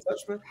ever get in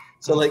touch with me.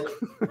 So like,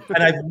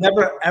 and I've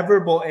never ever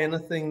bought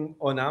anything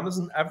on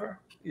Amazon ever,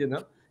 you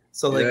know?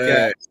 So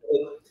like,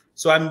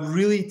 so I'm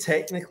really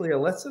technically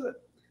illiterate.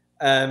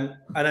 And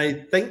I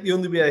think the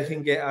only way I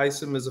can get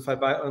ISOM is if I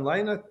buy it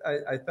online.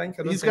 I think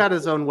He's got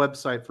his own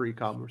website for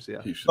e-commerce,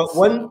 yeah. But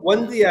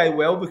one day I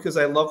will, because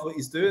I love what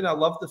he's doing. I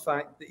love the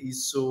fact that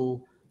he's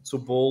so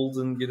bold,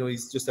 and you know,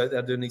 he's just out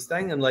there doing his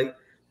thing. And like,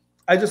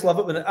 I just love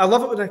it when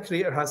a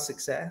creator has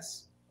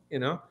success, you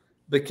know,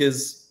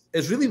 because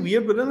it's really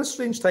weird. We're in a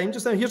strange time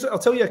just now. I'll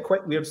tell you a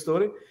quick weird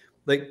story.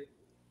 Like,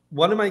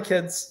 one of my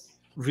kids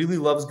really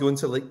loves going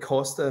to like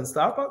Costa and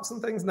Starbucks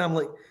and things, and I'm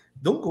like,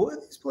 don't go to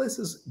these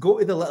places. Go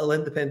to the little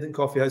independent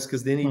coffee house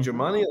because they need your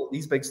money.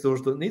 These big stores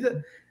don't need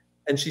it.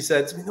 And she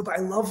said to me, no, but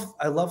I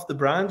love the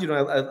brand. You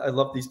know, I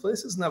love these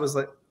places. And I was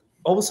like,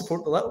 always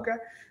support the little guy.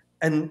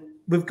 And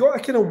we've got a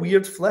kind of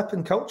weird flip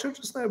in culture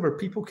just now where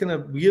people kind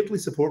of weirdly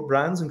support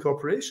brands and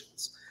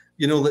corporations.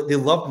 You know, like they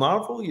love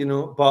Marvel, you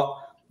know, but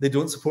they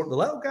don't support the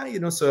little guy,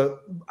 you know. So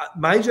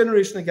my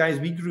generation of guys,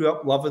 we grew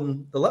up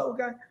loving the little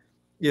guy,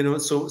 you know.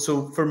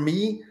 So for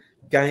me,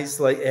 guys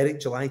like Eric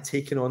July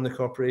taking on the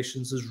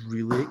corporations is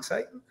really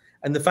exciting.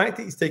 And the fact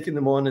that he's taking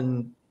them on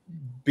and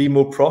be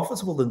more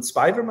profitable than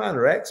Spider-Man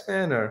or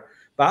X-Men or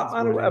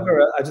Batman or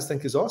whatever, I just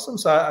think is awesome.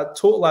 So I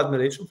total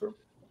admiration for him.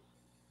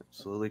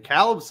 Absolutely.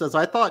 Caleb says,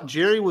 I thought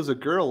Jerry was a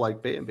girl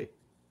like Bambi.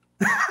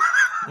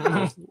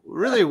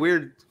 Really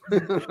weird.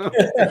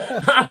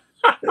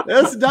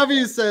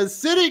 SW says,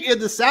 sitting in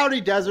the Saudi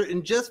desert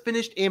and just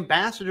finished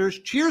Ambassadors.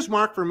 Cheers,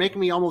 Mark, for making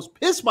me almost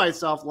piss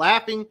myself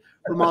laughing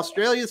from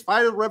Australia's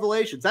Final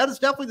Revelations. That is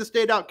definitely the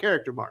standout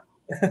character, Mark.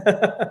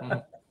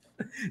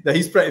 No,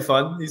 he's pretty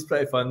fun. He's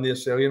pretty fun, the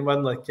Australian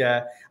one. Like,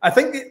 I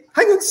think,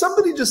 hang on,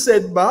 somebody just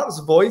said Mark's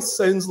voice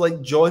sounds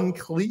like John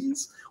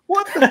Cleese.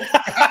 What the?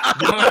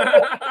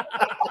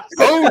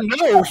 Oh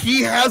no,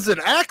 he has an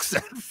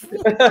accent.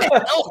 What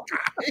the hell,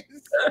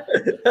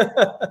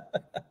 guys?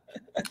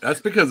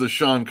 That's because of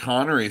Sean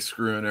Connery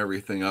screwing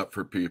everything up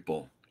for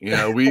people. You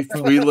know, we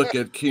look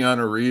at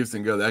Keanu Reeves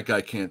and go, that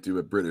guy can't do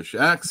a British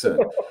accent.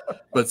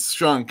 But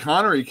Sean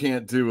Connery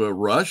can't do a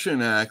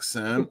Russian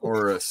accent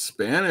or a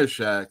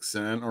Spanish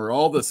accent or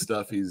all the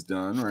stuff he's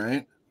done,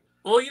 right?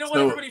 Well, you know what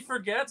everybody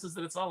forgets is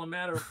that it's all a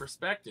matter of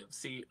perspective.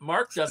 See,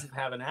 Mark doesn't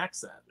have an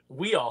accent.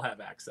 We all have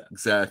accents.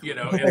 Exactly. You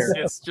know,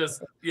 it's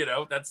just, you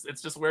know,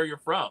 it's just where you're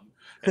from,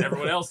 and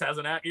everyone else has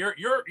an accent.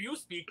 You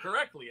speak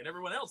correctly, and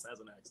everyone else has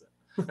an accent.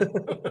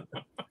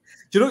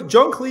 Do you know,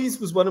 John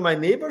Cleese was one of my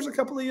neighbors a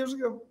couple of years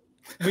ago.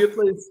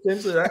 Weirdly,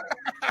 strangely, that.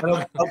 And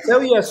I'll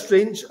tell you a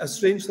strange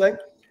thing.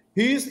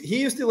 He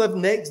used to live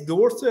next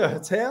door to a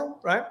hotel,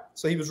 right?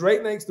 So he was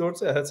right next door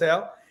to a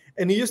hotel.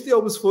 And he used to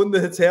always phone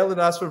the hotel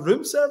and ask for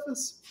room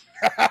service.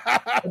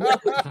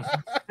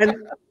 And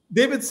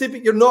they would say,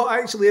 but you're not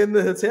actually in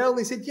the hotel. And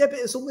he said, yeah, but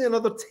it's only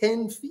another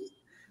 10 feet.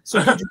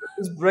 So could you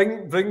just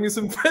bring me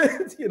some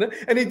food, you know?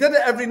 And he did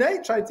it every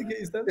night, tried to get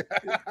his dinner.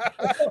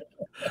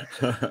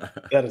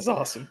 That is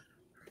awesome.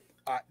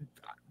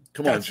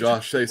 Come on,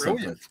 Josh, say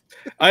something.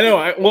 I know.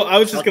 I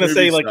was just going to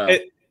say, like,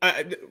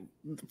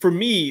 for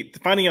me,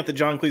 finding out that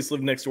John Cleese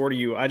lived next door to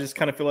you, I just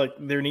kind of feel like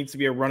there needs to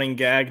be a running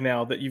gag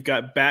now that you've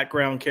got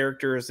background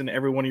characters in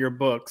every one of your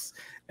books,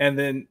 and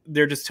then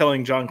they're just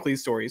telling John Cleese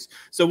stories.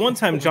 So one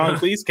time John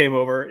Cleese came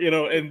over, you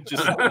know, and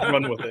just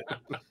run with it.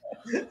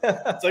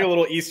 It's like a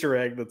little Easter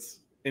egg that's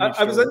in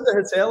I was in the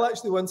hotel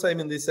actually one time,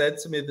 and they said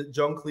to me that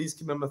John Cleese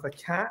came in with a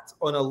cat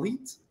on a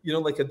lead, you know,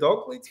 like a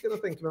dog lead kind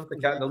of thing, came in with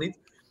a cat on a lead.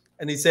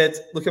 And he said,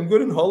 look, I'm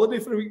going on holiday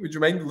for a week. Would you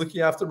mind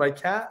looking after my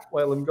cat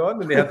while I'm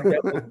gone? And they had to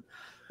get him.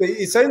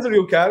 He sounds a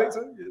real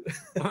character.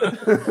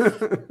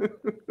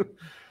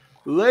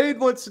 Lane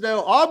wants to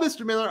know,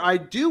 Mr. Miller, I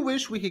do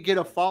wish we could get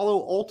a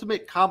follow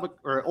Ultimate Comic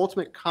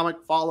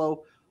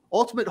follow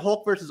Ultimate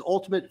Hulk versus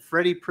Ultimate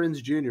Freddie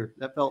Prinze Jr.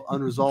 That felt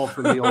unresolved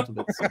from the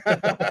Ultimates.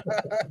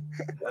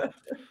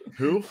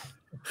 Who?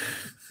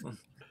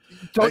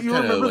 Don't you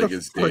remember like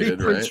the Freddie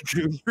Prinze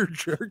Jr.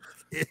 jerk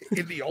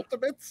in the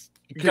Ultimates?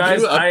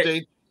 Guys,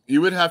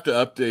 you would have to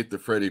update the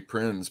Freddie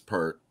Prinze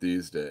part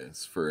these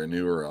days for a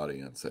newer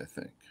audience, I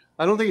think.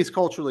 I don't think he's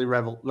culturally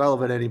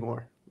relevant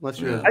anymore, unless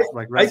you're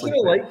like I wrestling.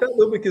 kind of like that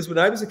though, because when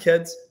I was a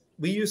kid,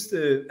 we used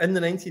to, in the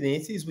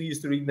 1980s, we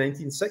used to read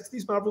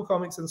 1960s Marvel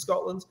comics in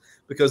Scotland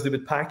because they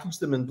would package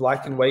them in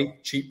black and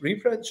white cheap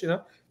reprints, you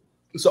know.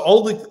 So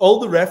all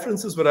the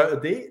references were out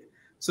of date.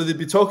 So they'd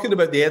be talking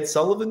about the Ed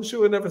Sullivan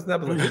Show and everything.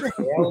 I'd be like, who the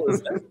hell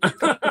is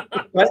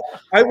that?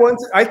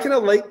 I kind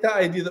of like that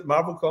idea that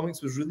Marvel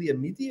Comics was really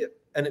immediate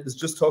and it was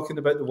just talking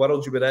about the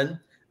world you were in.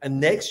 And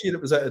next year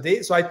it was out of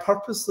date. So I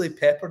purposely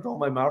peppered all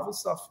my Marvel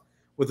stuff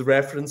with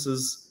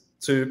references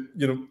to,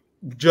 you know,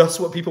 just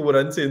what people were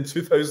into in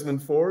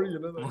 2004, you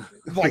know,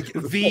 like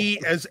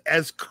the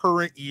as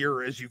current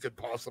year as you could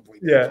possibly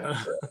be. Yeah.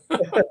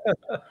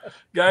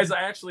 Guys,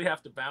 I actually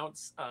have to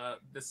bounce.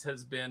 This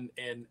has been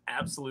an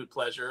absolute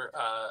pleasure.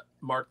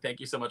 Mark, thank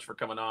you so much for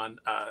coming on.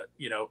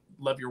 You know,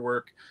 love your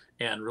work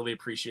and really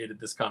appreciated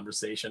this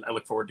conversation. I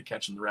look forward to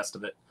catching the rest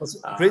of it.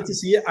 Great to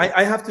see you.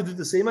 I have to do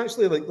the same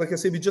actually. Like I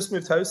say, we just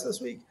moved house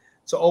this week,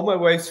 so all my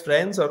wife's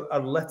friends are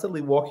literally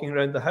walking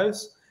around the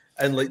house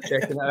and like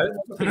checking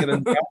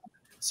it out.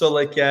 So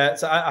like,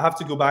 so I have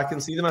to go back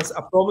and see them. I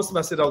promised them.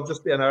 I said I'll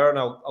just be an hour and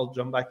I'll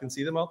jump back and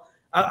see them all.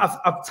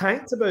 I've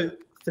tanked about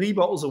 3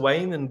 bottles of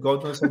wine and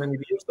God knows how many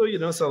beers, though. You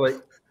know, so like,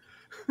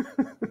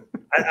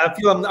 I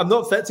feel I'm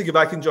not fit to go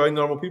back and join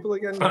normal people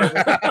again.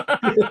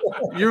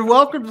 You're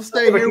welcome to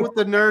stay here with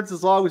the nerds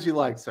as long as you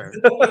like, sir.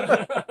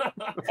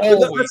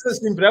 It's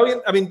been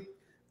brilliant. I mean,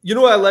 you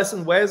know, I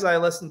listen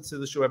to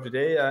the show every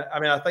day.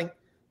 I mean, I think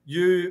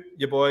you,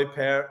 your boy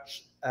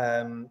Perch,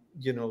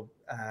 you know,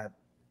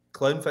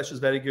 Clownfish is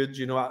very good,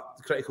 you know,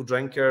 Critical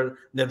Drinker,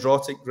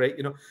 Nerdrotic, great,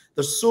 you know.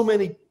 There's so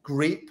many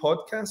great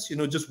podcasts, you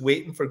know, just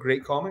waiting for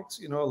great comics,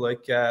 you know,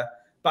 like, but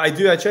I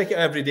check it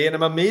every day, and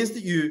I'm amazed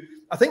that you,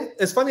 I think,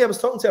 it's funny, I was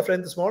talking to a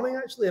friend this morning,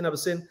 actually, and I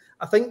was saying,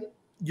 I think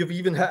you've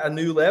even hit a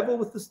new level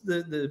with this,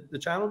 the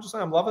channel just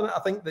now. I'm loving it. I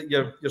think that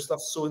your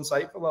stuff's so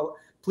insightful.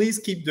 Please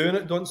keep doing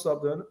it. Don't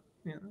stop doing it.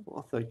 You know?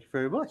 Well, thank you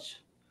very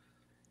much.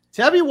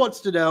 Tabby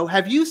wants to know,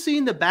 have you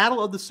seen the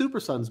Battle of the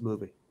Super Sons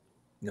movie?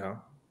 No.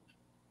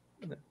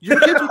 Your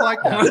kids would like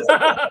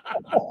that.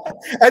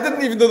 I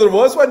didn't even know there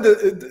was one.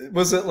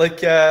 Was it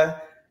like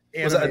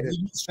was it a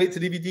straight to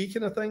DVD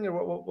kind of thing,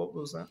 or what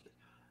was that?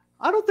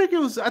 I don't think it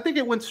was. I think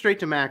it went straight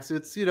to Max.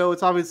 It's, you know,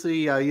 it's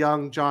obviously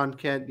young John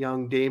Kent,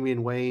 young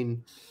Damian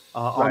Wayne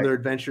on their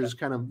adventures,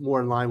 kind of more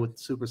in line with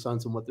Super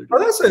Sons and what they're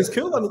doing. Oh, that sounds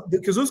cool. I mean,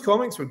 because those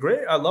comics were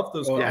great. I love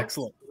those. Yeah,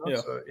 excellent. You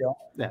know?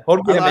 Yeah.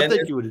 So, I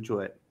think you would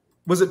enjoy it.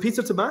 Was it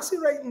Peter Tomasi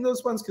writing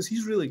those ones? Because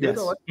he's really good. Yes.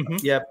 I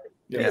like yeah.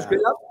 It's great.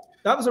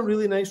 That was a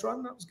really nice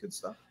run. That was good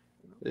stuff.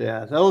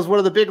 Yeah, that was one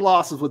of the big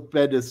losses with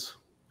Bendis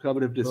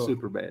coming up to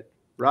Superman.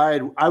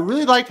 Right. I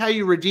really liked how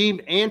you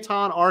redeemed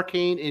Anton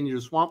Arcane in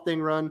your Swamp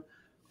Thing run.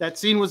 That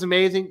scene was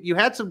amazing. You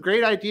had some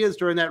great ideas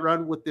during that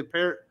run with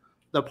the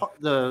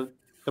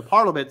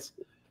Parliaments.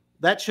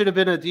 That should have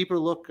been a deeper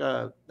look.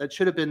 That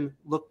should have been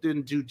looked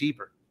into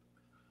deeper.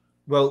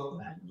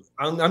 Well,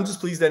 I'm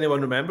just pleased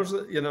anyone remembers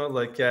it. You know,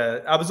 like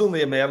I was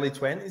only in my early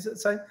 20s at the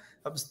time.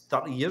 That was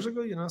 30 years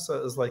ago, you know, so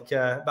it was like,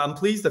 but I'm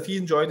pleased if you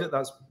enjoyed it.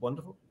 That's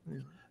wonderful. Yeah.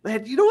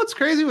 Man, you know what's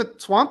crazy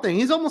with Swamp Thing?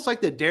 He's almost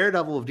like the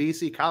Daredevil of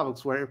DC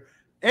Comics, where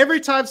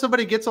every time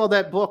somebody gets on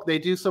that book, they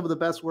do some of the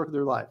best work of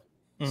their life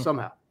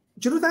somehow.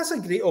 Do you know, that's a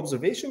great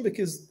observation,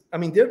 because, I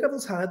mean,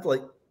 Daredevil's had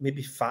like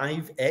maybe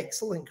 5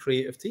 excellent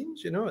creative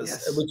teams, you know,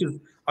 which is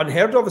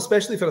unheard of,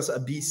 especially for a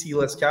BC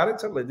list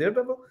character like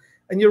Daredevil.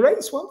 And you're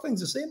right, Swamp Thing's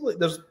the same. Like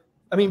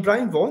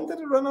Brian Vaughan did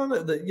a run on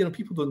it that, you know,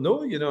 people don't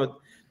know, you know.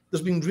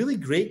 There's been really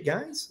great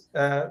guys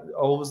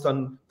always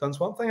done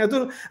Swamp Thing.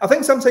 I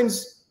think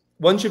sometimes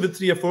once you've had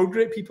 3 or 4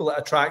 great people, it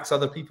attracts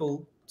other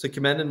people to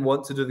come in and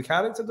want to do the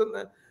character, doesn't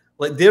it?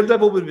 Like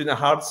Daredevil would have been a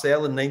hard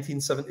sell in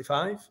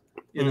 1975,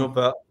 you know,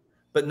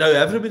 but now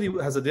everybody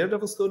has a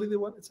Daredevil story they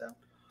want to tell.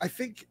 I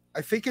think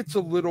it's a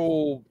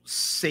little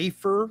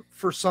safer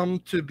for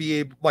some to be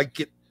able, like,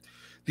 get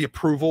the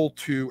approval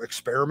to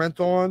experiment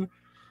on,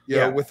 you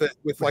know,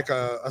 with like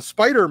a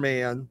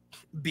Spider-Man,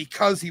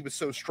 because he was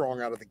so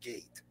strong out of the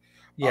gate.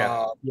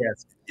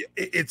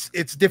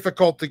 It's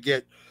difficult to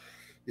get,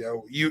 you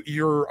know,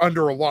 you're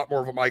under a lot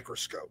more of a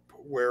microscope,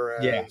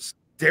 whereas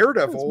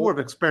Daredevil, it's more of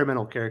an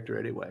experimental character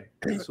anyway.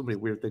 There's so many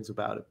weird things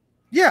about it.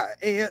 Yeah,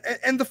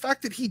 and the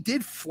fact that he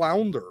did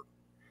flounder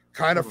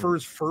kind of for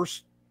his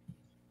first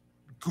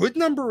good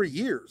number of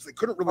years, they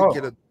couldn't really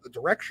get a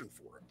direction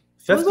for him.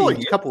 50 like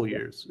a couple of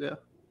years, yeah.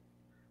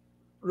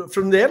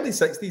 From the early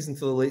 60s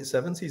until the late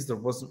 70s, there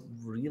wasn't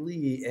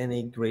really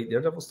any great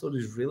Daredevil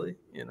stories, really,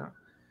 you know.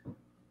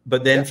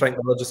 But then Frank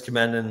Miller just came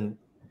in and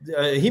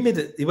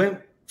he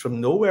went from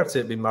nowhere to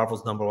it being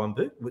Marvel's #1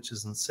 book, which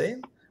is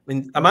insane. I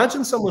mean,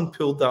 imagine someone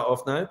pulled that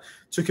off now,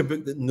 took a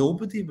book that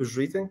nobody was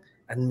reading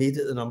and made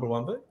it the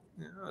 #1 book.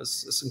 You know,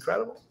 it's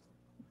incredible.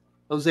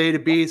 Jose to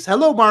Beast.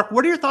 Hello, Mark.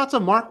 What are your thoughts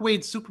on Mark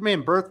Waid's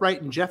Superman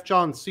Birthright and Jeff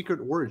Johns' Secret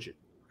Origin?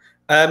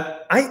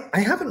 I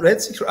haven't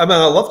read Secret. I mean,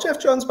 I love Jeff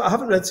Johns, but I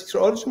haven't read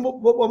Secret Origin.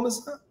 What one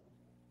was that?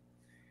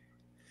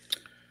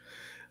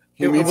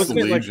 He meets the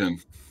Legion.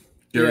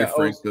 Gary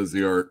Frank does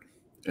the art.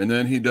 And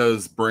then he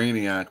does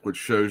Brainiac, which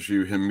shows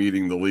you him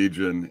meeting the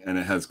Legion, and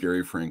it has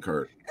Gary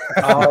Frankart.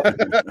 I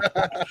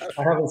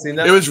haven't seen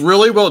that. It was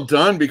really well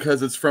done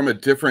because it's from a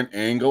different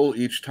angle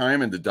each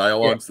time, and the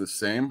dialogue's the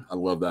same. I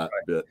love that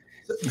bit.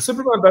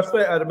 Superman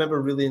Birthright, I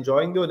remember really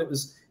enjoying though, and it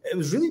was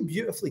really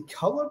beautifully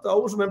colored. I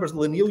always remember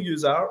Laniel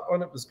Yu's art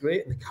on it was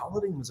great, and the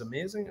coloring was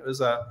amazing. It was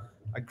a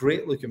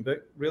great looking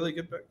book, really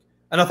good book.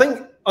 And I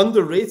think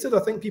underrated. I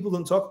think people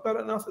don't talk about it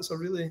enough. It's a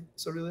really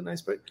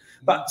nice book.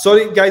 But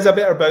sorry, guys, I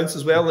better bounce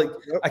as well. Like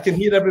I can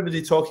hear everybody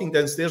talking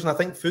downstairs, and I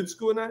think food's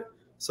going out.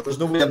 So there's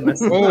no way I'm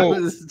missing.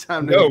 This is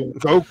time to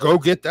go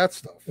get that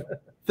stuff.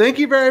 Thank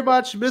you very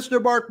much,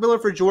 Mr. Mark Millar,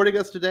 for joining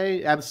us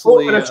today.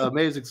 Absolutely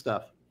amazing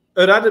stuff.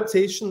 Our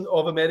adaptation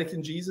of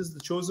American Jesus, the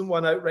chosen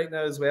one, out right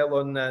now as well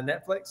on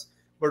Netflix.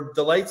 We're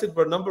delighted.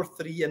 We're number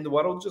 3 in the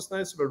world just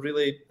now, so we're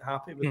really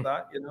happy with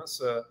that. You know,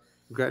 so.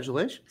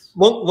 Congratulations.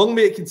 Long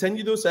may it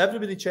continue though, so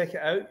everybody check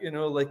it out, you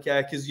know, like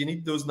because you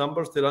need those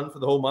numbers to run for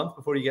the whole month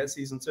before you get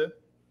season 2.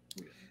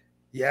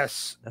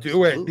 Yes,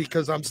 do it,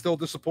 because I'm still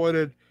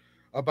disappointed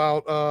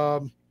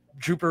about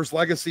Jupiter's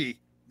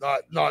Legacy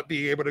not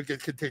being able to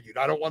get continued.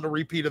 I don't want a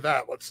repeat of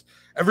that. Let's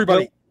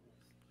everybody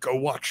go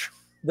watch.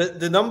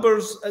 The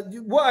numbers,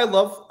 what I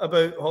love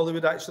about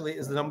Hollywood actually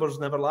is the numbers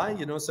never lie,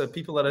 you know, so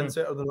people are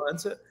into it or they're not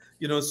into it,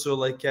 you know, so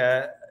like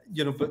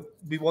you know, but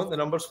we want the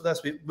numbers for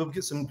this. We'll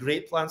get some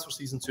great plans for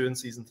season 2 and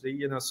season 3,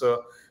 you know,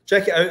 so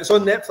check it out. It's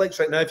on Netflix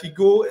right now. If you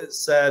go,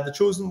 it's The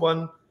Chosen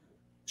One.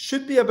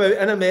 Should be about,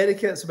 in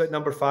America, it's about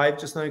number 5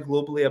 just now,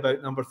 globally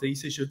about number 3.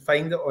 So you should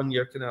find it on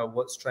your kind of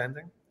what's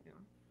trending. You know?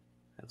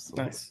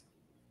 Absolutely. Nice.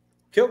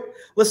 Cool.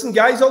 Listen,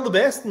 guys, all the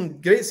best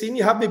and great seeing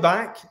you. Have me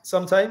back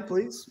sometime,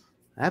 please.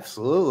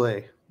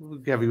 Absolutely.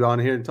 We'll have you on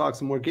here and talk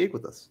some more geek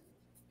with us.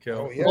 Cool.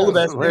 Oh, yeah. All the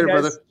best. Later,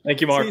 guys. brother.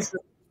 Thank you, Mark.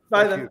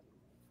 Bye then.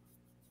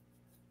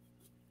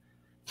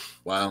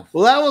 Wow.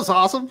 Well, that was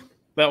awesome.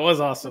 That was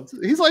awesome.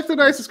 He's like the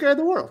nicest guy in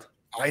the world.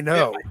 I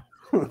know.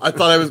 I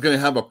thought I was going to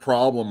have a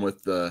problem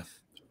with the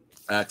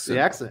accent.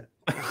 The accent.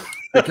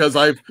 Because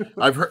I've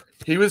heard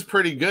he was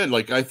pretty good.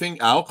 Like I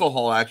think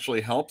alcohol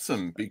actually helps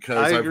him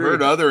because I've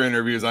heard other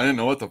interviews. I didn't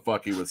know what the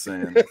fuck he was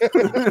saying.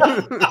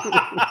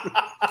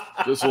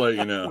 Just to let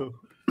you know.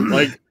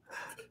 Like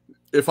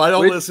if I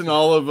don't listen to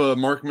all of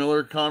Mark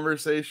Millar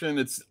conversation,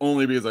 it's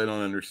only because I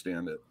don't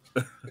understand it.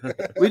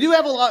 We do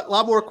have a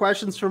lot more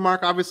questions for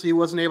Mark. Obviously, he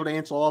wasn't able to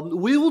answer all of them.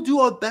 We will do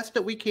our best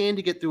that we can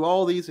to get through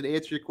all these and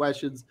answer your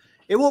questions.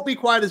 It won't be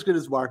quite as good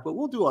as Mark, but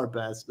we'll do our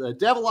best.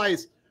 Devil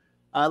Eyes,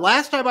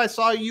 last time I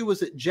saw you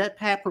was at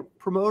Jetpack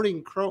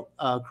promoting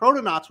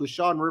Chrononauts with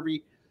Sean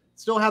Murphy.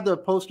 Still have the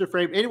poster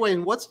frame. Anyway,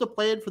 and what's the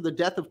plan for the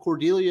death of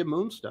Cordelia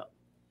Moonstone?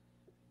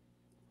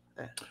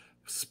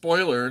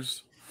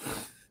 Spoilers.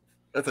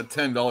 That's a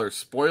 $10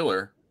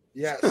 spoiler.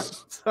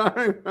 Yes.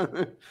 Sorry.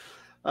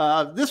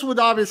 This would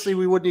obviously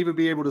we wouldn't even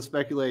be able to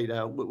speculate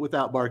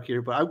without Mark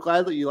here, but I'm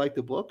glad that you liked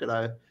the book, and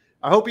I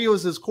hope he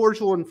was as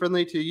cordial and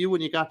friendly to you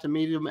when you got to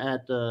meet him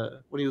at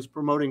when he was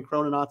promoting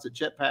Chrononauts at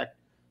Jetpack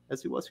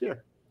as he was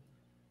here.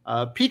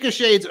 Pika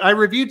Shades, I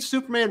reviewed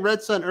Superman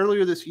Red Sun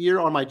earlier this year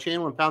on my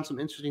channel and found some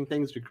interesting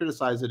things to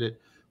criticize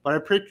it, but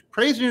I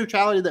praised the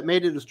neutrality that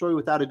made it a story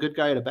without a good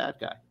guy and a bad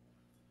guy.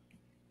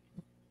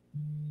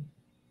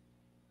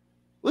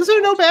 Was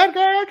there no bad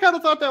guy? I kind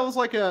of thought that was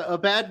like a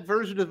bad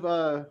version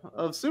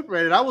of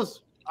Superman, and I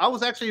was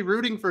actually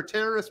rooting for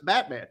terrorist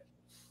Batman.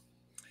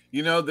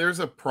 You know, there's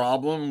a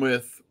problem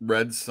with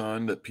Red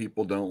Sun that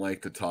people don't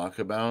like to talk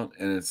about,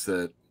 and it's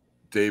that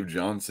Dave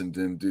Johnson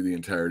didn't do the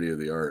entirety of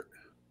the art.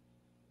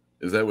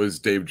 That was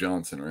Dave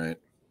Johnson, right?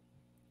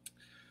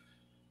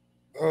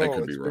 Oh, I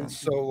could be it's wrong. been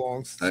so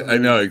long. Since I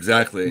know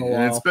exactly, Oh, and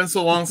wow. it's been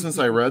so long since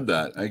I read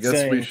that. I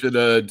guess we should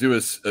do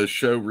a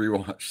show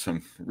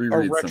rewatch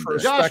reread some.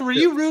 Josh, were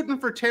you rooting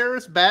for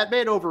terrorist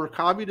Batman over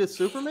communist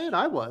Superman?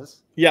 I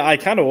was. Yeah, I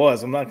kind of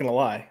was. I'm not gonna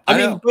lie. I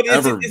mean, but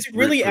is it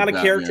really root for out of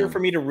character Batman. for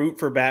me to root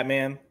for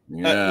Batman?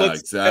 Yeah,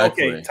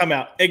 exactly. Okay, time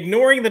out.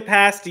 Ignoring the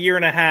past year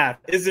and a half,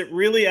 is it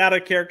really out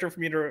of character for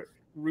me to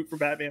root for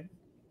Batman?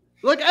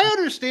 Look, I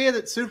understand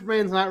that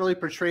Superman's not really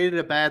portrayed in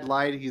a bad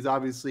light. He's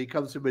obviously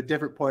comes from a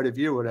different point of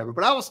view or whatever,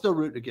 but I was still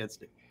rooting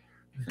against him.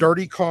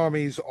 Dirty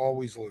commies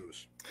always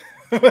lose.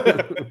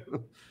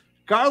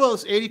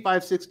 Carlos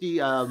 8560,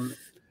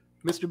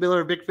 Mr.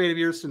 Miller, big fan of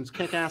yours since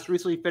Kick-Ass.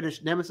 Recently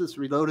finished Nemesis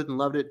Reloaded and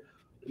loved it.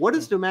 What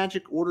is the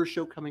Magic Order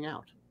show coming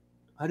out?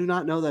 I do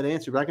not know that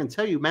answer, but I can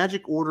tell you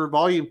Magic Order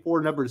Volume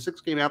 4, Number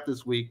 6 came out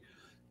this week.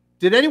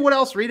 Did anyone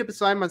else read it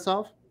besides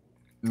myself?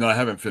 No, I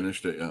haven't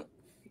finished it yet.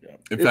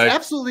 In It's fact,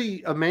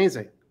 absolutely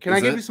amazing. Can I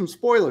give you some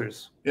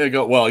spoilers? Yeah,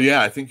 go. Well,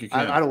 yeah, I think you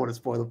can. I don't want to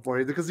spoil it for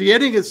you because the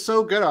ending is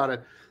so good on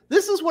it.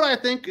 This is what I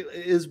think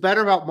is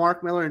better about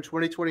Mark Millar in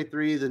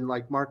 2023 than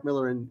like Mark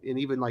Millar in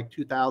even like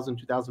 2000,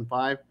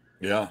 2005.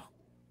 Yeah.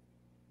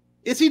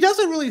 Is he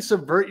doesn't really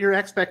subvert your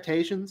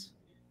expectations.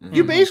 Mm-hmm.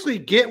 You basically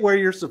get where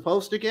you're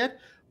supposed to get,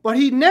 but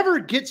he never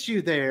gets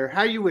you there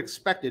how you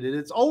expected it.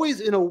 It's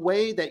always in a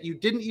way that you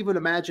didn't even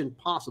imagine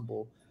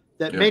possible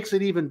that makes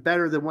it even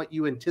better than what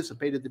you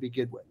anticipated to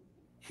begin with.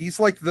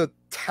 He's like the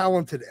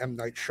talented M.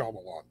 Night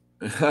Shyamalan.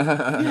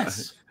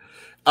 Yes.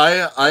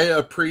 I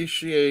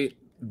appreciate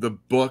the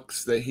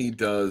books that he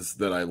does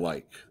that I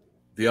like.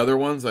 The other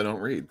ones I don't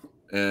read,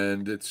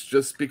 and it's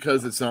just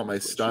because it's not my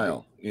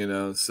style, you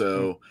know.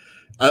 So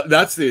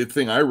that's the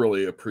thing I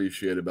really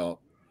appreciate about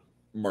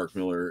Mark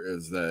Millar,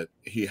 is that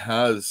he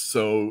has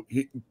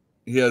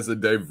a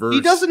diverse.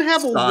 He doesn't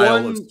have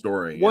style of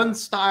story. One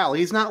style.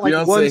 He's not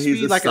like one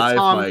speed like a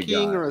Tom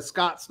King or a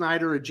Scott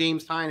Snyder or a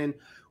James Tynion,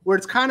 where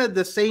it's kind of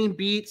the same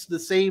beats, the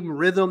same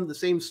rhythm, the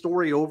same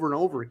story over and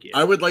over again.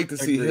 I would like to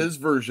see his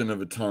version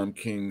of a Tom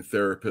King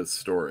therapist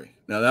story.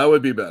 Now that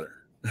would be better.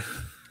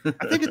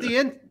 I think at the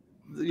end,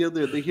 you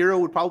know, the hero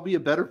would probably be a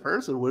better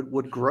person,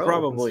 would grow.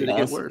 Probably.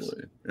 Get worse.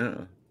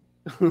 Yeah.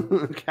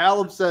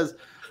 Caleb says,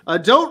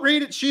 don't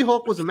read it.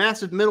 She-Hulk was a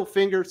massive middle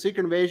finger.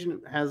 Secret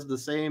Invasion has the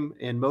same,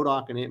 and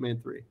MODOK and Ant-Man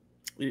 3.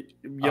 Yep.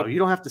 Oh, you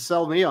don't have to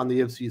sell me on the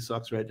MCU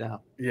sucks right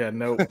now. Yeah,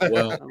 no.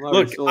 Well,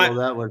 look,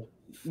 that one.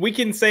 we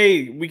can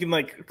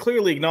like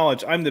clearly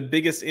acknowledge I'm the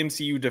biggest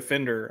MCU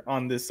defender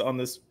on this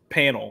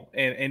panel,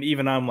 and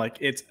even I'm like,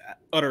 it's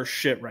utter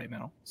shit right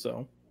now.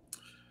 So,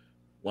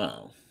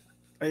 wow,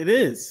 it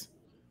is.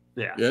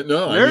 Yeah. Yeah.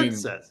 No, Nerd I mean,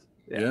 says.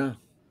 yeah.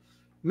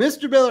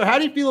 Mr. Miller, how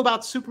do you feel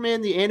about Superman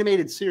the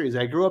animated series?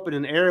 I grew up in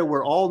an era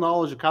where all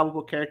knowledge of comic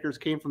book characters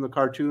came from the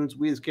cartoons.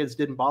 We as kids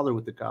didn't bother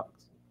with the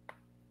comics.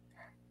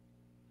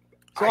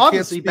 So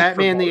obviously,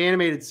 Batman the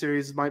animated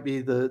series might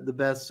be the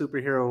best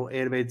superhero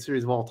animated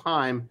series of all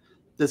time.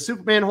 Does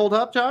Superman hold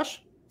up,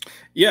 Josh?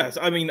 Yes,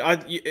 I mean,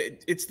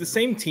 it's the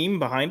same team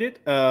behind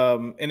it,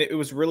 and it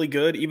was really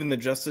good. Even the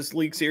Justice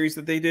League series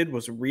that they did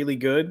was really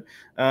good,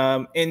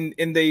 and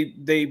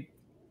they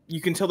you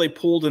can tell they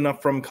pulled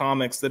enough from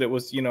comics that it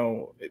was, you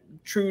know,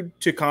 true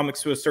to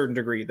comics to a certain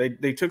degree.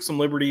 They took some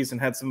liberties and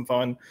had some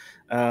fun,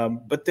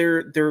 but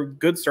they're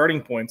good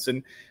starting points.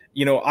 And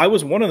you know, I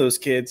was one of those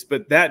kids,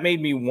 but that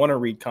made me want to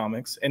read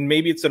comics. And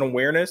maybe it's an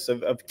awareness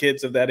of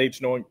kids of that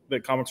age knowing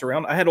that comics are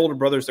around. I had older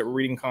brothers that were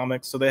reading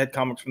comics, so they had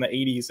comics from the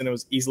 80s, and it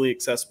was easily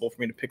accessible for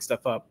me to pick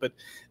stuff up. But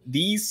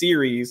these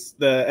series,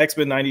 the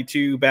X-Men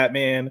 92,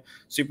 Batman,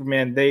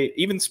 Superman,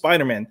 even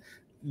Spider-Man,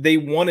 they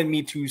wanted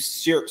me to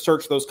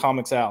search those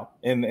comics out.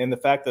 And the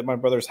fact that my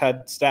brothers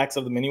had stacks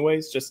of them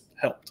anyways just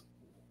helped.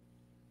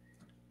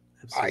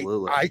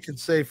 Absolutely. I can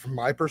say from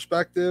my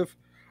perspective,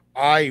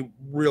 I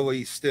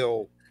really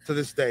still, to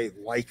this day,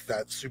 like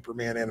that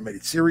Superman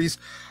animated series.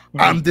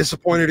 Mm-hmm. I'm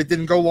disappointed it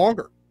didn't go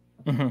longer.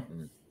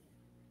 Mm-hmm.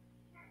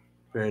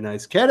 Very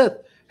nice. Kenneth,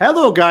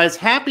 hello, guys.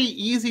 Happy,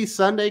 easy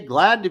Sunday.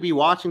 Glad to be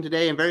watching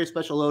today, and very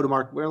special hello to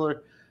Mark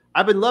Millar.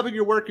 I've been loving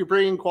your work. You're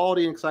bringing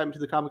quality and excitement to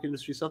the comic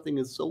industry. Something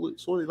is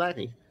sorely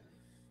lacking.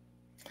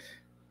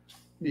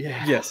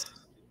 Yeah. Yes.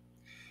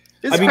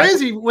 It's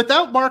crazy.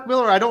 Without Mark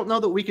Millar, I don't know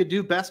that we could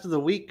do Best of the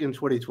Week in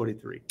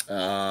 2023.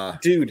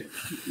 Dude,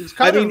 it's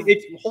kind of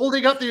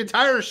holding up the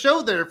entire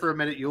show there for a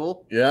minute,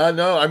 Yule. Yeah,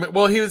 no, I mean,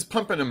 well, he was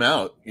pumping them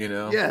out, you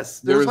know. Yes,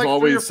 there was like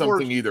always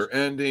something either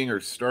ending or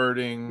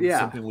starting,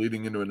 something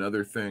leading into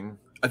another thing.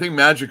 I think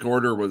Magic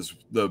Order was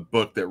the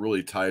book that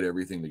really tied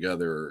everything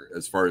together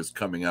as far as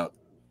coming out,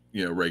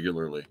 you know,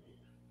 regularly.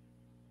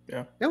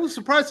 Yeah, I was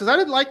surprised because I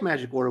didn't like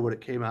Magic Order when it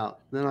came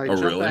out. Then I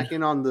jumped back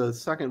in on the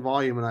second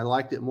volume and I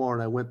liked it more.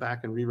 And I went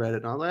back and reread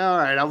it. And I was like, all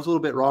right, I was a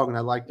little bit wrong, and I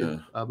liked it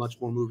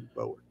much more moving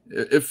forward.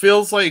 It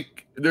feels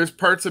like there's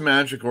parts of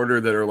Magic Order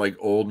that are like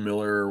old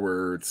Miller,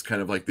 where it's kind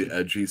of like the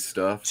edgy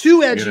stuff.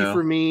 Too edgy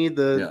for me.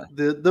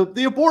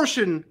 The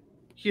abortion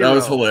hero. That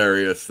was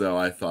hilarious, though.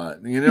 I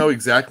thought, you know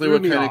exactly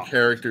what kind of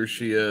character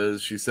she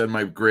is. She said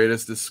my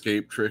greatest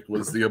escape trick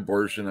was the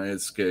abortion I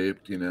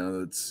escaped. You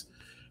know, it's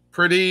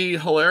pretty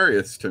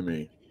hilarious to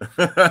me.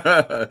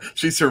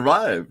 She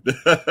survived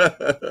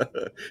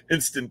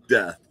instant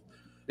death.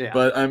 Yeah.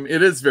 But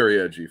it is very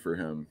edgy for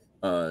him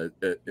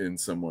in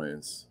some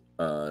ways.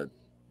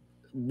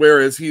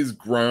 Whereas he's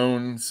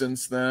grown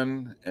since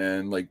then,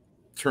 and like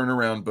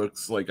turnaround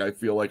books, like I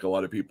feel like a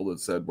lot of people have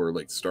said were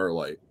like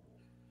Starlight.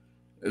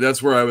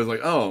 That's where I was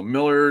like, oh,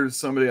 Miller's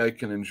somebody I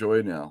can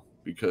enjoy now,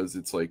 because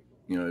it's like,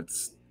 you know,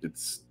 it's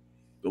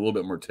a little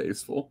bit more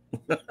tasteful.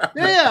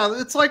 Yeah,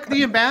 it's like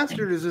the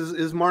Ambassadors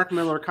is Mark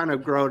Millar kind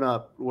of grown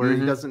up, where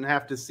he doesn't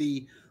have to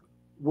see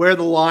where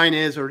the line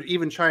is or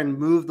even try and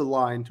move the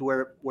line to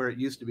where it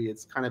used to be.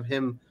 It's kind of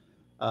him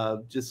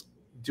just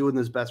doing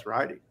his best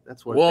writing.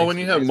 That's what. Well, when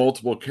you have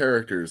multiple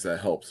characters, that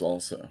helps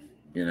also.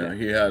 You know,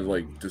 he had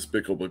like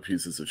despicable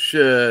pieces of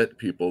shit,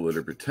 people that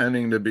are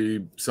pretending to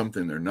be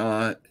something they're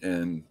not,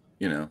 and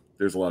you know,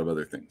 there's a lot of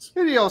other things.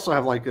 And he also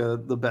have like the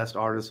best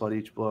artist on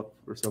each book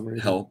for some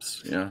reason.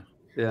 Helps, yeah.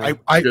 Yeah,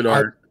 good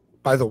art.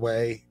 By the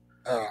way,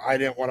 I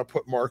didn't want to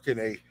put Mark in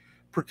a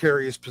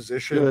precarious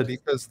position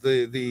because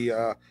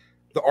the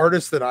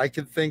artist that I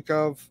can think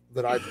of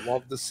that I'd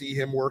love to see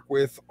him work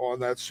with on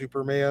that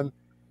Superman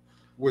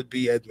would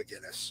be Ed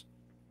McGuinness.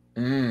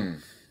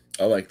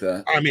 I like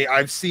that. I mean,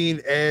 I've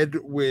seen Ed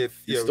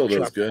with Jeff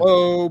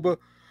Loeb.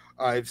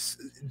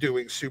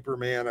 Doing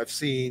Superman. I've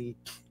seen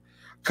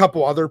a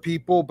couple other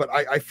people, but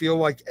I feel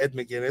like Ed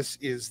McGuinness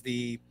is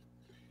the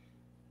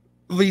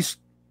least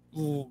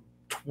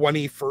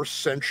 21st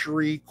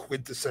century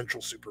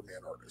quintessential Superman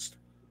artist.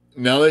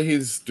 Now that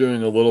he's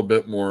doing a little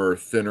bit more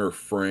thinner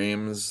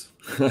frames,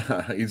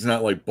 he's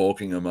not like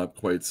bulking them up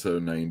quite so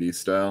 90s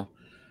style.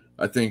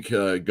 I think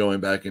going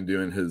back and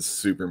doing his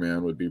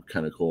Superman would be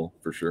kind of cool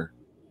for sure.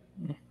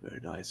 Very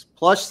nice.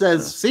 Plush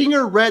says,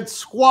 Singer read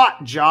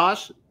Squat,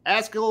 Josh.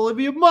 Ask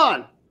Olivia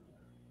Munn.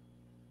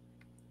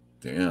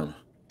 Damn.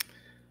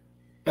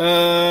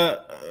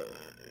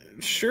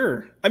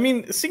 Sure. I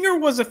mean, Singer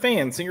was a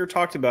fan. Singer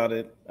talked about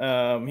it.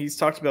 He's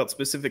talked about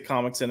specific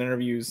comics and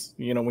interviews,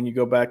 you know, when you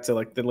go back to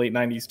like the late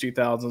 90s,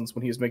 2000s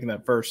when he was making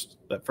that first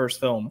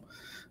film.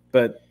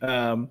 But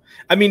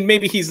I mean,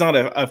 maybe he's not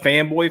a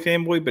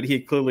fanboy, but he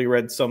clearly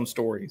read some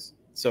stories.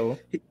 So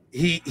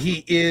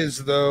he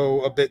is,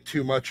 though, a bit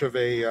too much of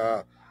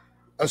a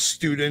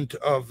student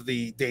of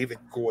the David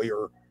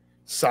Goyer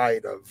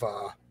side of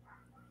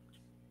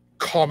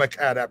comic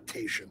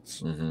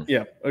adaptations. Mm-hmm.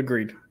 Yeah,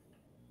 agreed.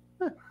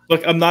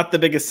 Look, I'm not the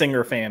biggest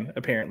Singer fan,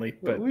 apparently,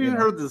 but we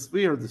heard this.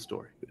 We heard the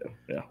story.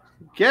 Yeah.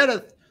 Get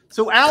it.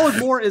 So Alan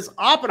Moore is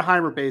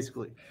Oppenheimer,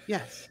 basically.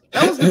 Yes,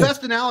 that was the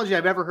best analogy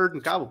I've ever heard in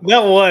comic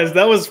books.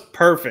 That was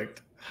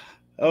perfect.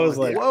 I was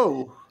like,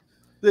 whoa.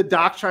 The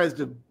doc tries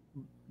to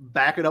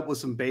back it up with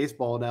some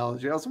baseball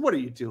analogy. I was like, what are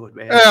you doing,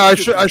 man? Yeah, I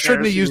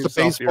shouldn't have used the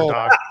baseball.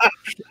 I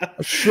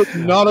should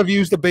not have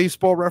used the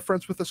baseball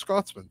reference with the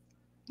Scotsman.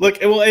 Look,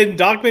 well, and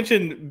Doc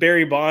mentioned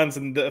Barry Bonds,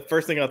 and the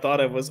first thing I thought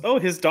of was, oh,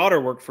 his daughter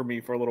worked for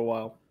me for a little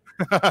while.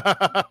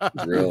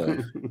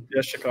 Really?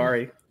 Yeah,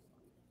 Shikari.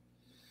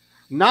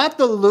 Not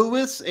the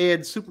Lois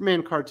and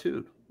Superman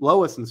cartoon.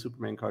 Lois and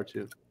Superman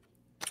cartoon.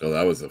 Oh,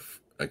 that was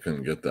I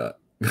couldn't get that.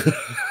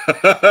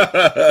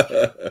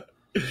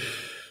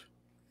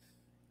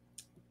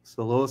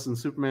 So Lois and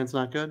Superman's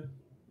not good?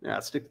 Yeah,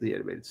 stick to the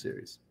animated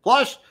series.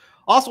 Plush.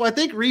 Also, I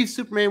think Reeves'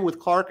 Superman with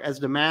Clark as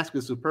Damask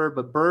is superb,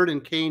 but Bird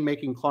and Kane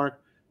making Clark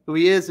who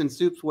he is and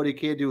Supes what he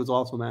can do is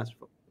also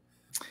masterful.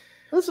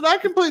 Listen, I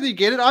completely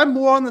get it. I'm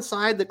more on the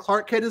side that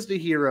Clark Kent is the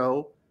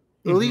hero.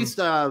 At least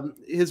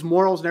his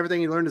morals and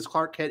everything he learned as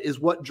Clark Kent is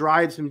what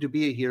drives him to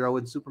be a hero,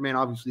 and Superman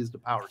obviously is the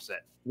power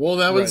set. Well,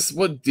 that was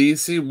what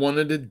DC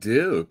wanted to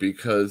do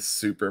because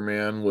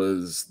Superman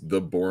was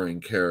the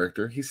boring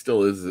character. He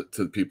still is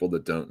to people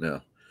that don't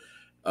know.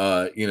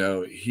 You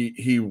know,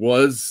 he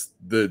was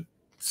the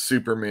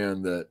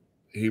Superman that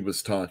he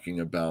was talking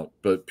about,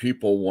 but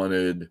people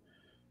wanted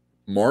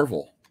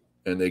Marvel,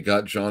 and they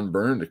got John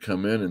Byrne to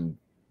come in and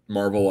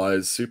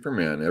Marvelize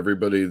Superman.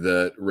 Everybody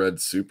that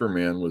read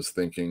Superman was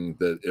thinking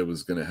that it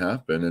was going to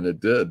happen, and it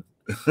did.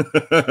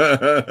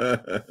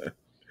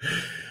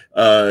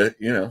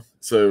 You know,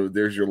 so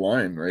there's your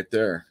line right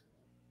there.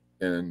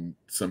 And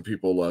some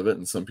people love it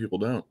and some people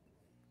don't.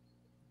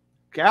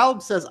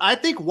 Gallup says, I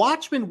think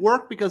Watchmen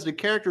worked because the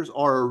characters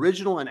are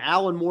original and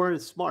Alan Moore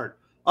is smart.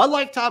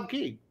 Unlike Tom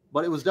King,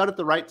 but it was done at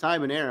the right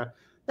time and era.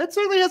 That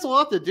certainly has a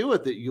lot to do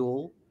with it,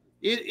 Yule.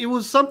 It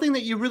was something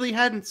that you really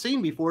hadn't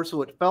seen before,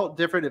 so it felt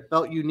different, it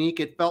felt unique,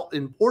 it felt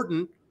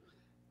important.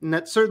 And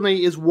that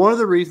certainly is one of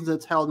the reasons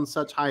it's held in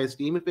such high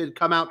esteem. If it had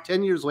come out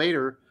 10 years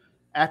later,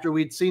 after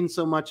we'd seen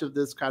so much of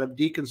this kind of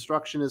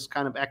deconstructionist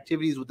kind of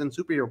activities within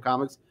superhero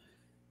comics,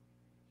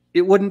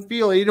 it wouldn't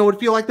feel, it would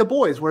feel like The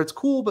Boys, where it's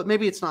cool, but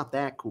maybe it's not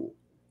that cool.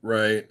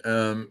 Right.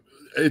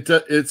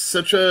 It's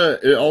such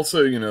it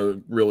also, you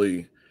know,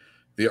 really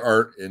the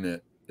art in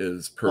it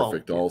is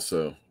perfect. Well, yeah.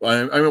 Also,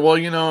 I mean, well,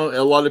 you know,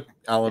 a lot of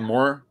Alan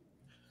Moore,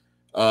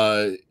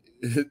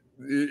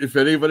 if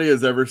anybody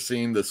has ever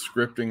seen the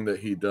scripting that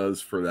he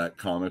does for that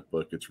comic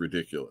book, it's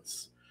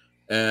ridiculous.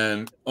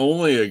 And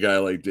only a guy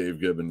like Dave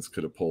Gibbons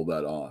could have pulled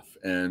that off.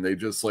 And they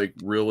just like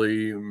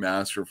really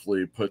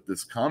masterfully put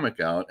this comic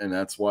out. And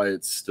that's why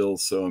it's still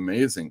so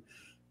amazing.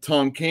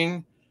 Tom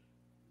King,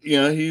 you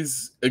know,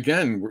 he's,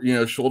 again, you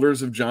know,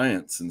 Shoulders of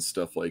Giants and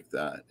stuff like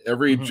that.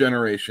 Every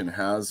generation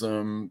has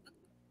them,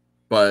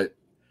 but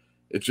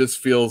it just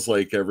feels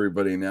like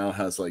everybody now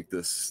has like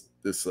this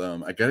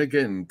I got to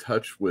get in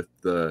touch with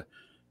the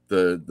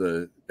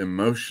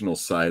emotional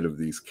side of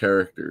these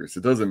characters.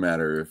 It doesn't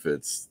matter if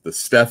it's the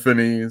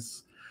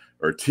Stephanies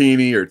or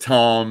Teeny or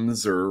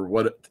Toms or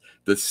what,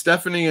 the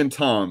Stephanie and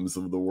Toms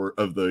of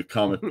the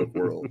comic book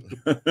world.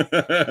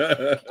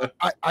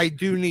 I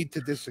do need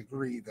to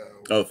disagree,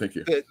 though. Oh, thank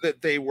you.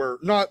 That they were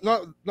not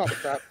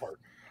with that part.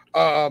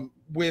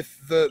 With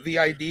the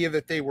idea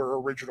that they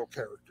were original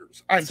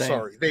characters. I'm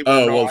sorry. They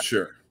were not. Well,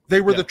 sure. They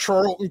were the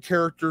Charlton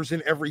characters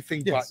in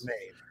everything but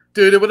name.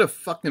 Dude, it would have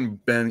fucking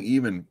been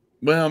even.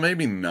 Well,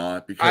 maybe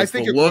not, because I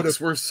think the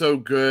looks were so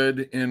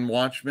good in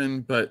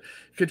Watchmen. But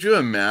could you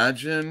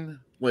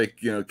imagine, like,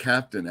 you know,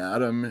 Captain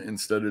Atom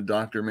instead of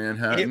Dr.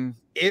 Manhattan?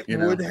 It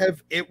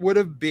would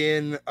have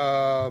been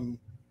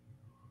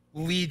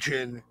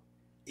Legion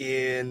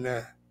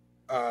in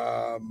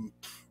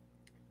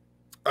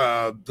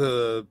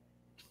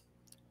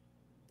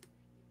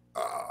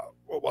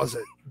what was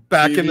it?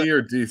 Back in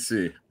or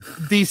DC?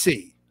 DC.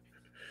 Legion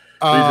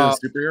of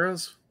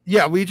Superheroes?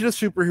 Yeah, Legion of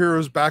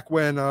Superheroes back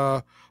when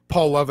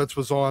Paul Levitz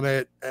was on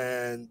it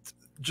and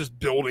just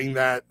building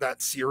that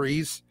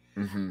series.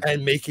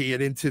 and making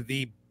it into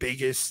the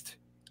biggest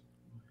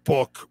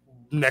book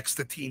next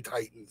to Teen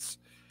Titans.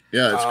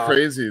 Yeah, it's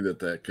crazy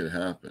that could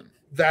happen.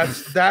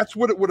 That's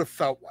what it would have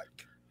felt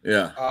like.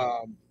 Yeah.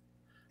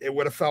 It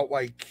would have felt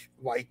like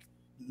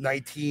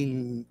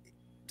 1970s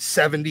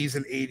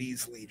and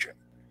 80s Legion.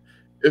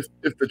 If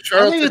the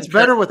Charlton, I think it's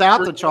better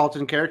without the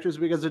Charlton characters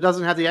because it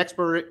doesn't have the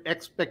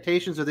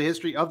expectations of the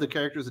history of the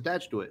characters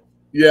attached to it.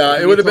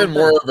 Yeah, it would have been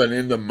more of an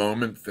in the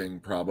moment thing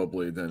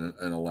probably than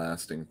a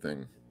lasting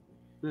thing.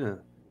 Yeah.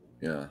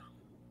 Yeah.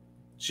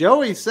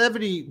 Joey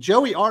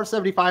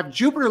R75.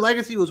 Jupiter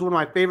Legacy was one of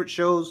my favorite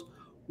shows.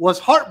 Was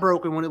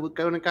heartbroken when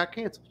it got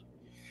canceled.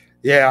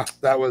 Yeah,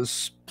 that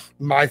was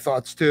my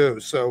thoughts too.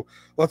 So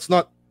let's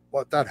not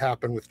let that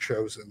happen with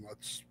Chosen.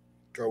 Let's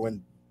go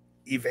and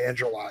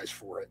evangelize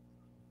for it.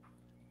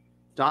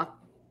 Doc?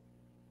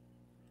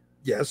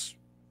 Yes.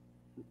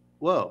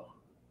 Whoa.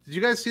 Did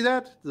you guys see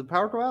that? Did the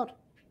power go out?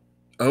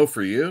 Oh,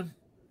 for you?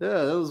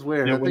 Yeah, that was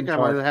weird. Yeah, I think I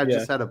might have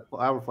just had a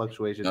power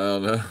fluctuation. I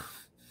don't know.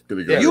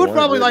 You would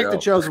probably like the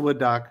Chosen, would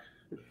Doc?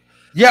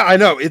 Yeah, I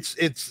know. It's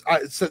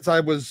since I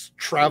was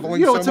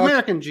traveling. It's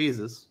American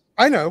Jesus.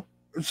 I know.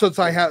 Since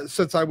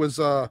I was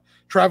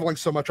traveling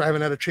so much, I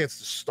haven't had a chance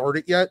to start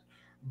it yet.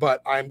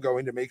 But I'm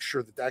going to make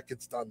sure that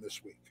gets done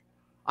this week.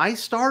 I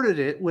started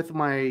it with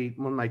one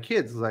of my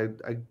kids. I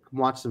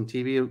watched some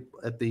TV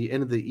at the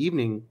end of the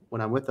evening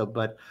when I'm with them.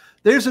 But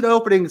there's an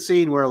opening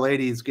scene where a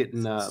lady's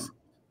getting the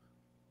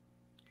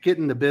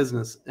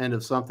business end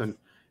of something.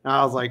 And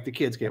I was like, the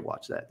kids can't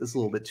watch that. This is a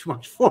little bit too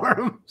much for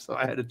them. So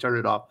I had to turn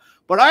it off.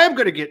 But I am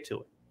going to get to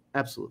it.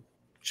 Absolutely.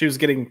 She was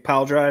getting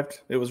pile drived.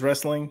 It was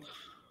wrestling.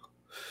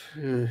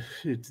 It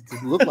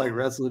didn't look like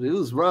wrestling. It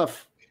was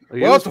rough.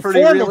 Well, it's a form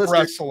of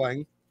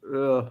wrestling.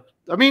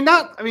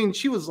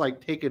 She was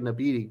like taking a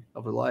beating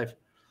of her life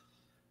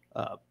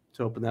to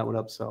open that one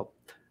up. So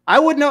I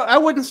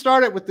wouldn't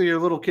start it with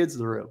your little kids in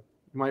the room.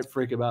 You might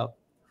freak them out.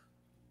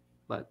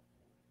 But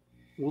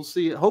we'll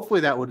see.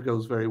 Hopefully that one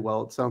goes very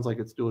well. It sounds like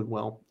it's doing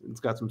well. It's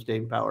got some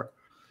staying power.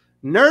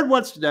 Nerd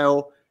wants to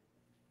know,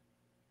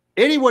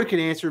 anyone can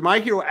answer, My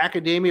Hero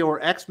Academia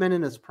or X-Men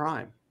in its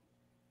prime?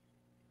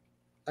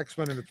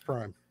 X-Men in its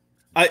prime.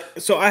 I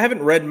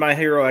haven't read My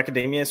Hero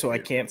Academia, so I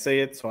can't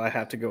say it. So I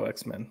have to go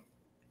X-Men,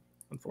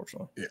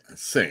 unfortunately. Yeah,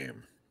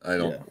 same. I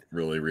don't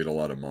really read a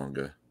lot of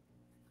manga.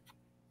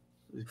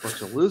 There's a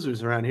bunch of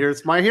losers around here.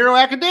 It's My Hero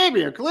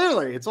Academia.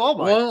 Clearly, it's all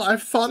mine. Well,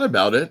 I've thought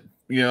about it.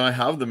 I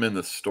have them in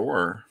the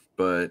store,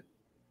 but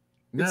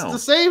no. It's the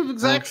same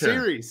exact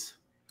series.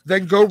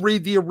 Then go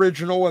read the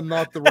original and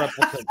not the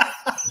replicant.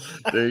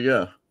 There you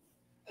go.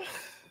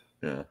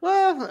 Yeah.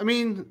 Well, I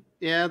mean,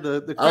 yeah,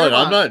 the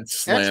I'm not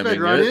slamming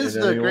X-Men run it is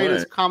the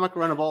greatest comic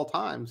run of all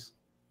times.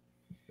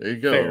 There you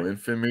go. Fair.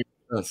 Infamy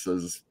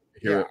says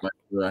here at My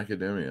Hero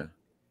Academia.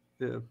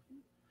 Yeah.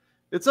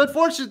 It's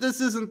unfortunate this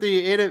isn't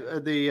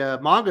the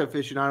manga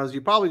aficionados.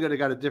 You probably could have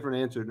got a different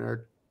answer,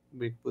 nerd. To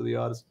be completely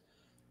honest.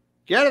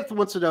 Gareth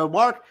wants to know,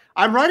 Mark,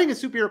 I'm writing a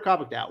superhero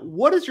comic now.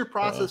 What is your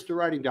process to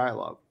writing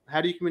dialogue? How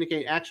do you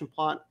communicate action,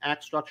 plot,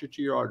 act structure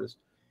to your artist?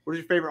 What is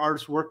your favorite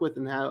artist to work with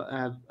and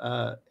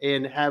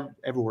have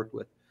ever worked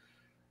with?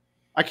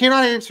 I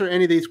cannot answer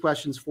any of these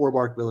questions for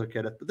Mark Millar,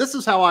 Kenneth, but this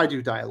is how I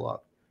do dialogue.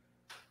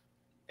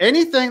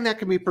 Anything that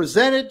can be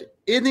presented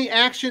in the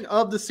action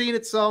of the scene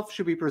itself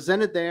should be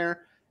presented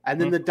there, and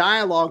then the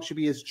dialogue should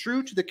be as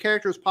true to the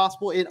character as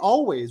possible. And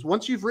always,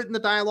 once you've written the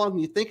dialogue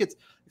and you think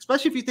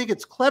especially if you think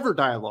it's clever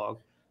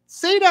dialogue,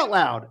 say it out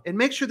loud and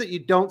make sure that you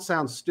don't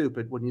sound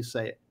stupid when you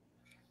say it.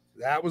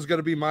 That was going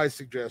to be my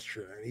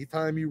suggestion.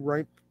 Anytime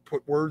you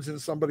put words in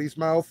somebody's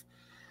mouth,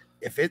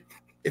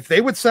 if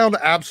they would sound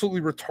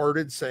absolutely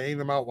retarded saying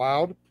them out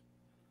loud,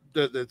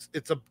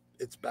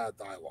 it's bad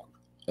dialogue.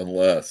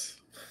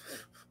 Unless,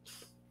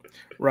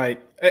 right.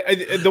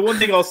 The one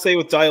thing I'll say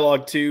with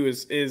dialogue too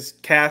is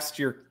cast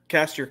your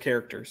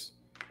characters,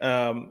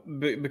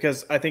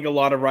 because I think a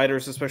lot of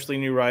writers, especially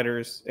new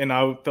writers, and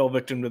I fell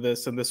victim to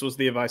this, and this was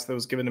the advice that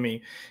was given to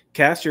me: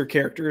 cast your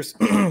characters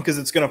because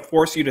it's going to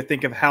force you to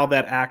think of how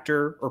that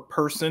actor or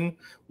person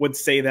would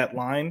say that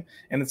line,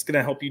 and it's going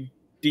to help you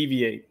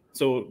deviate.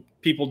 So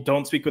people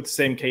don't speak with the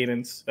same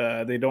cadence.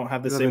 They don't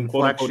have the same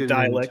quote unquote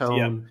dialect.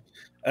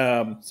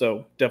 Yeah.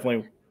 So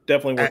definitely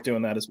worth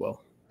doing that as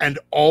well. And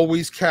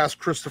always cast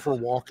Christopher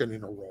Walken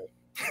in a role.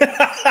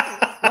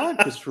 I like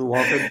Christopher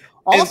Walken.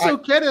 Also,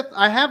 Kenneth,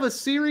 I have a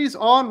series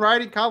on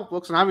writing comic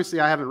books, and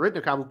obviously I haven't written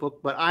a comic book,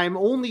 but I'm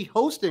only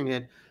hosting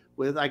it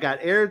with, I got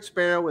Aaron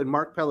Sparrow and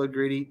Mark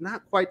Pellegrini,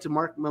 not quite to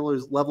Mark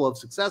Millar's level of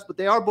success, but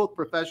they are both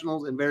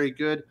professionals and very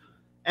good.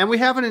 And we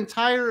have an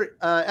entire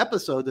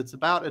episode that's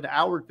about an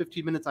hour and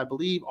 15 minutes, I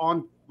believe,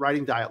 on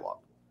writing dialogue.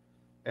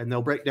 And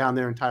they'll break down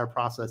their entire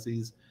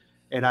processes.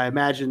 And I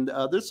imagine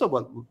they're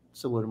somewhat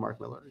similar to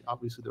Mark Millar.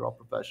 Obviously, they're all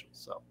professionals.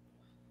 So,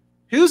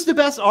 who's the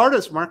best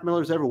artist Mark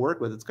Millar's ever worked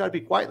with? It's got to be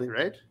Quietly,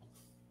 right?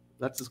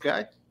 That's this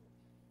guy.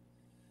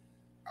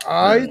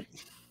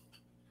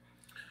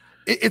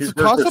 It's a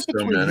toss-up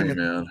between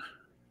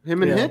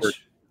him and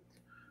Hitch.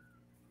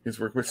 He's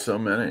worked with so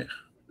many.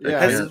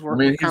 Yeah, he's worked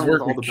with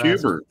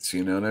Kuberts,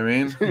 you know what I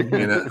mean?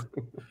 You know,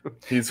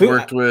 he's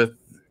worked with.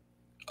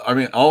 I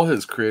mean, all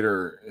his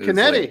creator is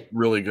like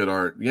really good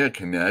art. Yeah,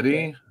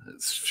 Canetti,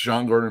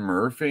 Sean Gordon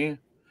Murphy.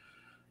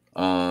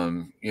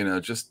 You know,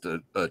 just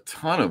a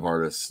ton of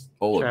artists.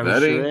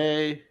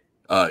 Olivetti,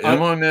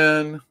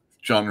 Imonen,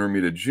 John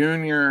Romita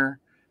Jr.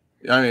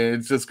 I mean, it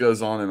just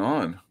goes on and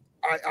on.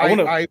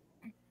 I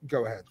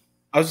go ahead.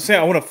 I was just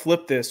saying, I want to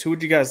flip this. Who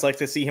would you guys like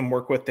to see him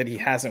work with that he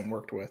hasn't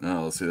worked with?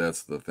 Oh, see,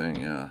 that's the thing.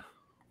 Yeah.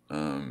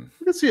 You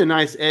can see a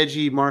nice,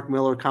 edgy Mark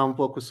Millar comic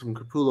book with some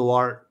Capullo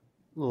art,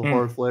 a little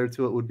horror flair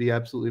to it would be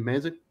absolutely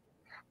amazing.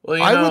 Well,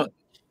 you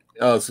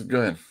know, so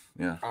go ahead.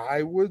 Yeah.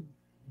 I would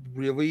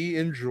really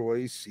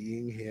enjoy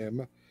seeing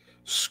him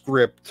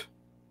script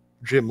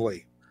Jim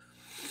Lee.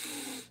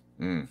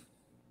 And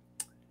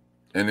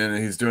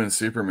then he's doing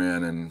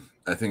Superman, and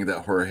I think that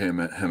Jorge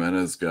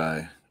Jimenez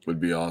guy would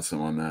be awesome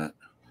on that.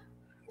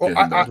 Well,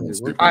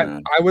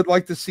 I would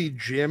like to see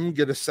Jim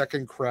get a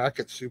second crack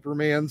at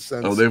Superman.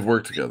 Since they've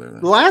worked together. Then.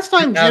 The last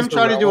time Jim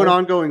tried to do an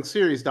ongoing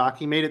series, Doc,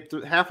 he made it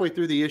halfway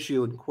through the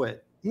issue and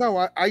quit.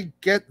 No, I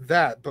get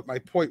that, but my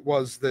point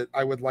was that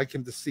I would like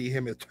him to see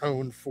him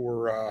atone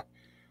for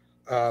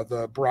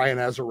the Brian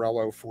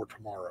Azzarello for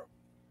tomorrow.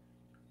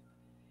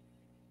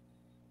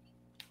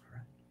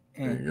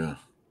 There you go.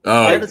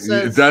 Oh,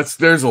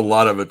 there's a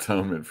lot of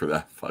atonement for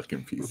that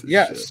fucking piece of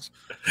shit.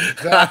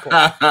 Exactly.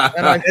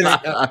 And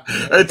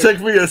it took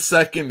me a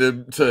second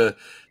to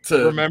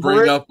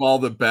bring up all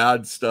the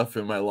bad stuff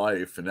in my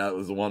life, and that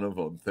was one of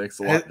them. Thanks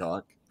a lot,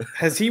 Doc.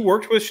 Has he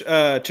worked with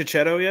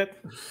Chichetto yet?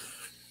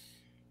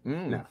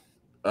 No.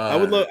 I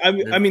would love.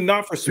 I mean,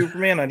 not for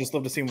Superman. I just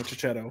love to see him with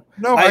Chichetto.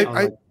 No,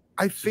 I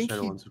think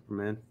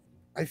Superman.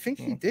 I think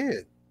he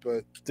did,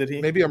 but did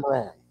he? Maybe I'm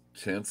wrong.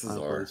 Chances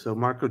are. So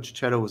Marco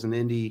Chichetto was an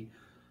indie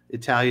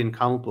Italian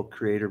comic book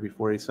creator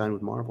before he signed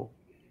with Marvel.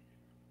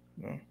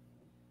 No.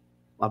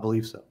 I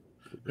believe so.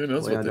 Who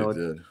knows what they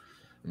did?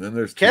 And then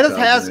there's Kenneth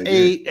has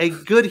a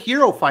good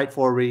hero fight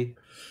for me.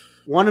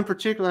 One in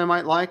particular I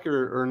might like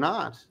or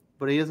not,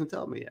 but he hasn't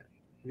told me yet.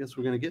 I guess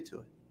we're going to get to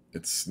it.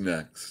 It's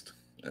next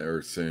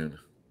or soon.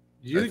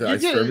 I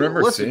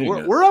remember seeing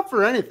it. We're up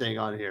for anything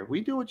on here.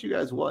 We do what you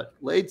guys want.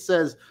 Lade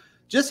says,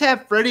 just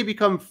have Freddy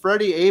become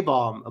Freddy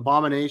A-Bomb,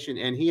 Abomination,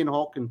 and he and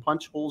Hulk can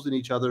punch holes in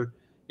each other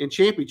and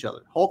champ each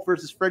other. Hulk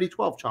versus Freddy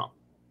 12 chomp.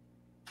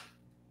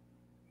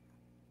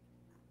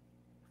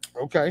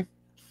 Okay.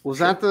 Was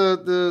that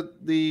the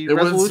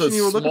resolution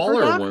you were looking for? It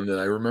was a smaller one that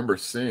I remember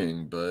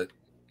seeing, but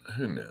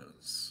who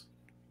knows?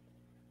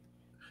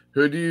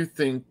 Who do you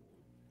think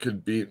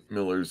could beat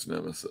Miller's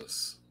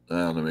nemesis? I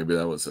don't know. Maybe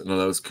that was it. No,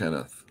 that was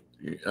Kenneth.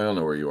 I don't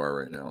know where you are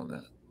right now on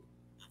that.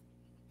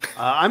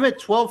 I'm at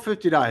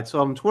 12:59, so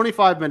I'm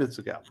 25 minutes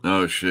ago.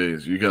 Oh,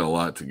 jeez, you got a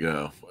lot to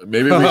go.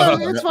 Maybe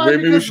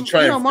we should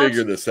try and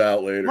figure this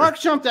out later. Mark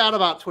jumped out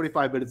about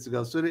 25 minutes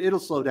ago, so it'll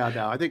slow down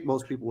now. I think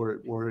most people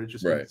were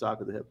interested in the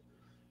talk of the hip,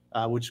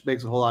 which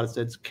makes a whole lot of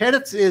sense.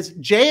 Kenneth's is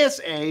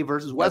JSA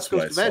versus West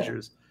Coast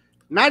Avengers.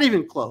 Not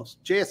even close.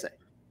 JSA.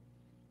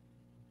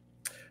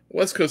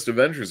 West Coast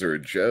Avengers are a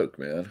joke,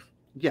 man.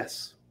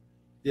 Yes.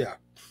 Yeah.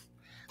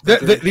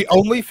 The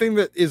only thing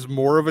that is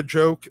more of a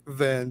joke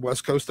than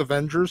West Coast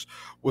Avengers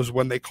was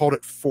when they called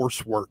it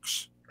Force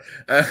Works.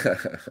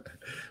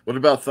 What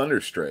about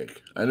Thunderstrike?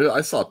 I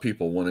saw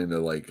people wanting to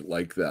like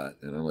that,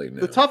 and I'm like,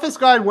 no. The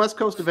toughest guy in West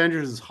Coast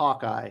Avengers is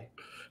Hawkeye.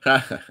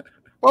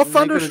 Well,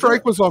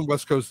 Thunderstrike was on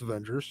West Coast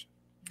Avengers.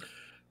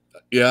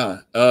 Yeah.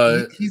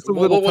 He's a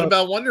little. What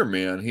about Wonder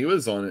Man? He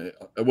was on it.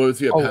 Was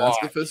he a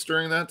pacifist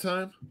during that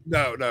time?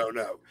 No.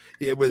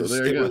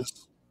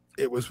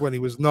 It was when he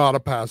was not a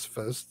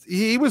pacifist.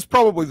 He was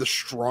probably the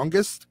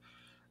strongest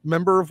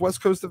member of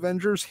West Coast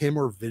Avengers, him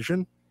or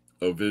Vision.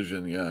 Oh,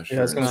 Vision, yeah, sure. Yeah,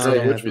 I was gonna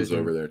say, Which was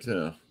over there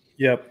too.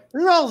 Yep.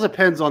 It all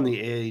depends on the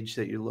age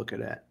that you're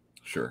looking at.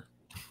 Sure.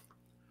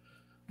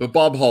 But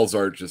Bob Hall's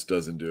art just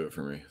doesn't do it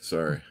for me.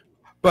 Sorry.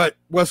 But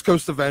West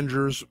Coast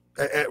Avengers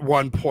at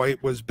one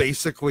point was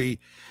basically,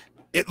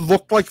 it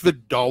looked like the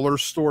dollar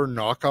store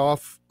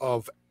knockoff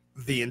of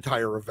the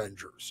entire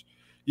Avengers.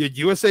 You had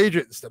U.S.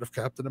 Agent instead of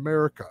Captain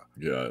America.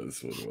 Yeah,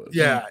 that's what it was.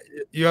 Yeah,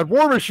 you had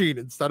War Machine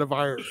instead of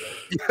Iron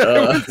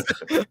Man.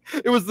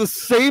 It was the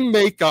same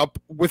makeup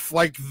with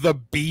like the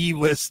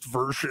B-list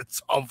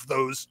versions of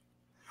those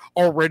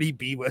already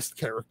B-list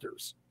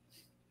characters.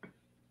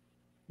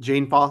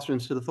 Jane Foster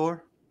instead of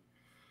Thor?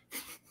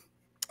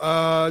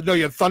 No,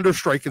 you had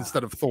Thunderstrike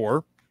instead of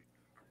Thor.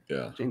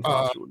 Yeah. Jane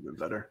Foster would have been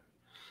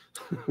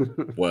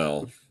better.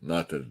 Well,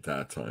 not at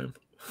that time.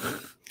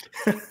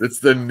 It's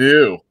the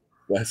new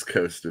West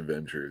Coast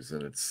Avengers,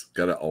 and it's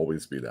got to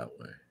always be that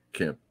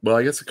way. Well,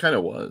 I guess it kind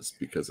of was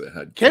because it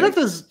had. Kenneth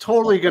is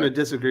totally going to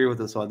didisagree with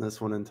us on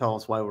this one and tell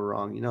us why we're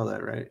wrong. You know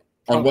that, right?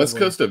 On West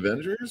Coast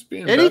Avengers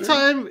being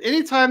anytime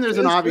there's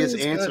an obvious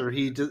answer,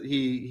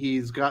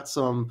 he's got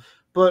some.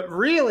 But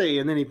really,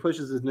 and then he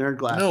pushes his nerd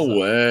glasses. No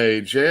way.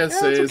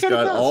 JSA's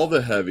got all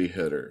the heavy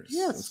hitters.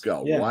 Yes. It's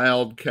got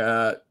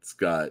Wildcat. It's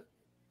got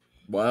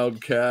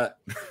Wildcat,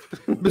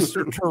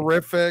 Mr.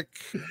 Terrific,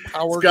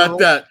 Power it's got Girl.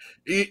 that.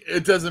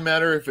 It doesn't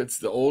matter if it's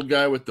the old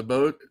guy with the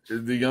boat,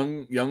 the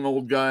young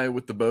old guy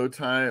with the bow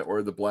tie,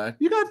 or the black.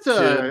 You got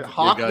kid.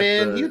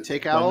 Hawkman. He'd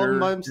take out all of them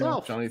by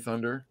himself. Johnny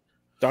Thunder,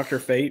 Dr.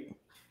 Fate.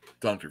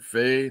 Dr.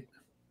 Fate,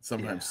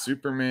 sometimes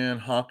Superman,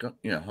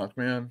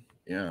 Hawkman.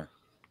 Yeah.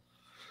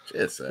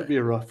 It'd be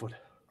a rough one.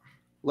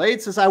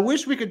 Lade says, I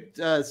wish we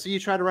could see you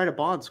try to write a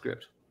Bond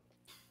script.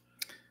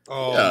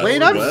 Oh, Yeah,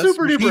 Lade, I'm Wes,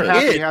 super we duper did.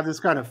 happy to have this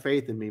kind of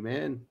faith in me,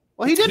 man.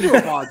 Well, he did do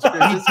a Bond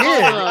script. He It's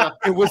did. called,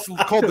 It was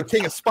called The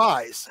King of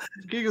Spies.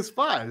 King of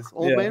Spies,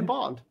 Old Man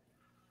Bond.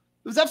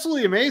 It was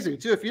absolutely amazing,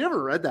 too. If you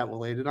never read that one,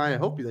 Lade, and I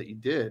hope that you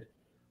did,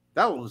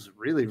 that was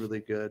really, really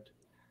good.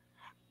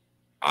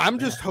 I'm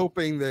just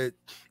hoping that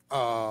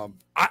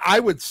I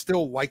would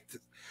still like to.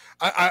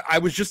 I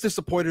was just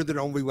disappointed that it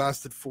only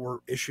lasted 4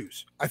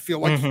 issues. I feel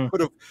like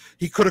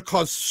he could have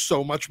caused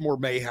so much more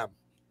mayhem.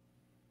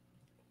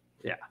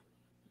 Yeah,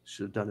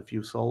 should have done a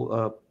few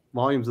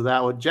volumes of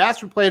that one.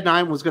 Jasper Played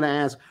 9 was going to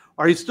ask,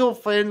 are you still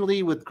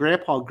friendly with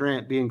Grandpa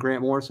Grant being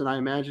Grant Morrison, I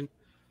imagine?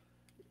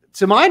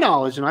 To my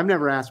knowledge, and I've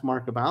never asked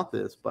Mark about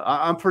this, but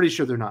I'm pretty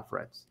sure they're not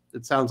friends.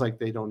 It sounds like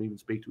they don't even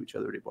speak to each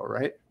other anymore,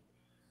 right?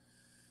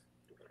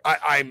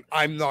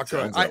 I'm not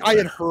going. I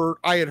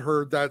had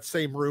heard that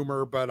same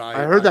rumor, but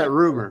I heard that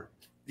rumor.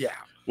 Yeah.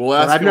 We'll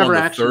ask him on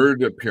the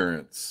third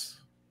appearance.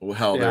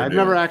 I've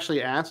never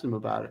actually asked him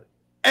about it.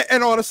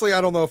 And honestly, I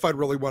don't know if I'd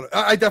really want to.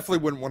 I definitely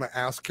wouldn't want to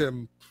ask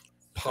him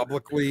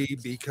publicly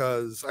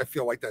because I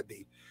feel like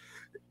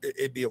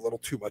it'd be a little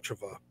too much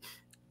of a,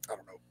 I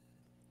don't know,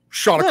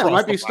 shot across. It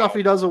might be stuff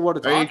he doesn't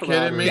want to talk about. Are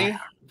you kidding me? Yeah.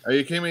 Are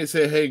you kidding me?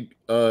 Say, hey,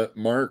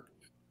 Mark,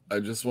 I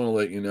just want to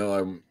let you know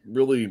I'm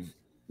really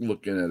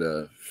looking at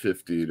a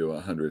 50 to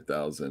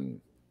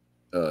 100,000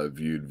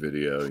 viewed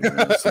video,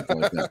 something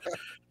like that.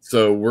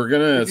 So we're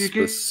gonna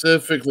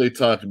specifically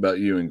talk about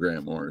you and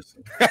Grant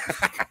Morrison.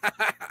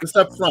 Just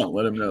up front,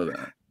 let him know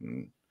that.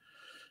 And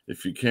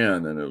if you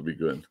can, then it'll be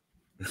good.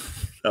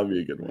 That'll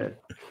be a good one.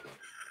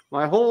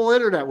 My whole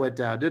internet went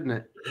down, didn't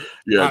it?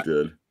 Yeah, it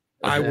did.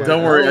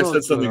 Don't worry, I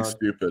said something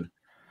stupid.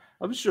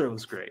 I'm sure it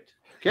was great.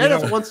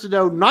 Kenneth wants to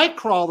know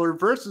Nightcrawler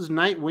versus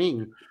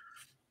Nightwing.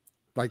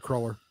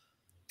 Nightcrawler.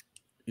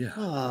 Yeah,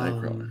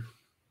 Nightcrawler.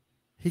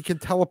 He can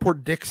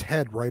teleport Dick's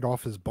head right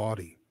off his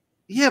body.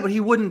 Yeah, but he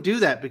wouldn't do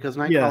that because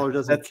Nightcrawler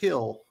doesn't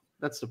kill.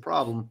 That's the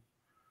problem.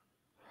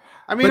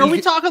 I mean, are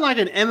we talking like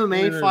an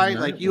MMA fight,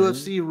 like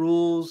UFC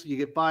rules? You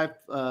get 3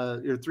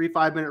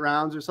 5-minute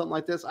rounds or something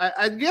like this.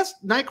 I guess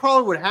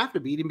Nightcrawler would have to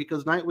beat him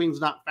because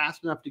Nightwing's not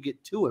fast enough to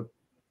get to him.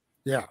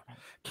 Yeah,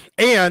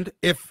 and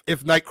if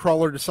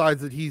Nightcrawler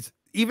decides that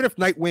even if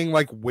Nightwing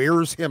like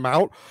wears him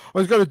out,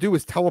 all he's got to do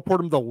is teleport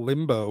him to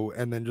Limbo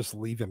and then just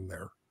leave him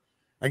there.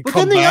 And but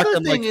come then the back other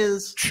and thing like,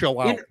 is, chill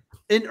out.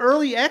 In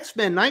early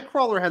X-Men,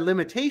 Nightcrawler had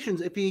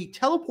limitations. If he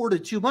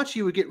teleported too much,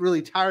 he would get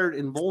really tired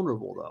and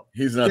vulnerable, though.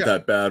 He's not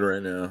that bad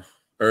right now.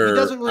 Or he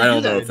doesn't really I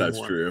don't do know that if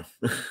anymore. that's true.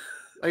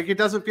 Like, it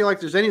doesn't feel like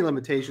there's any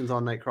limitations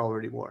on Nightcrawler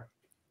anymore.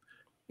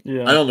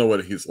 Yeah, I don't know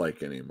what he's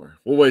like anymore.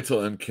 We'll wait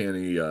till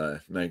Uncanny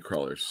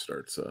Nightcrawler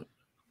starts up.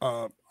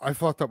 I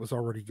thought that was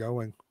already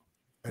going.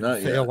 And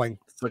Not failing. Yet.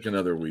 It's like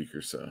another week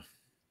or so.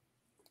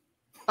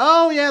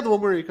 Oh, yeah, the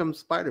one where he becomes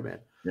Spider-Man.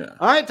 Yeah.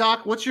 All right,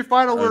 Doc, what's your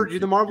final word? You're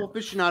the Marvel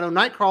aficionado.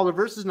 Nightcrawler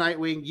versus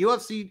Nightwing.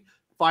 UFC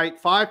fight,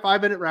 5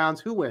 5-minute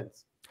rounds. Who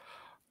wins?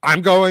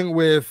 I'm going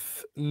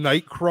with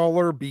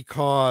Nightcrawler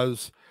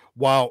because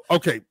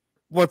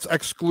let's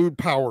exclude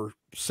power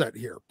set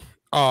here.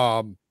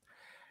 At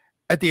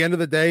the end of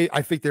the day,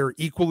 I think they're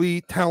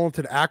equally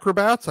talented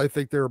acrobats. I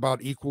think they're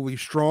about equally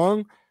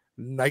strong.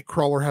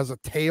 Nightcrawler has a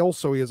tail,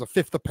 so he has a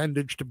 5th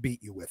appendage to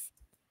beat you with.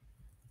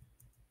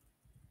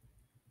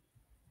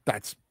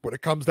 That's what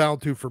it comes down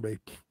to for me.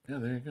 Yeah,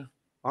 there you go.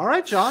 All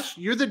right, Josh,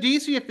 you're the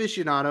DC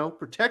aficionado.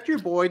 Protect your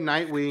boy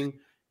Nightwing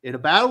in a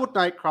battle with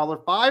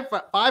Nightcrawler. 5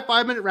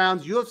 5-minute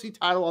rounds, UFC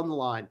title on the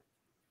line.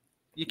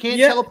 You can't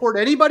teleport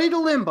anybody to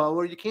Limbo,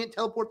 or you can't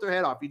teleport their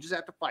head off. You just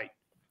have to fight.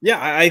 Yeah,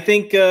 I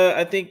think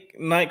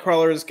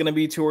Nightcrawler is going to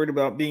be too worried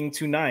about being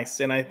too nice,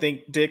 and I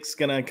think Dick's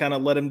going to kind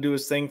of let him do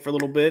his thing for a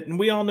little bit. And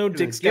we all know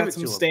Dick's got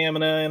some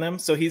stamina in him,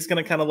 so he's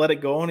going to kind of let it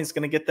go, and he's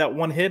going to get that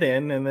one hit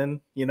in, and then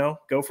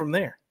go from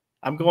there.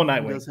 I'm going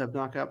Nightwing. He does have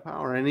knockout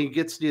power, and he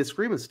gets the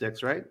screaming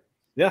sticks, right?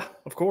 Yeah,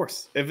 of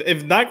course.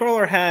 If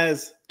Nightcrawler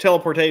has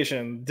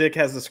teleportation, Dick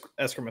has the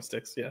excrement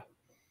sticks. Yeah.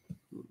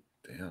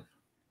 Damn.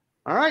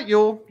 All right,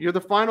 you're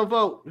the final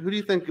vote. Who do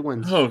you think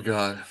wins? Oh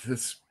God,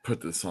 let's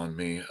put this on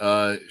me.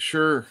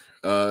 Sure.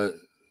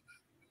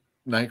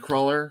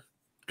 Nightcrawler.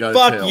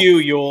 Fuck you,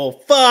 Yule.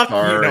 Fuck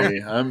sorry.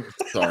 you. I'm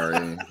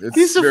sorry. It's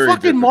He's a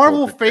fucking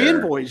Marvel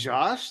fanboy, fanboy,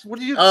 Josh. What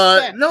do you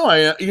expect? No,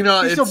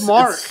 he's a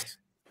Mark.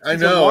 I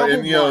know,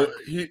 and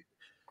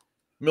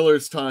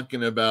Miller's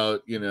talking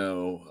about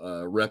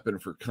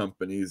repping for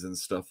companies and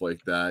stuff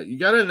like that. You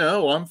got to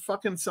know, I'm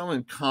fucking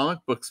selling comic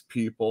books,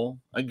 people.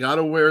 I got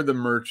to wear the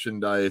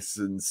merchandise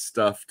and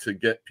stuff to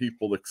get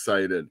people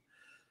excited.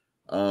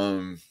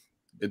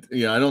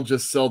 I don't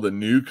just sell the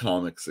new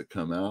comics that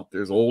come out.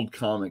 There's old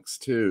comics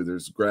too.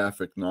 There's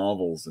graphic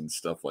novels and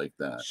stuff like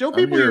that. Show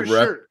people your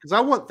shirt because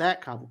I want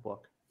that comic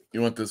book.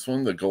 You want this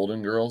one, the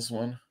Golden Girls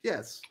one?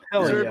 Yes.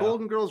 Hell Is there yeah. a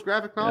Golden Girls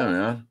graphic novel? Yeah,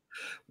 man.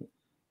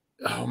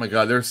 Oh my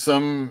God, there's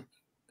some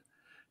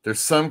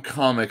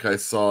comic I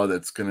saw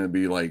that's going to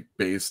be like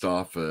based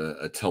off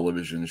a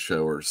television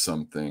show or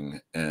something,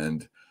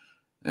 and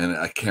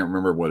I can't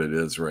remember what it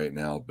is right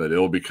now, but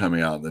it'll be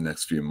coming out in the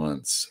next few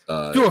months.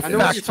 Do a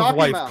Facts of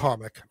Life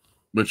comic.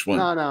 Which one?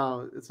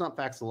 No, it's not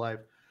Facts of Life.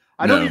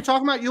 I know what you're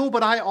talking about, Yule,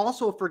 but I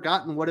also have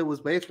forgotten what it was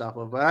based off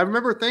of. But I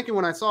remember thinking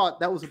when I saw it,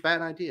 that was a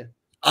bad idea.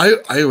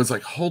 I was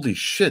like, holy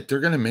shit, they're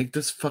going to make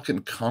this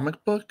fucking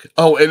comic book?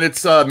 Oh, and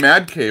it's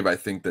Mad Cave, I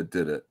think,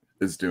 that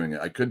is doing it.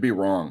 I could be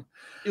wrong.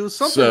 It was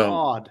something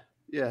odd.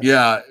 Yeah.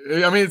 Yeah.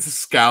 I mean, it's a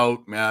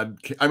Scout, I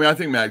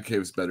think Mad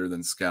Cave's better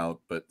than Scout,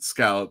 but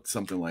Scout,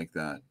 something like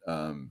that.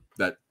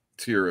 That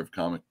tier of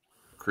comic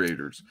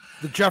creators.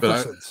 The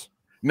Jeffersons.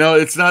 No,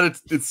 it's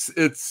not.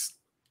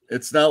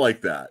 It's not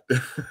like that.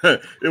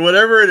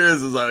 Whatever it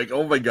is like,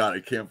 oh my God, I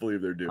can't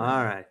believe they're doing it.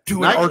 All right. Do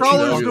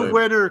Nightcrawler's the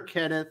winner,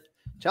 Kenneth.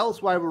 Tell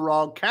us why we're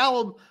wrong.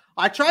 Callum,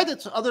 I tried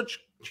this other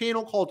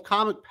channel called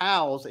Comic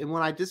Pals, and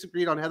when I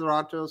disagreed on Heather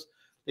Antos,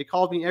 they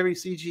called me every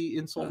CG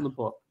insult in the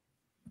book.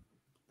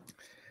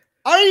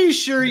 Are you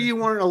sure you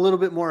weren't a little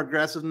bit more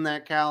aggressive than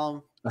that,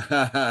 Callum?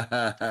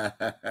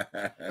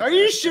 Are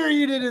you sure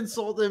you didn't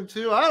insult them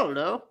too? I don't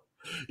know.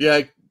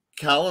 Yeah,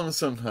 Callum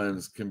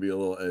sometimes can be a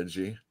little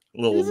edgy.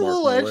 He's a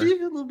little edgy,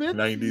 a little bit.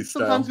 90s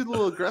Sometimes style. he's a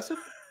little aggressive.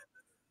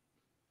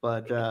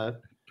 But I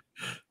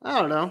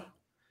don't know.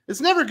 It's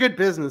never good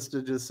business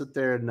to just sit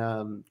there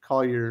and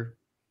call your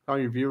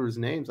viewers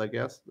names, I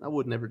guess. I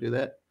would never do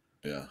that.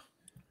 Yeah.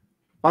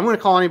 If I'm going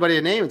to call anybody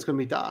a name, it's going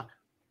to be Doc.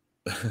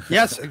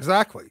 Yes,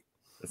 exactly.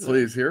 That's what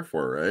he's here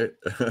for, right?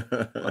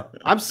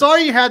 I'm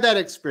sorry you had that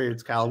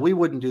experience, Kyle. We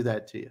wouldn't do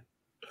that to you.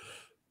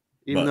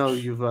 Even though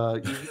you've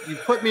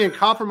put me in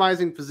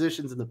compromising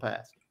positions in the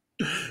past.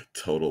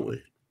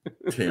 Totally.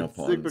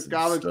 Tampons and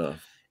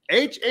stuff.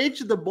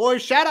 HH and the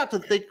boys. Shout out to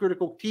the Think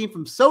Critical team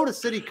from Soda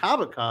City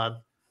Comic Con.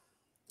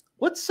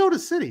 What's Soda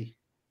City?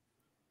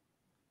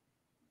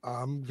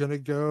 I'm gonna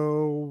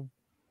go.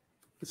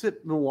 Is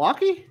it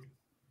Milwaukee?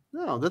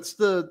 No, that's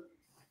the.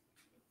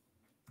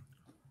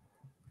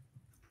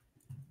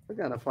 I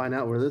gotta find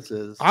out where this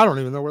is. I don't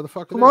even know where the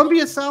fuck it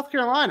Columbia, South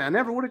Carolina. I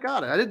never would have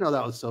got it. I didn't know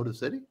that was Soda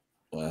City.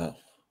 Wow.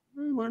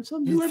 I learned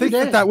something You every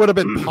think day. that would have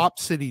been Pop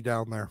City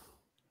down there?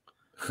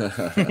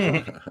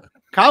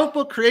 Comic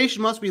book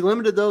creation must be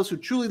limited to those who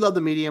truly love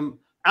the medium.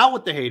 Out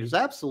with the haters.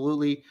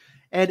 Absolutely.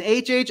 And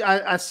HH,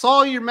 I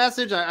saw your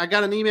message. I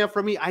got an email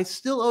from you. I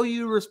still owe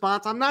you a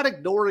response. I'm not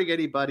ignoring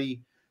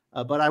anybody,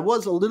 but I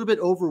was a little bit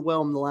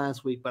overwhelmed the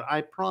last week. But I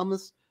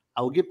promise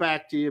I will get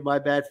back to you. My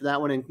bad for that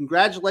one. And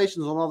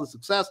congratulations on all the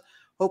success.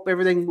 Hope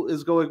everything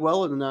is going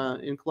well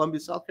in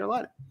Columbia, South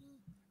Carolina.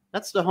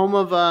 That's the home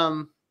of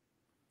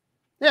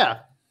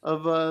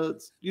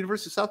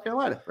University of South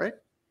Carolina, right?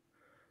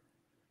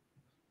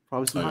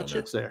 Probably some hot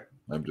chicks there.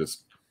 I'm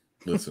just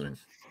listening.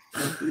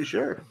 I'm pretty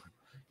sure.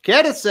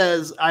 Candace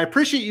says, I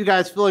appreciate you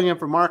guys filling in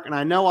for Mark, and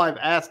I know I've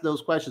asked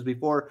those questions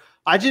before.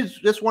 I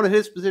just wanted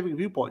his specific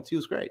viewpoints. He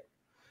was great.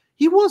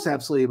 He was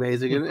absolutely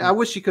amazing, and I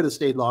wish he could have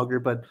stayed longer,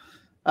 but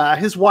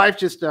his wife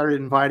just started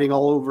inviting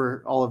all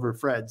of her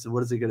friends. And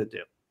what is he going to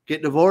do?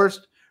 Get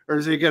divorced? Or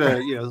is he going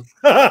to,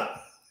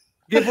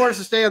 get forced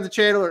to stay on the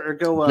channel or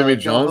go? Jimmy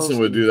Johnson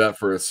would do that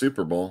for a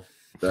Super Bowl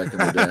back in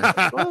the day.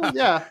 Well,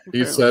 yeah.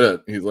 He said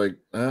it. He's like,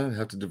 I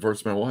have to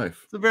divorce my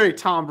wife. It's a very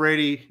Tom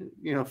Brady,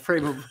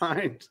 frame of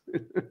mind.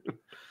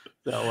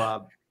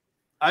 So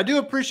I do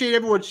appreciate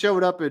everyone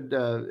showing up and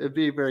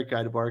being very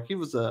kind to Mark. He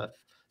was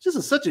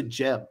such a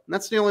gem. And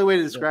that's the only way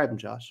to describe him,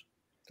 Josh.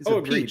 He's a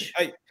agreed. peach.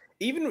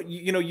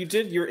 You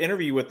did your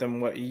interview with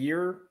him, what,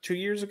 2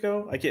 years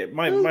ago? I get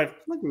my like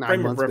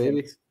 9 months,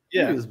 maybe.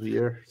 Yeah. Maybe it was a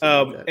year.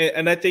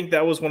 And I think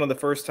that was one of the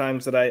first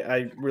times that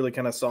I really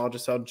kind of saw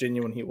just how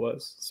genuine he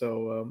was.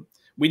 So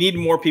we need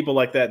more people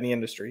like that in the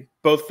industry,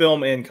 both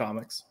film and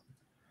comics.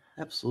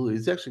 Absolutely.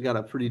 He's actually got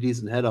a pretty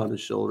decent head on his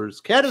shoulders.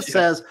 Candace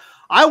says,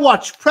 I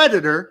watched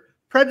Predator,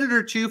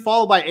 Predator 2,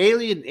 followed by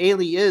Alien,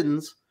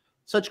 Aliens.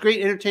 Such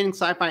great, entertaining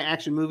sci-fi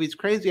action movies.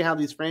 Crazy how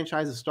these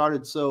franchises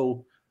started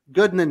so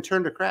good and then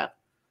turned to crap.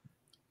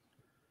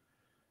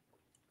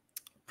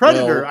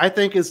 Predator, I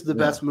think, is the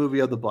best movie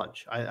of the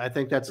bunch. I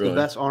think that's the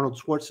best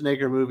Arnold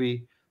Schwarzenegger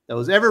movie that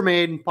was ever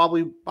made, and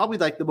probably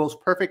like the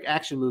most perfect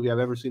action movie I've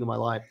ever seen in my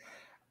life.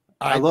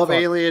 I love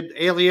Alien.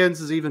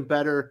 Aliens is even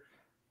better.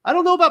 I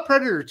don't know about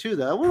Predator 2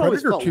 though.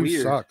 Predator 2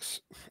 weird.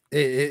 Sucks.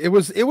 It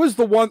was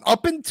the one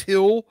up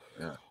until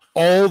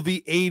all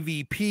the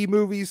AVP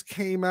movies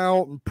came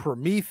out, and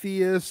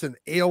Prometheus and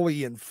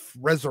Alien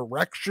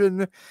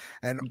Resurrection,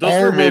 and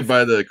those were made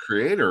by the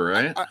creator,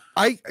 right?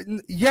 I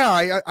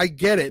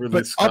get it, Ridley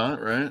but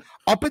Scott, right?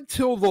 Up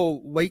until the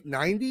late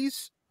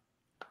 90s,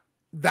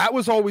 that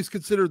was always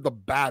considered the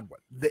bad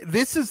one.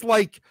 This is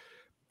like,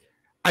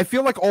 I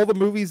feel like all the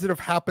movies that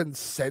have happened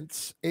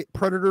since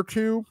Predator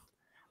 2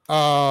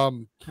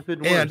 and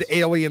worse.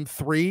 Alien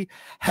 3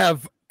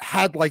 have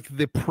had like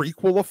the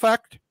prequel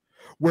effect,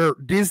 where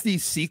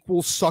Disney's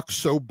sequels suck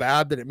so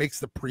bad that it makes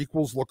the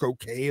prequels look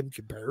okay in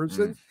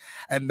comparison.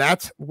 And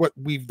that's what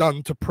we've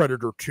done to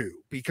Predator 2.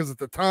 Because at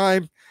the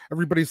time,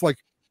 everybody's like,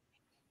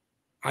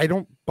 I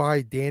don't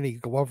buy Danny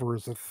Glover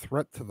as a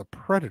threat to the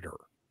Predator.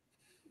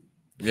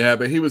 Yeah,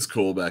 but he was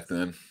cool back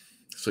then.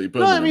 So you put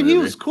No, him I in mean, a he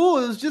movie. was cool.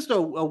 It was just a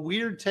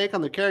weird take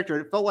on the character.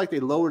 It felt like they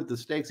lowered the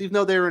stakes, even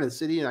though they were in a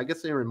city, and I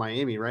guess they were in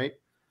Miami, right?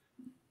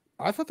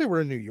 I thought they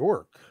were in New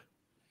York.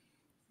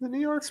 The New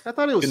York? I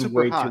thought it was Been super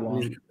way too hot.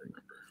 long.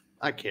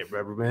 I can't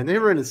remember, man. They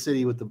were in a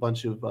city with a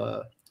bunch of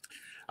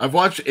I've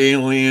watched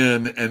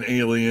Alien and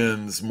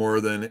Aliens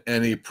more than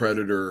any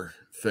Predator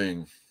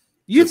thing.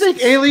 You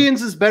think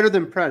Aliens is better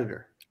than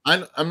Predator?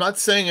 I'm not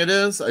saying it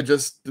is. I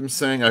just am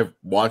saying I've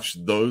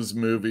watched those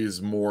movies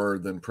more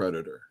than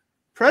Predator.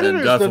 Predator And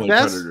is the definitely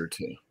best Predator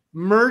 2.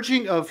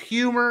 merging of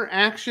humor,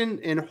 action,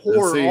 and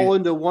horror all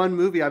into one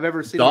movie I've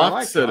ever seen in my Doc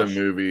life. said a Josh.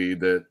 movie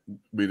that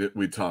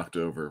we talked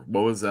over.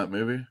 What was that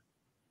movie?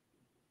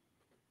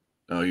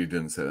 Oh, you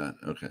didn't say that.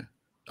 Okay.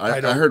 I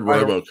heard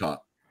RoboCop.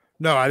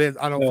 No, I didn't.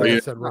 I don't think I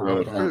said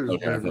RoboCop.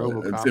 Okay.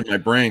 RoboCop. It's in my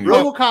brain.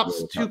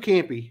 RoboCop's too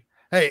campy.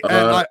 Hey,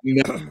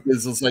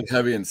 it's like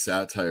heavy in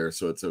satire,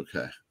 so it's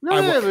okay.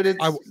 No, but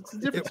it's a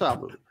different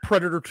topic.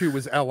 Predator 2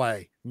 was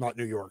L.A., not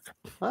New York.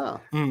 Oh,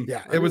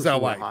 yeah, it was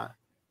L.A. My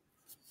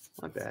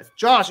bad.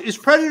 Josh, is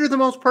Predator the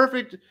most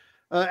perfect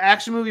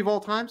action movie of all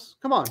times?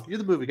 Come on, you're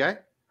the movie guy.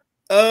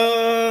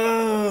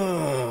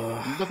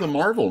 What about the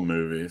Marvel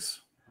movies?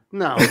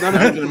 No,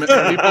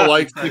 people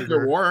like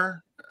Secret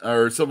War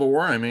or Civil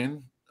War. I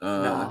mean,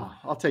 no,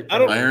 I'll take I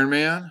don't- Iron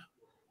Man.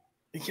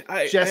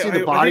 Jesse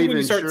the Body when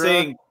you start Ventura.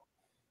 saying,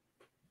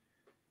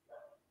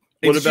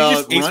 What did you about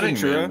just Ace Running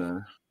Ventura?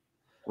 Man?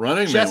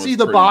 Running Man. Jesse was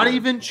the pretty Body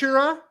good.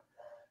 Ventura.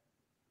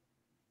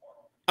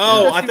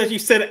 Oh, Yeah. I thought you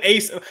said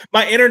Ace.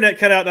 My internet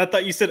cut out, and I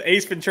thought you said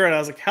Ace Ventura, and I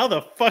was like, "How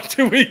the fuck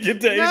do we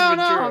get to Ace No,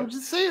 Ventura?" I'm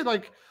just saying,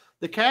 like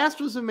the cast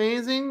was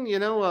amazing. You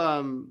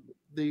know,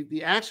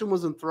 the action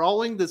was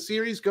enthralling. The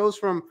series goes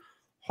from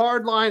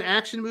hardline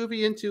action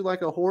movie into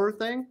like a horror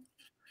thing.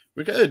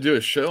 We got to do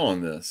a show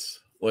on this.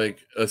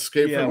 Like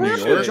Escape Yeah, from we New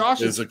should. York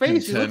Josh's is a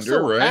face, he looks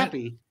contender, so right?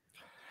 happy.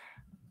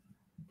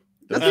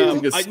 Don't you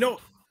think I it's- know.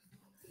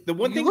 The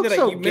one You thing look that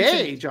so you gay,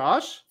 mentioned,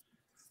 Josh.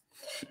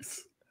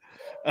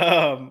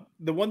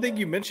 the one thing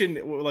you mentioned,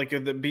 like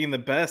being the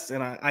best,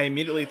 and I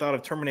immediately thought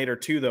of Terminator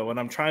 2, though, and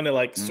I'm trying to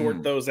like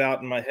sort those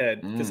out in my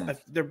head because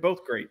they're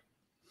both great.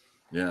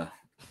 Yeah.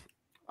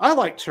 I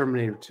like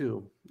Terminator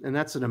 2, and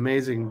that's an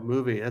amazing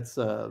movie. It's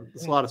a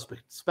lot of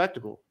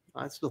spectacle.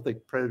 I still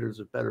think Predator's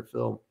a better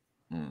film.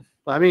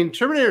 But I mean,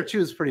 Terminator 2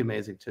 is pretty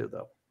amazing too,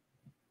 though.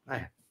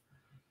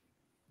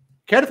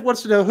 Kenneth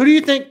wants to know, who do you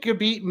think could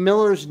beat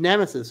Millar's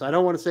nemesis? I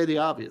don't want to say the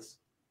obvious.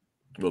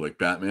 Well, like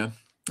Batman.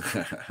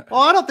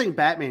 Well, I don't think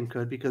Batman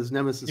could because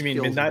Nemesis You mean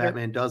kills and Midnighter?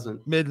 Batman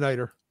doesn't.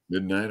 Midnighter.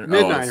 Midnighter.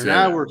 Midnighter.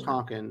 Now we're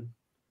talking.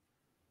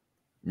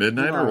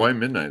 Midnighter. Wow. Why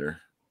Midnighter?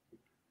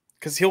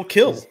 Because he'll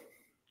kill.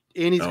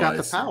 And he's Oh, got I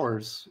the see.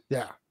 powers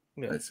Yeah.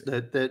 I see.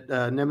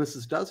 that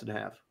Nemesis doesn't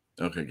have.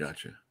 Okay,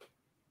 gotcha.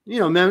 You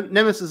know,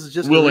 Nemesis is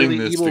just a really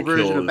Willingness evil to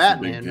version kill of is a big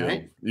Batman, deal.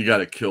 right? You got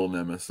to kill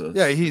Nemesis.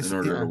 Yeah, he's- in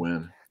order yeah. to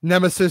win.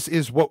 Nemesis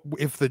is what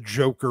if the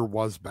Joker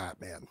was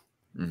Batman.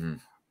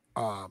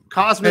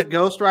 Cosmic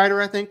Ghost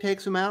Rider, I think,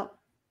 takes him out.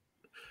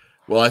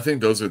 Well, I think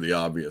those are the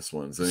obvious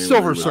ones. Anyone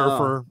Silver with-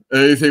 Surfer.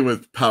 Anything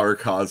with power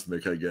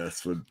cosmic, I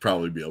guess, would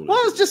probably be able to. Well,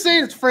 I do was just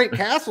saying it's Frank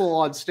Castle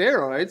on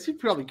steroids. He'd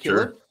probably kill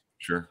him.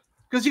 Sure.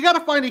 Because you got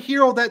to find a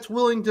hero that's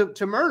willing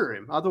to murder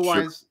him.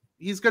 Otherwise,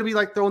 he's going to be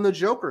like throwing the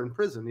Joker in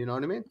prison. You know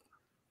what I mean?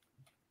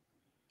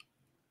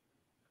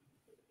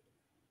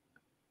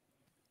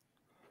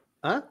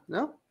 Huh?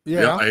 No?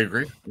 Yeah, I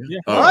agree. Yeah.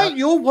 Oh, All right,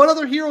 Yul. What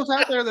other heroes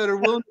out there that are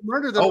willing to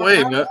murder them? Oh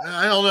wait, no,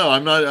 I don't know.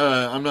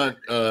 I'm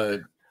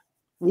not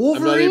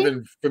Wolverine?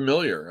 even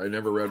familiar. I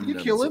never read You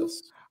Nemesis. kill him?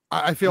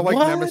 I feel like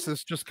What?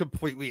 Nemesis just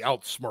completely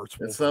outsmarts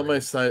Wolverine. It's not my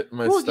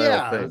my Well, style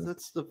yeah, thing.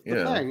 that's the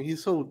Yeah. thing.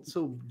 He's so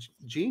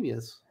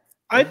genius.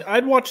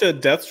 I'd watch a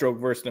Deathstroke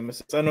versus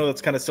Nemesis. I know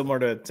that's kind of similar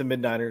to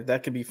Midnighter.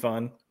 That could be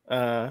fun.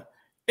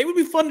 It would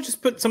be fun to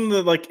just put some of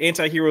the like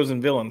anti-heroes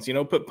and villains. You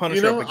know, put Punisher.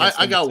 You know, up against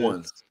I them got too.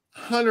 one.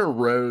 Hunter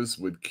Rose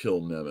would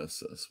kill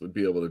Nemesis. Would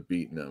be able to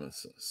beat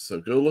Nemesis. So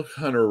go look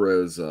Hunter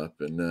Rose up,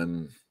 and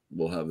then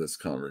we'll have this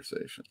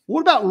conversation. What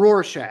about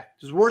Rorschach?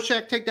 Does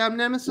Rorschach take down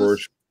Nemesis?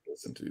 Rorschach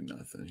doesn't do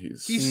nothing.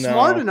 He's No.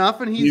 smart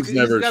enough, and he's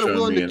never got a shown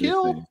willing me to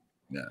kill. anything.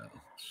 No.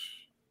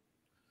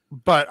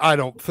 But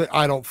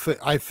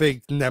I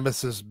think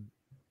Nemesis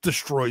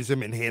destroys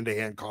him in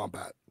hand-to-hand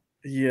combat.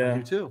 I Yeah,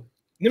 do too.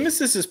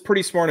 Nemesis is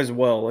pretty smart as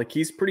well. Like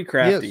he's pretty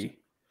crafty,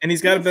 and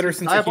he's got a better He's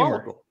sense of humor.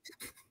 diabolical.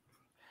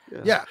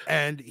 Yeah,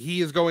 and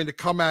he is going to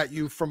come at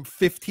you from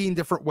 15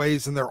 different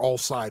ways, and they're all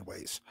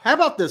sideways. How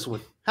about this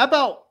one? How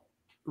about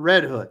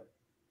Red Hood?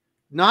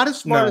 Not as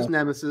smart No. as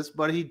Nemesis,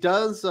 but he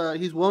does.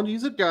 He's willing to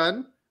use a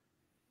gun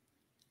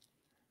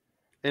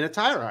and a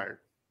tire iron.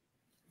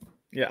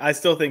 Yeah, I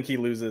still think he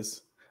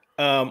loses.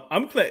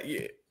 I'm glad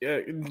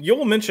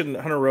you'll mention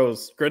Hunter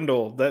Rose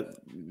Grindel.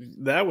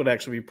 That would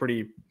actually be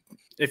pretty.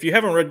 If you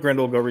haven't read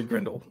Grindel, go read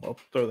Grindel. I'll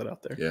throw that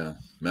out there. Yeah,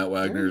 Matt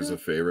Wagner is a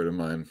favorite of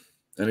mine.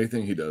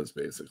 Anything he does,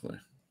 basically,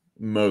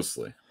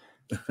 mostly.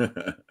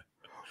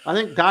 I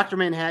think Dr.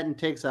 Manhattan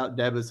takes out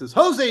Deb and says,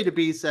 Jose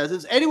DeB says,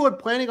 is anyone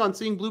planning on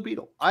seeing Blue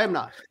Beetle? I am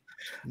not.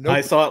 Nope.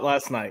 I saw it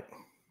last night.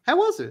 How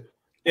was it?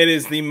 It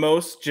is the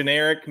most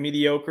generic,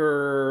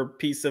 mediocre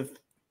piece of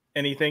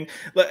anything.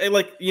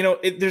 Like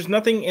there's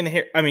nothing in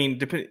here. I mean,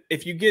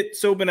 if you get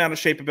so bent out of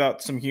shape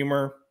about some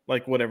humor,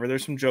 like whatever,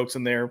 there's some jokes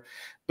in there,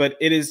 but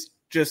it is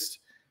just.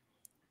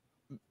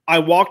 I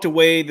walked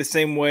away the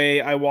same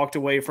way I walked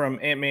away from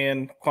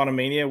Ant-Man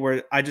Quantumania,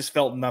 where I just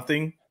felt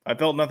nothing. I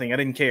felt nothing. I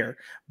didn't care.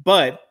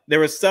 But there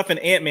was stuff in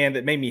Ant-Man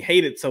that made me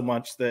hate it so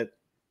much that,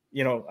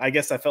 I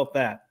guess I felt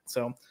that.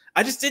 So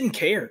I just didn't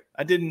care.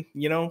 I didn't,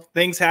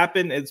 things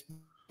happen. It's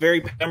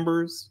very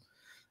Pembers.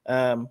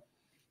 Meh.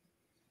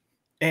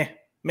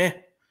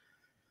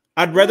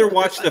 I'd rather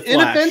watch The Flash.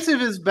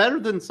 Inoffensive is better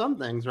than some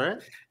things, right?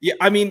 Yeah,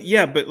 I mean,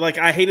 yeah, but like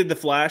I hated The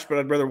Flash, but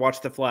I'd rather watch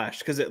The Flash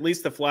because at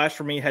least The Flash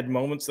for me had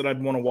moments that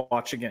I'd want to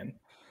watch again.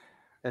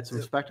 That's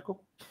some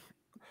spectacle.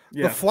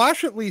 Yeah. The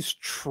Flash at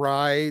least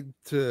tried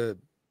to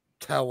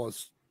tell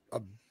us a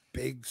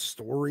big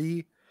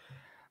story.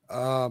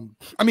 I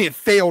mean, it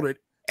failed in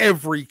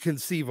every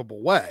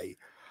conceivable way,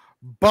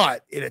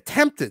 but it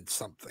attempted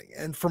something.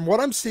 And from what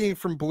I'm seeing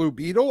from Blue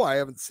Beetle, I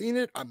haven't seen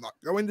it. I'm not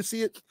going to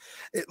see it.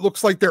 It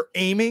looks like they're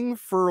aiming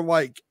for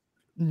like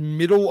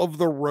middle of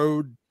the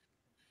road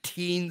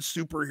teen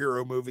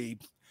superhero movie,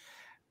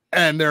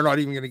 and they're not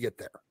even going to get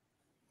there.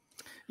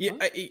 Yeah,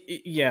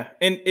 yeah,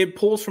 and it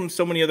pulls from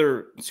so many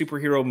other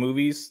superhero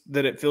movies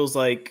that it feels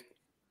like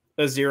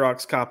a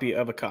Xerox copy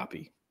of a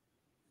copy.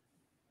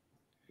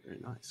 Very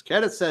nice.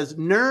 Kenneth says,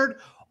 nerd,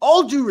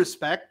 all due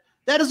respect,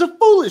 that is a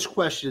foolish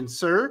question,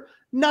 sir.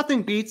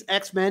 Nothing beats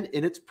X-Men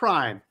in its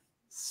prime,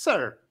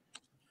 sir.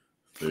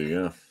 There you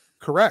go.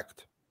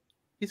 Correct.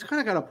 He's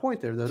kind of got a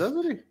point there, though,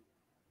 doesn't he?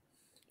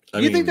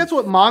 Do you think that's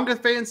what manga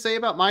fans say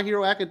about My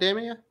Hero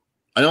Academia?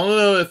 I don't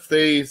know if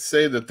they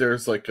say that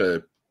there's like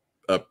a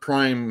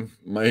prime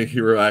My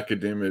Hero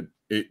Academia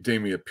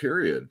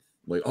period.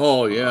 Like,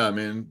 oh yeah,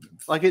 man.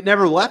 Like it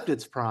never left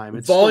its prime.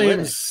 It's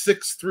volumes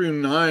 6 through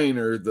 9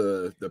 are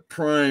the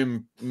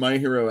prime My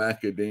Hero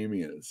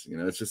Academias.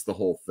 It's just the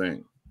whole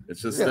thing.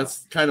 It's just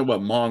that's kind of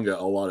what manga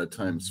a lot of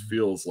times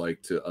feels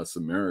like to us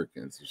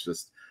Americans. It's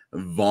just a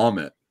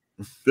vomit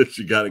that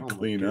you got to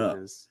clean up.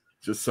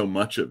 Just so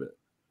much of it.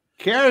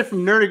 Karen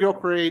from Nerdy Girl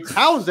creates.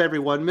 How is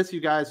everyone? Miss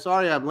you guys.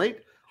 Sorry I'm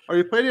late. Are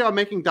you planning on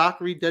making Doc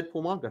read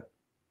Deadpool manga?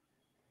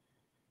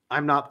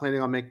 I'm not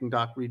planning on making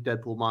Doc read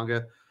Deadpool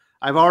manga.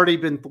 I've already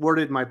been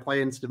thwarted in my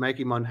plans to make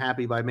him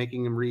unhappy by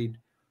making him read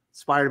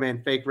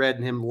Spider-Man Fake Red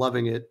and him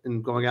loving it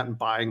and going out and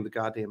buying the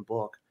goddamn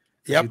book.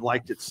 Yep. He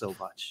liked it so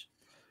much.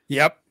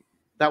 Yep.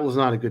 That was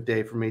not a good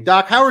day for me.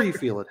 Doc, how are you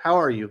feeling? How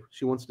are you?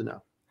 She wants to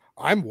know.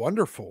 I'm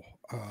wonderful.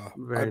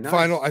 Very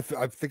nice.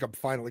 I think I'm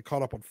finally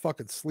caught up on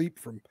fucking sleep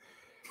from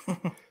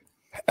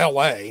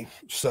LA.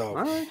 So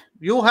all right.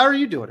 How are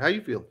you doing? How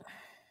you feeling?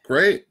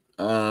 Great.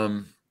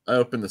 I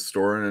opened the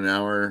store in an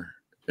hour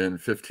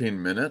and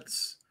 15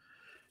 minutes.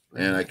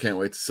 And I can't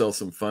wait to sell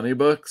some funny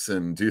books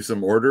and do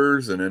some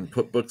orders and then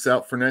put books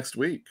out for next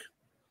week.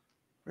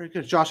 Very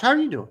good. Josh, how are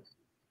you doing?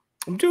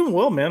 I'm doing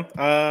well, man.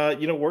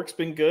 Work's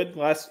been good.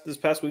 This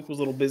past week was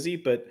a little busy,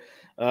 but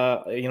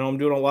I'm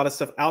doing a lot of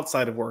stuff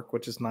outside of work,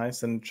 which is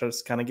nice, and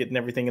just kind of getting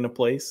everything into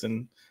place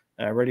and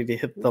ready to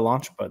hit the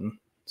launch button.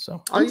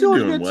 So I'm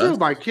doing good too.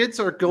 My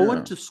kids are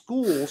going to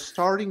school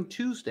starting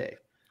Tuesday.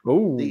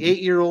 Oh, the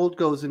 8-year-old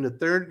goes into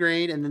 3rd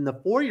grade, and then the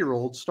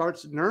 4-year-old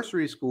starts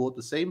nursery school at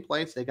the same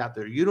place. They got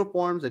their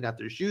uniforms, they got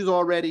their shoes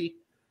already,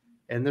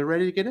 and they're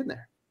ready to get in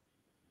there.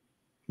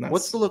 Nice.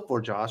 What's to look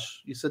for,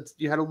 Josh? You said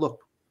you had a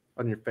look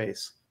on your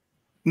face.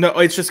 No,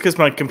 it's just because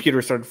my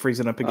computer started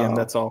freezing up again.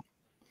 That's all.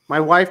 My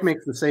wife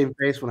makes the same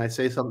face when I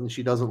say something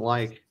she doesn't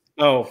like.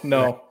 Oh,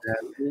 no.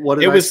 What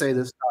did I say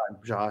this time,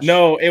 Josh?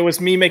 No, it was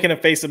me making a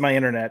face at my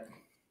internet.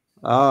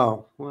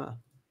 Oh, well,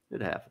 it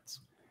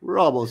happens. We're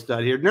almost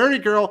done here.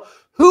 Nerdy Girl,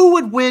 who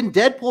would win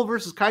Deadpool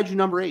versus Kaiju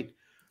number 8?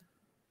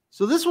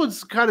 So this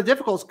one's kind of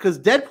difficult because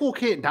Deadpool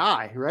can't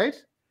die, right?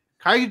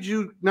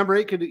 Kaiju number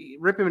 8 could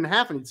rip him in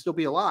half and he'd still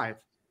be alive.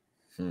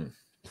 And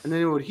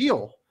then it would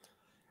heal.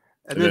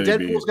 And then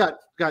Deadpool's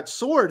got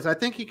swords. I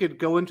think he could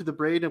go into the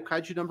brain of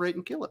Kaiju number 8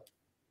 and kill it.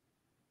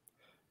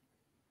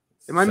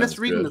 Am I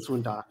misreading this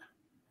one, Doc?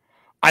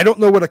 I don't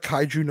know what a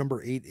Kaiju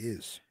number 8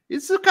 is.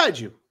 It's a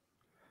Kaiju.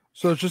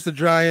 So it's just a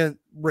giant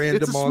random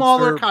monster. It's a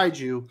smaller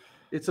kaiju.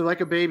 It's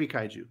like a baby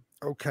kaiju.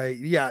 Okay.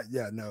 Yeah.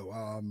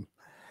 No.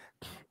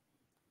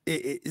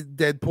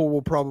 Deadpool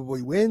will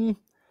probably win.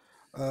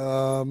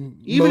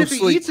 Even if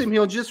he eats him,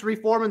 he'll just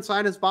reform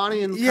inside his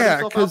body and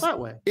cut himself out that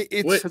way.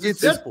 It's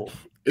Deadpool.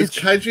 Is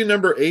Kaiju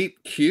number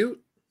 8 cute?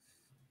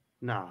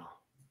 No.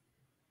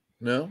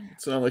 No?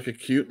 It's not like a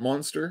cute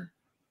monster?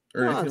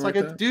 Or no, it's like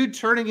a dude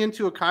turning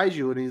into a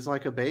kaiju and he's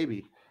like a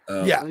baby.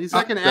 Yeah, He's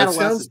like an that sounds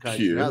adolescent kaiju.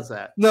 cute. How's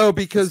that? no,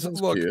 because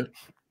Sounds look, cute.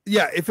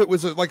 yeah, if it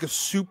was like a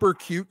super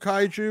cute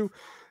kaiju,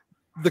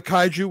 the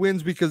kaiju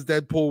wins because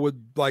Deadpool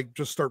would like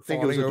just start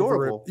Think it was fawning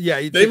over it. adorable. Yeah,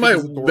 he'd They think it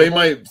was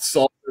might adorable.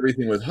 solve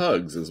everything with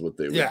hugs, is what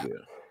they would Yeah. do.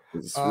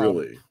 It's Um,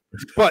 really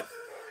But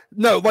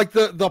no, like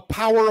the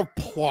power of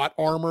plot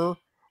armor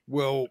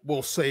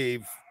will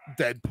save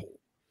Deadpool.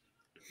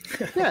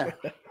 Yeah.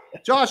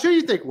 Josh, who do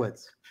you think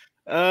wins?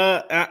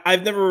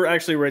 I've never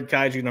actually read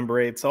Kaiju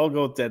 #8, so I'll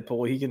go with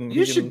Deadpool.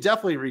 You should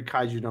definitely read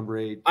Kaiju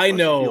 #8. I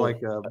know.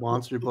 If you like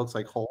monster books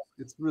like Hulk.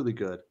 It's really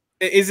good.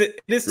 Is it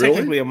Really?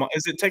 technically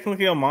is it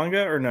technically a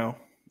manga or no?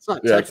 It's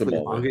not Yeah, it's a technically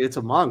a manga. manga. It's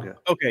a manga.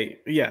 Okay,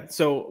 yeah.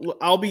 So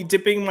I'll be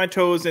dipping my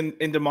toes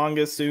into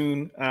manga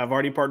soon. I've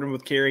already partnered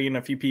with Carrie and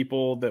a few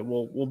people that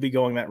will be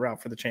going that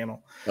route for the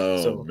channel.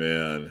 oh So-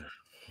 man.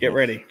 Get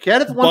ready.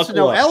 Kenneth wants to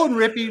Buckle know up. Ellen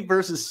Ripley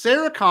versus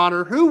Sarah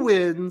Connor. Who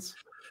wins?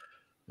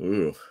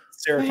 Ooh.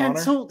 Sarah Man, Connor.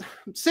 so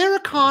Sarah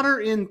Connor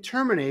in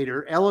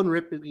Terminator, Ellen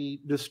Ripley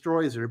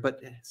destroys her,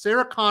 but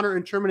Sarah Connor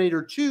in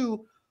Terminator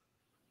 2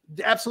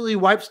 absolutely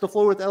wipes the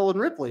floor with Ellen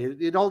Ripley.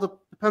 It all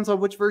depends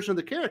on which version of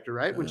the character,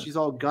 right? When she's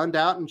all gunned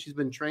out and she's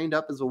been trained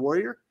up as a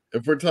warrior.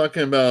 If we're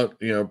talking about,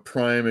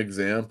 prime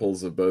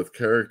examples of both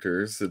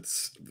characters,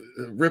 it's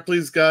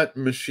Ripley's got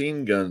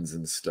machine guns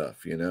and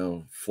stuff,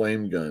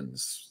 flame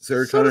guns.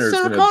 Sarah So Connor does is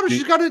Sarah gonna Connor. beat-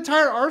 She's got an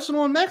entire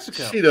arsenal in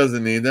Mexico. She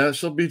doesn't need that.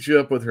 She'll beat you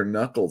up with her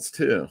knuckles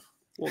too.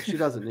 Well, she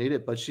doesn't need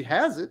it, but she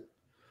has it.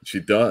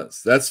 She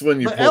does. That's when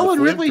you. But pull the Ellen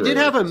Ripley did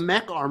have a flamethrowers.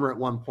 mech armor at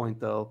one point,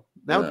 though.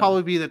 That would Yeah.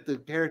 probably be the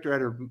character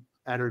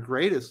at her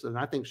greatest, and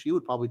I think she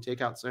would probably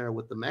take out Sarah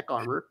with the mech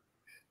armor.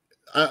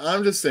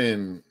 I'm just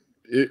saying.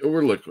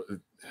 We're look.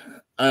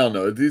 I don't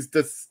know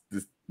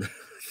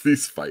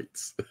these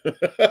fights.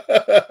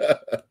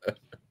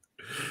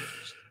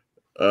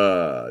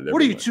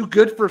 What are you, too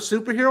good for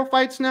superhero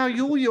fights now?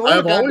 You own a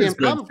I've always goddamn been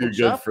comic too book good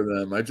shop. for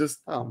them. I just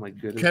Oh my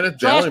goodness, Kenneth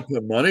Josh, Dowling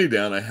put money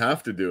down. I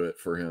have to do it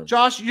for him.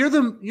 Josh, you're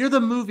the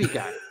movie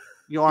guy.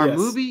 You are Yes. a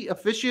movie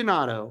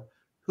aficionado.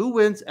 Who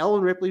wins,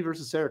 Ellen Ripley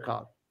versus Sarah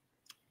Connor?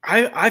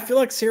 I feel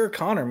like Sarah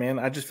Connor, man.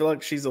 I just feel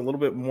like she's a little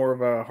bit more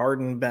of a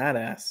hardened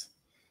badass.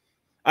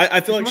 I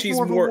feel like much she's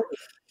more of a more.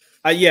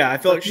 woman. Yeah, I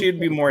feel like she'd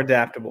be more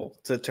adaptable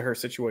to her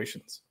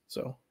situations.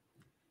 So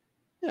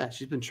Yeah,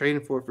 she's been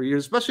training for it for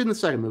years, especially in the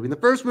second movie. In the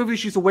first movie,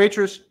 she's a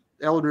waitress.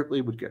 Ellen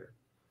Ripley would get her.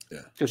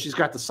 Yeah. Because she's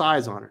got the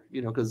size on her,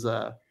 because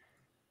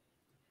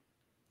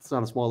it's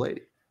not a small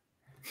lady.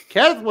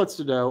 Kenneth wants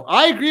to know,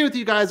 I agree with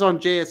you guys on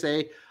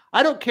JSA.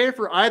 I don't care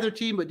for either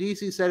team, but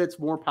DC said it's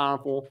more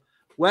powerful.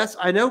 Wes,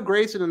 I know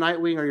Grayson and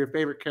Nightwing are your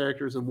favorite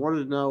characters and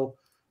wanted to know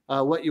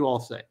what you all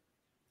say.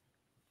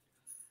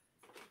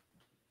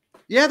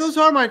 Yeah, those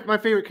are my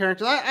favorite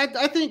characters.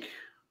 I think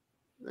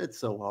it's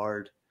so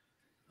hard.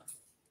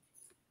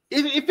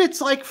 If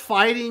it's like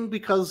fighting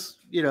because,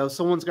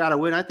 someone's got to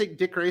win, I think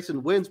Dick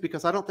Grayson wins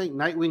because I don't think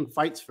Nightwing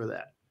fights for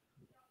that.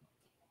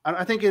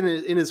 I think in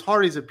his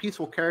heart, he's a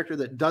peaceful character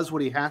that does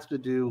what he has to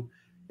do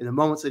in the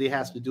moments that he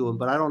has to do them.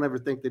 But I don't ever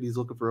think that he's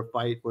looking for a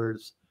fight.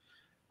 Whereas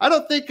I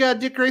don't think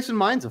Dick Grayson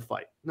minds a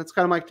fight. That's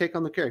kind of my take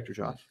on the character,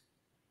 Josh.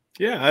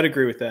 yeah, I'd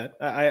agree with that.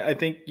 I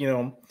think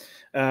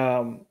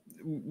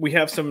we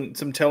have some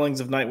tellings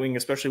of Nightwing,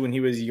 especially when he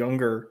was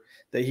younger,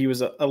 that he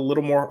was a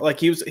little more like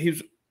he was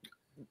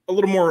a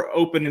little more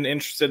open and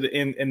interested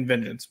in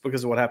vengeance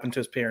because of what happened to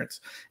his parents.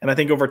 And I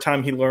think over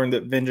time he learned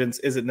that vengeance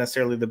isn't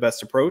necessarily the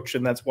best approach,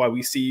 and that's why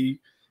we see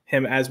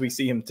him as we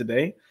see him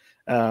today.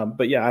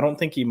 But yeah, I don't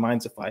think he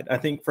minds a fight. I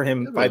think for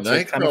him, fights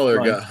are kind of Nightcrawler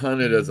fun. got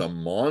hunted as a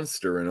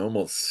monster and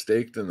almost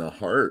staked in the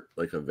heart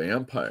like a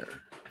vampire.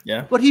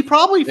 Yeah, But he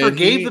probably And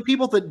forgave the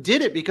people that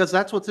did it because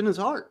that's what's in his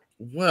heart.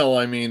 Well,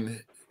 I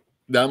mean,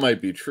 that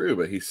might be true,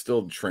 but he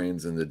still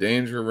trains in the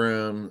danger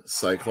room.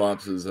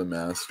 Cyclops is a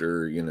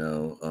master,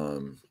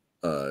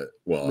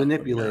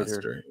 Manipulator. a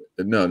master.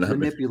 No, not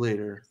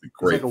Manipulator. a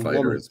great He's like a fighter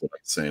woman. is what I'm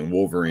saying.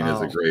 Wolverine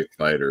is a Oh. great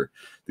fighter.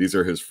 These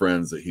are his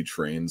friends that he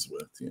trains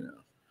with,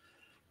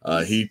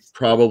 He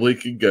probably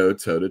could go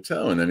toe to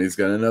toe, and then he's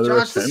got another.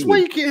 Josh, this is why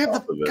you can't have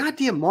off of the it.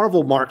 goddamn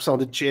Marvel marks on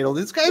the channel.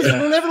 These guys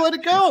will never let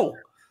it go.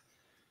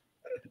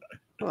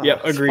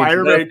 Yep, agreed.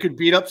 Spider-Man could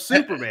beat up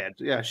Superman.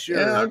 Yeah, sure.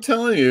 Yeah, I'm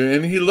telling you,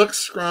 and he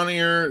looks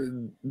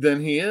scrawnier than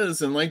he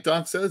is, and like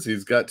Doc says,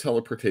 he's got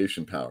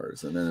teleportation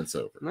powers, and then it's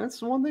over. And that's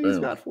the one thing he's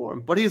Boom. got for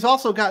him. But he's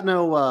also got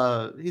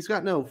no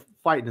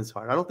fight in his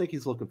heart. I don't think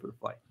he's looking for a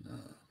fight. Oh,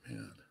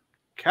 man.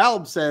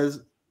 Caleb says,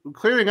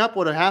 clearing up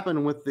what had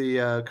happened with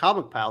the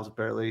comic pals,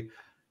 apparently.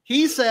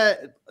 He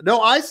said,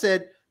 no, I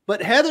said,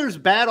 but Heather's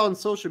bad on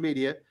social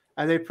media,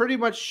 and they pretty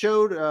much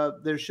showed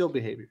their shill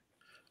behavior.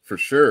 For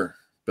sure.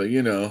 But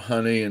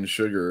honey and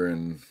sugar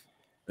and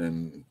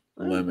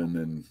lemon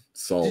and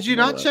salt. Did you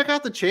and all not that. check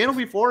out the channel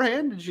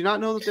beforehand? Did you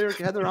not know that they were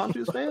Heather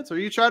Andrews fans? Are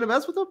you trying to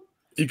mess with them?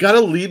 You got to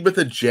lead with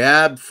a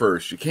jab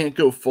first. You can't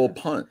go full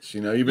punch.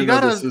 Even You though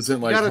gotta, this isn't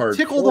like you gotta hardcore.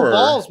 tickle the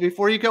balls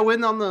before you go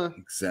in on the.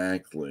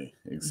 Exactly.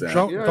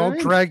 Don't, You know what I don't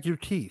mean? drag your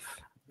teeth.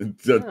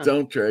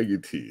 Don't drag your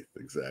teeth.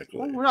 Exactly.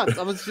 Well, we're not.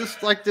 I'm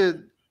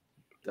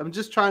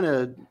just trying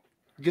to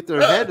get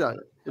their head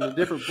in a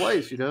different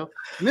place, you know.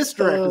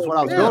 Misdirect is what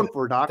I was going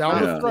for, Doc.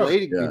 Down Not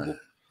relating people.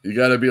 You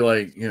got to be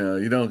like, you know,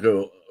 you don't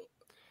go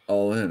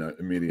all in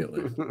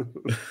immediately.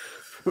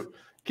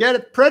 Get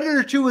it.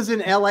 Predator 2 was in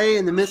LA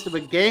in the midst of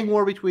a gang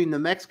war between the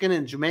Mexican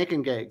and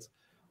Jamaican gangs.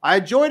 I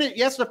enjoyed it.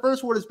 Yes, the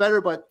first one is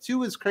better, but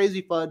 2 is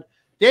crazy fun.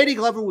 Danny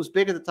Glover was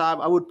big at the time.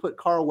 I would put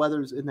Carl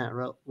Weathers in that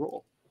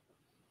role.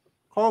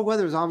 Carl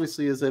Weathers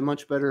obviously is a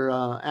much better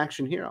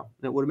action hero,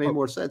 and it would have made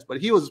more sense.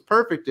 But he was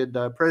perfect in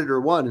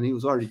Predator 1, and he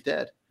was already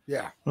dead.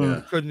 Yeah.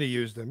 Yeah. Couldn't have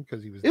used him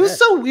because he was. It was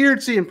so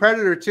weird seeing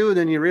Predator 2, and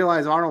then you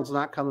realize Arnold's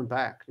not coming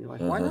back. You're like,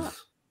 why not?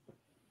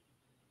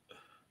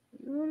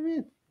 You know what I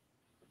mean?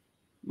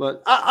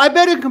 But I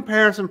bet in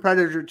comparison,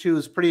 Predator 2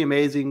 is pretty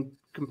amazing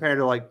compared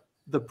to like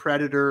The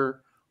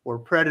Predator or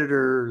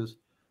Predators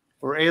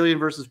or Alien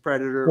versus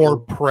Predator or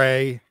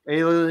Prey.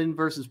 Alien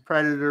versus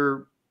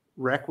Predator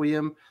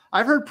Requiem.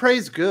 I've heard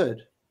Prey's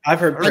good.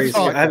 I've heard Prey's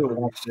good. I haven't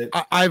watched it.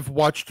 I've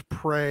watched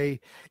Prey.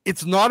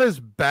 It's not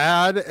as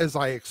bad as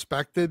I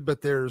expected,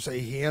 but there's a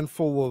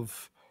handful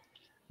of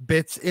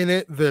bits in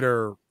it that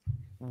are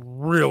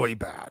really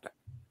bad.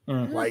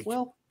 Like,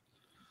 well,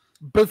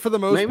 but for the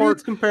most maybe part,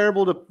 it's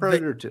comparable to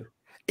Predator 2.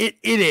 It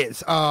is.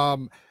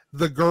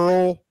 The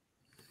girl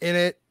in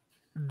it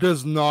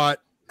does not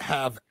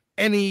have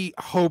any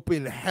hope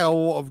in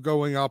hell of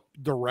going up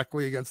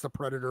directly against the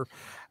Predator,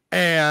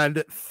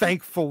 and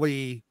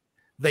thankfully,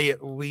 they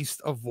at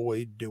least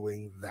avoid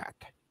doing that.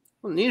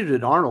 Well, neither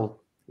did Arnold.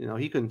 You know,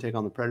 he couldn't take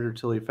on the Predator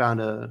until he found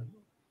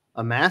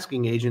a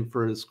masking agent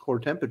for his core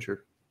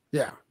temperature.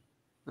 Yeah,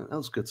 that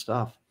was good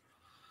stuff.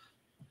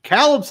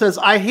 Caleb says,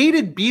 I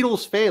hated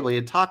Beetle's family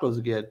and tacos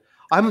again.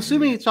 I'm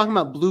assuming he's talking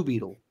about Blue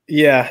Beetle.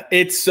 Yeah,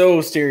 it's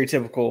so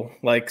stereotypical.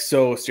 Like,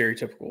 so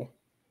stereotypical.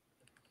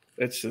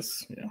 It's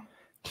just, yeah.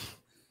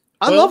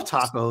 I love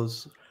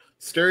tacos.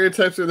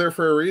 Stereotypes are there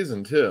for a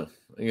reason, too.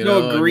 You no,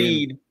 know,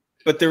 agreed. I mean,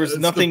 but there was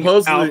nothing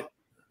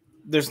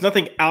there's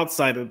nothing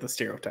outside of the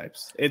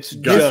stereotypes. It's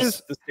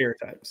just the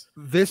stereotypes.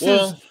 This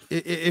is,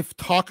 if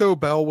Taco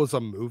Bell was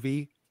a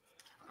movie,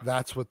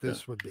 that's what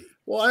this would be.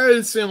 Well, I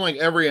assume like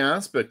every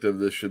aspect of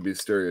this should be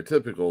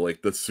stereotypical.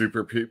 Like the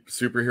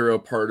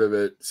superhero part of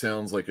it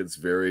sounds like it's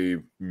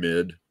very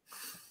mid.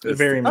 It's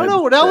very mid. I don't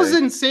know. When I was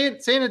in San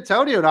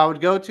Antonio and I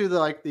would go to the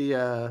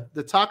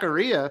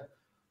taqueria,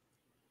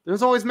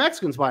 there's always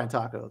Mexicans buying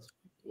tacos.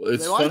 Well,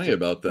 it's funny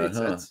about that,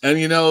 huh? And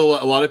you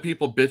know, a lot of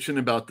people bitching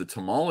about the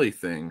tamale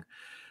thing.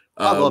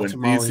 When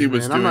tamales, DC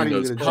was doing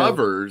those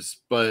covers,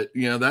 but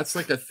you know that's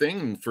like a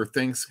thing for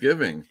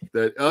Thanksgiving.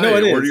 That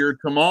order your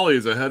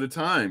tamales ahead of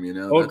time. You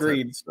know,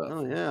 agreed.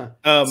 Oh yeah.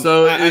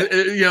 So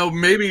you know,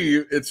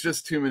 maybe it's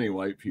just too many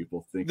white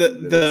people think.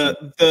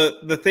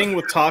 The thing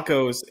with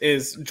tacos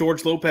is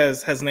George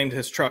Lopez has named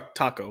his truck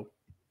Taco,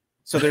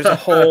 so there's a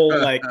whole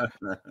like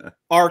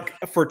arc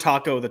for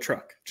Taco the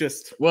truck.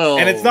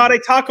 And it's not a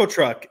taco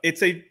truck.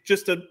 It's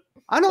just a.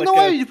 I don't know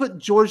why you put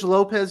George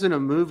Lopez in a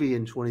movie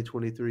in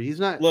 2023. He's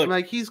not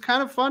he's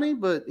kind of funny,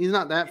 but he's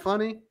not that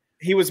funny.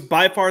 He was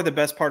by far the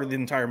best part of the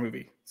entire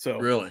movie. So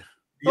really,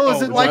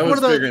 is it like one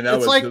of the?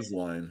 It's like his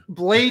line.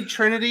 Blade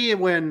Trinity, and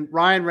when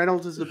Ryan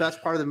Reynolds is the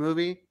best part of the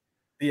movie.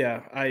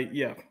 Yeah,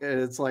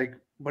 It's like,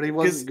 but he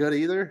wasn't good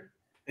either.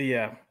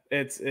 Yeah,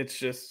 it's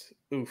just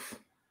oof.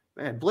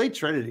 Man, Blade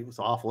Trinity was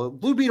awful.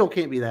 Blue Beetle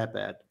can't be that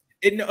bad.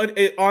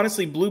 It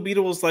honestly, Blue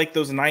Beetle is like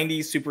those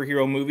 90s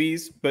superhero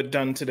movies, but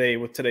done today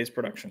with today's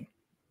production.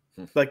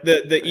 Like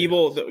the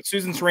evil,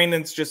 Susan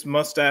Sarandon's just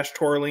mustache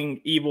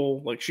twirling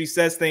evil. Like she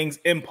says things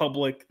in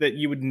public that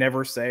you would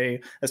never say,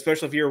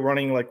 especially if you're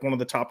running like one of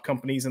the top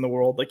companies in the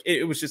world. Like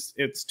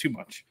it's too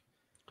much.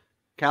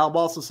 Caleb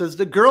also says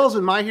the girls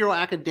in My Hero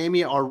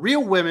Academia are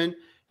real women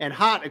and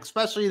hot,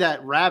 especially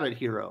that rabbit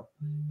hero.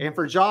 And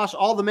for Josh,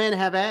 all the men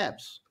have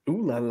abs.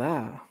 Ooh la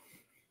la.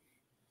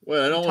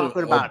 Well, I don't want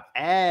talking about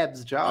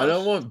abs, Josh. I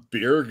don't want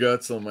beer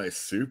guts on my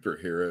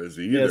superheroes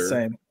either. Yeah,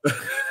 same.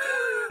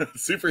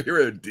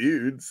 Superhero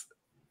dudes.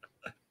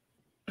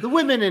 The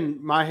women in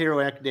My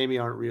Hero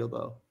Academia aren't real,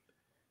 though.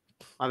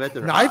 I bet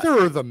they're neither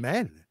hot. are the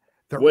men.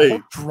 They're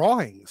all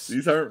drawings.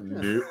 These aren't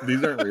new.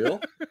 These aren't real.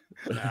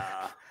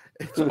 Nah.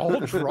 It's all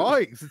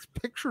drawings. It's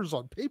pictures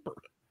on paper.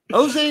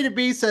 Jose to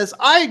B says,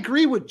 I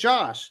agree with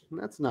Josh.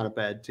 That's not a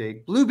bad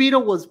take. Blue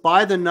Beetle was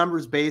by the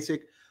numbers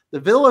basic. The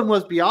villain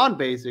was beyond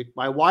basic.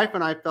 My wife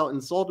and I felt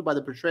insulted by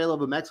the portrayal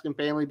of a Mexican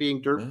family being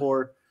dirt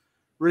poor.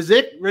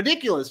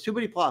 Ridiculous. Too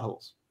many plot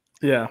holes.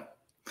 Yeah.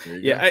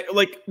 Yeah.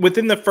 Like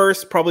within the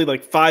first probably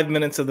like 5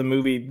 minutes of the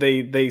movie,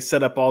 they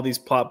set up all these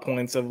plot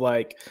points of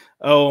like,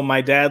 oh,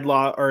 my dad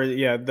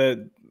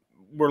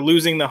we're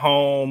losing the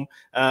home.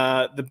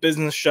 The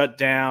business shut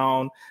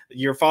down.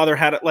 Your father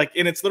had it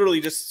and it's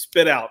literally just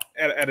spit out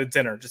at a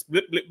dinner. Just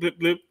blip, blip, blip,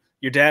 blip.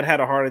 Your dad had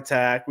a heart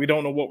attack. We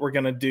don't know what we're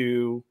going to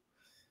do.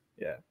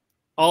 Yeah.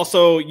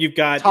 Also, you've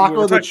got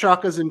Taco the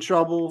truck is in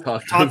trouble.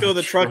 Taco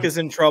the truck is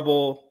in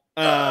trouble.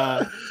 We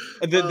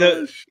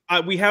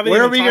haven't.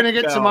 Where are we going to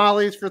get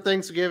tamales for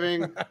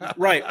Thanksgiving?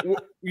 Right.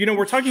 You know,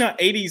 we're talking about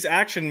 80s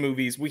action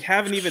movies. We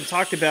haven't even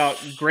talked about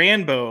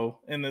Granbo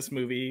in this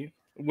movie.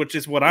 which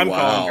is what I'm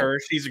calling her.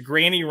 She's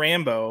Granny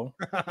Rambo.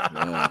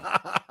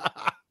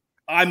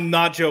 I'm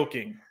not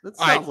joking. That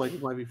sounds like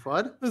it might be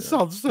fun. This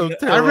sounds so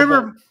terrible. I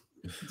remember,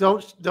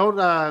 don't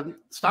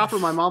stop her.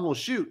 My mom will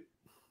shoot.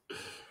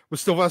 With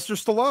Sylvester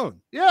Stallone.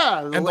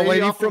 Yeah, and the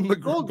lady from the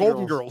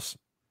Golden Girls.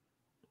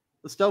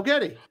 Estelle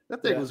Getty.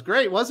 That thing was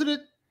great, wasn't it?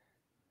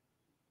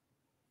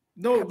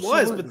 No, it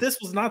was, but this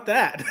was not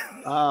that.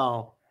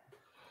 Oh.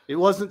 It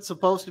wasn't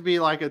supposed to be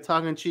like a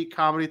tongue-in-cheek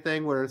comedy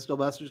thing where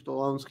Sylvester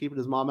Stallone's keeping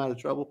his mom out of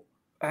trouble?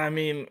 I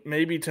mean,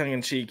 maybe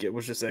tongue-in-cheek. It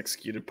was just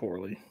executed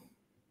poorly.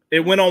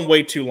 It went on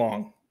way too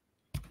long.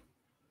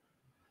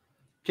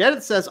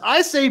 Kenneth says,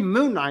 I say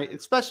Moon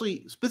Knight,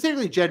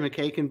 specifically Jed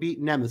McKay, can beat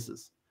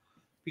Nemesis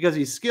because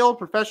he's skilled,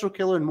 professional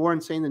killer, and more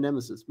insane than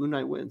Nemesis. Moon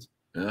Knight wins.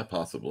 Yeah,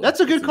 possibly. That's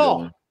a good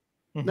call.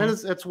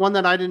 That's one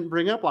that I didn't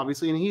bring up,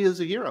 obviously, and he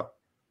is a hero.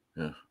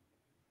 Yeah.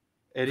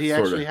 And he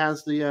actually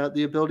has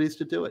the abilities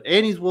to do it.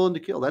 And he's willing to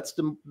kill. That's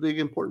the big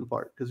important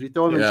part. Because if you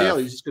throw him in jail,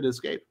 he's just going to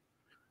escape.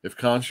 If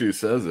Khonshu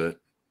says it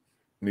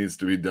needs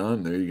to be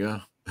done, there you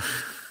go.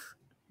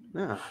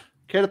 Yeah.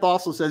 Kenneth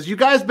also says, you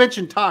guys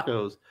mentioned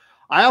tacos.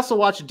 I also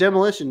watched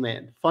Demolition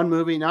Man. Fun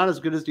movie. Not as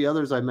good as the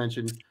others I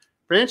mentioned.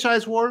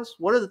 Franchise Wars.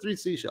 What are the three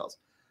seashells?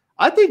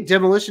 I think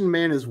Demolition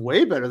Man is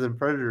way better than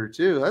Predator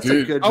 2. That's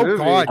a good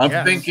movie. God,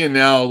 I'm thinking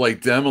now, like,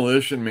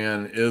 Demolition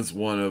Man is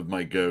one of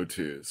my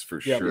go-tos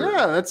for sure.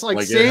 Yeah, that's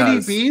like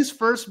Sandy B's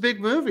first big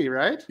movie,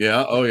 right?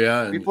 Yeah. Oh,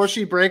 yeah. Before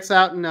she breaks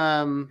out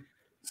in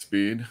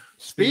Speed.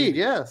 Speed,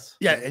 yes.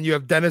 Yeah, and you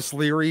have Dennis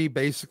Leary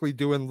basically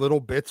doing little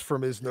bits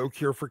from his No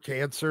Cure for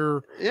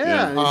Cancer.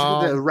 Yeah.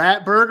 The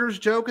Rat Burgers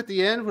joke at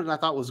the end, which I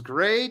thought was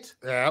great.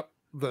 Yeah.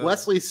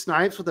 Wesley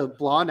Snipes with a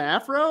blonde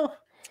afro.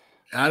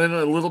 Added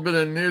a little bit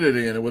of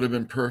nudity, and it would have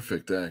been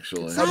perfect,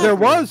 actually. Exactly.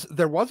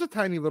 There was a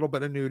tiny little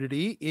bit of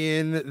nudity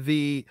in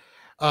the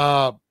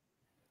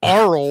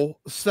oral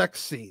sex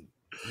scene.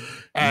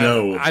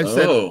 And I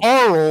said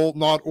oral,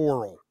 not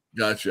oral.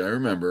 Gotcha. I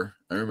remember.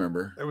 There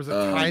was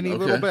a tiny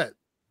little bit.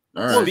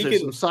 All right.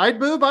 Some side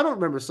boob? I don't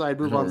remember side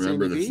boob on Sandy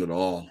B. I don't remember this at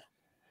all.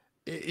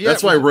 Yeah,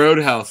 that's why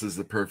Roadhouse is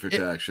the perfect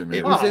action movie.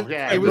 It was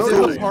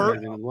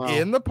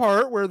in the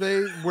part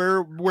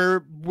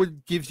where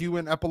would gives you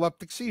an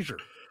epileptic seizure.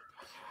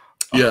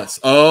 Yes.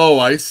 Oh,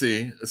 I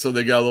see. So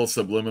they got a little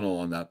subliminal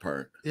on that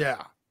part.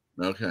 Yeah.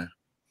 Okay.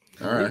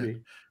 All right.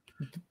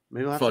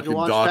 Maybe I'll have to go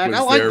watch back.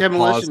 I like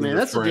Demolition Man.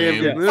 That's a damn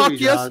good movie. Fuck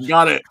yes.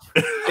 Got it.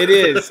 It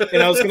is.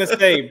 And I was going to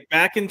say,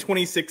 back in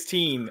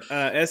 2016,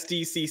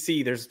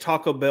 SDCC, there's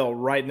Taco Bell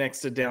right next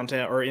to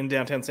downtown or in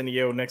downtown San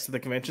Diego next to the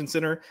convention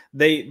center.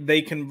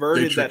 They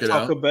converted that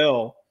Taco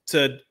Bell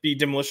to be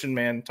Demolition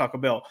Man Taco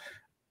Bell.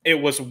 It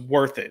was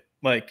worth it.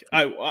 Like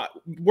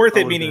worth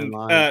it, meaning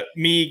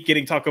me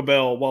getting Taco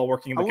Bell while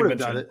working in the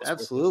convention. Done it.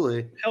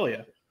 Absolutely. Hell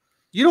yeah.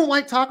 You don't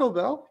like Taco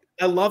Bell?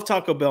 I love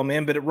Taco Bell,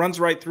 man, but it runs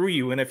right through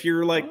you. And if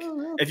you're like,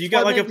 if you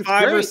got like a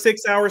 5 or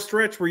 6 hour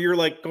stretch where you're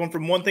like going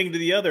from one thing to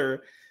the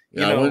other,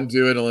 yeah, I wouldn't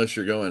do it unless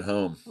you're going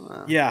home.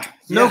 Yeah.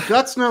 No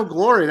guts, no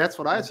glory. That's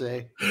what I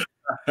say.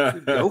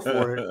 Go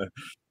for it.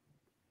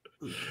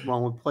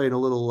 While we're playing a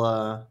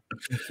little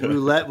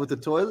roulette with the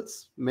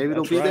toilets, maybe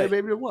it'll be there,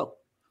 maybe it won't.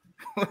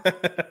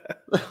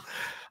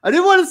 I did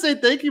want to say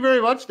thank you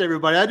very much to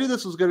everybody. I knew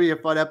this was going to be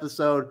a fun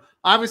episode.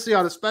 Obviously,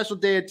 on a special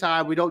day and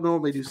time, we don't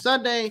normally do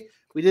Sunday.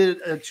 We did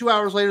it 2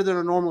 hours later than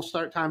our normal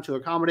start time to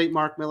accommodate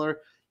Mark Millar.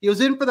 He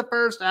was in for the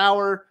first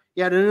hour.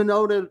 He had a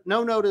no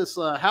notice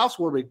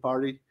housewarming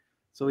party,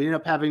 so we ended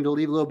up having to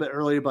leave a little bit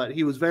early. But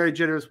he was very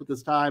generous with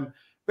his time.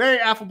 Very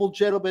affable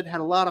gentleman.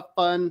 Had a lot of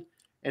fun,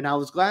 and I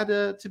was glad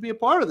to be a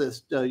part of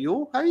this.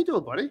 Yule, how you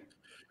doing, buddy?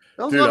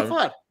 That was a lot of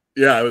fun.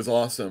 Yeah, it was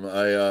awesome.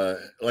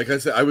 Like I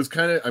said, I was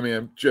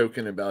I'm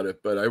joking about it,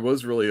 but I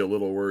was really a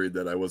little worried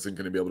that I wasn't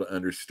going to be able to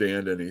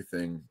understand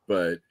anything,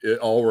 but it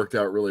all worked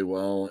out really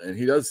well. And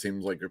he does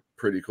seem like a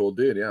pretty cool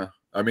dude. Yeah.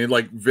 I mean,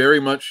 like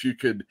very much you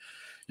could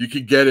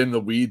get in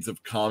the weeds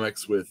of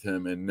comics with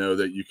him and know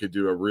that you could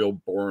do a real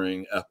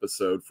boring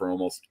episode for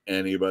almost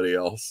anybody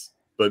else.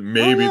 But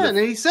maybe, and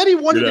he said he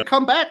wanted to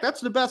come back.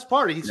 That's the best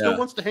part. He still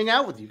wants to hang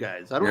out with you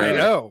guys.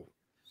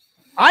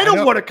 I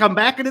don't want to come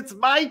back, and it's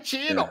my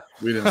channel.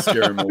 Yeah, we didn't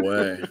scare him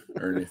away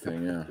or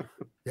anything.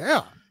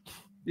 Yeah.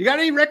 You got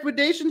any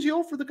recommendations,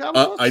 Yule, for the comic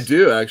books? I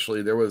do,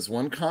 actually. There was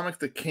one comic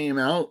that came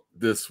out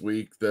this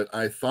week that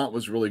I thought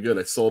was really good.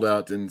 I sold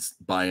out, didn't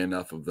buy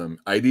enough of them.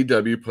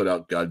 IDW put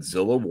out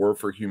Godzilla War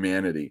for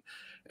Humanity.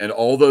 And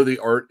although the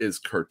art is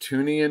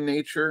cartoony in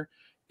nature,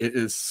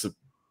 it's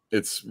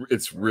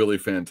really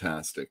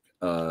fantastic.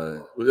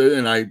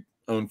 And I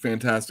own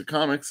Fantastic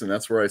Comics, and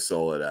that's where I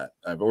sell it at.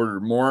 I've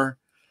ordered more.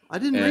 I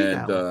didn't read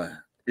that one.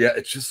 Yeah,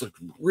 it just looked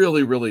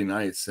really, really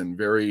nice and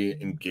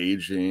very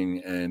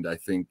engaging. And I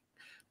think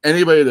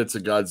anybody that's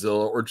a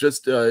Godzilla or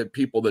just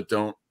people that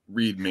don't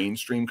read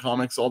mainstream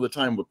comics all the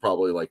time would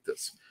probably like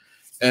this.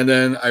 And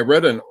then I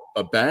read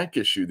a back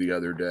issue the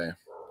other day.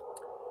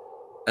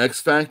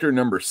 X Factor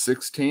number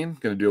 16.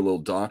 Going to do a little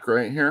doc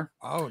right here.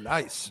 Oh,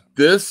 nice.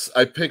 This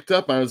I picked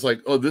up. I was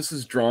like, oh, this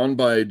is drawn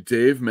by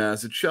Dave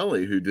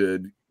Mazzucchelli, who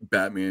did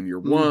Batman Year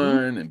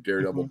One and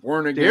Daredevil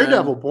Born Again.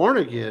 Daredevil Born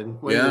Again.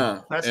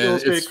 Yeah. That's the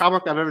illustrated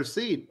comic I've ever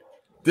seen.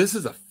 This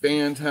is a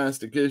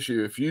fantastic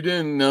issue. If you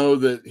didn't know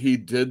that he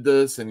did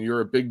this and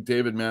you're a big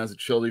David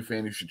Mazzucchelli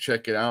fan, you should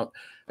check it out.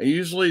 I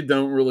usually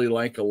don't really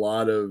like a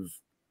lot of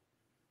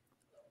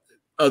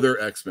other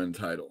X-Men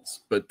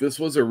titles, but this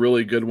was a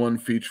really good one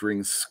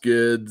featuring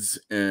Skids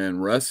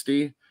and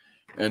Rusty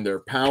and their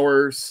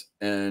powers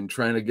and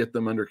trying to get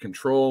them under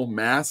control.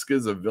 Mask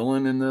is a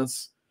villain in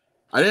this.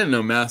 I didn't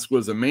know Mask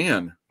was a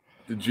man.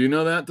 Did you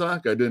know that,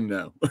 Doc? I didn't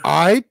know.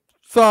 I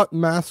thought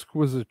Mask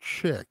was a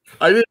chick.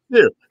 I did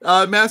too.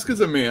 Mask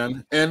is a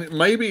man, and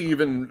maybe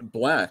even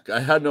black. I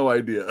had no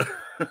idea.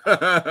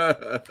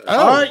 All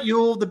right,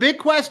 Yule. The big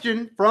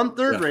question from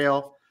Third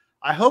Rail.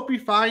 I hope you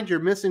find your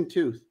missing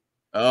tooth.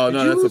 Oh,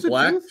 no, that's a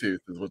black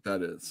tooth is what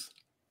that is.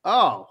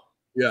 Oh.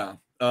 Yeah.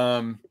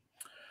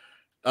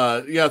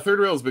 Yeah, Third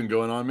Rail's been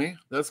going on me.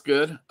 That's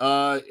good.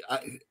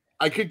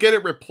 I could get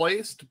it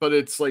replaced, but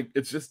it's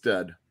just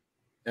dead.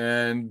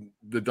 And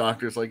the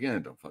doctor's like, yeah,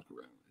 don't fuck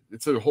around.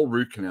 It's a whole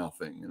root canal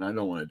thing, and I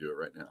don't want to do it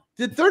right now.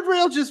 Did Third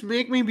Rail just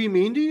make me be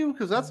mean to you?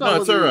 Because that's not.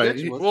 No, it's all right.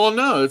 Well,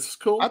 no, it's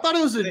cool. I thought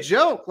it was a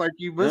joke. Like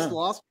you missed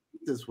lost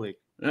this week.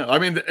 Yeah, I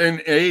mean, in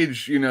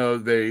age,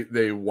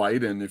 they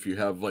widen if you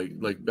have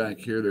like back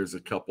here. There's a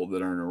couple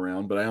that aren't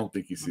around, but I don't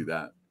think you see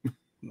that.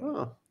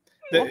 Oh.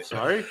 I'm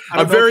sorry.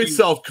 I'm very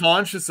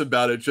self-conscious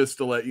about it, just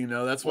to let you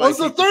know. That's why it was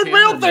the Third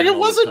Rail thing. It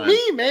wasn't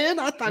me, man.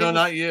 I thought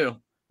not you.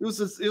 It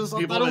was. I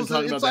thought it was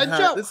an inside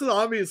joke. This is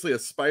obviously a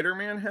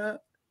Spider-Man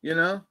hat.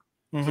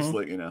 Just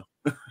let you know.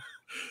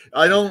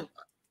 I don't.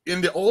 In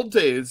the old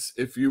days,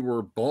 if you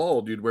were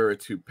bald, you'd wear a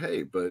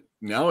toupee. But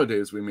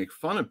nowadays, we make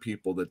fun of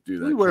people that do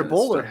that. We wear a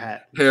bowler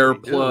hat, hair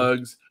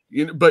plugs.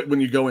 But when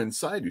you go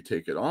inside, you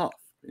take it off,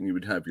 and you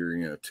would have your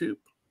toque.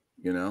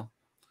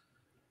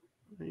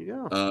 There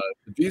you go.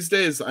 These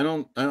days, I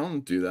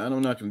don't do that.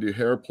 I'm not going to do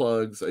hair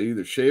plugs. I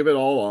either shave it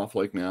all off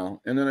like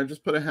now, and then I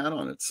just put a hat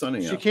on. It's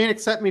sunny out. She can't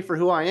accept me for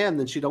who I am,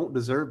 then she don't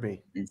deserve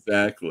me.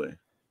 Exactly.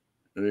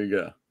 There you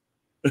go.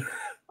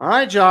 All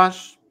right,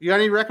 Josh. You got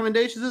any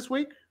recommendations this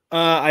week?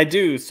 I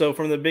do. So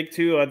from the big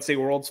two, I'd say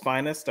World's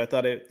Finest. I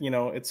thought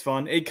it's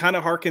fun. It kind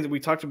of harkens.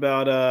 We talked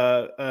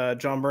about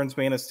John Byrne's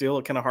Man of Steel.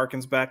 It kind of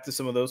harkens back to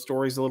some of those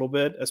stories a little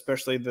bit,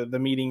 especially the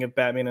meeting of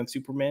Batman and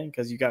Superman,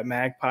 because you got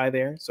Magpie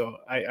there. So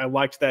I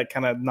liked that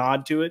kind of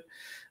nod to it.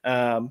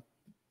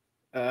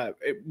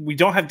 We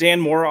don't have Dan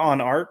Moore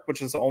on art,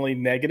 which is the only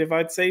negative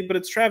I'd say, but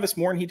it's Travis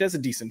Moore, and he does a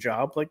decent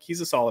job. Like,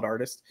 he's a solid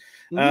artist.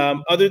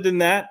 Other than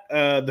that,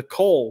 The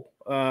Coal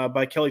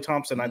by Kelly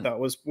Thompson, I thought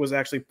was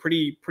actually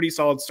pretty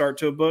solid start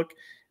to a book,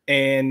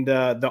 and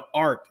the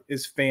art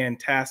is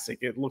fantastic.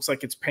 It looks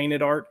like it's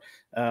painted art.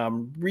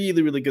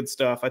 Really good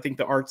stuff. I think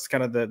the art's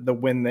kind of the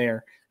win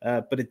there,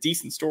 but a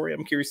decent story.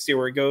 I'm curious to see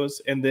where it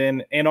goes. And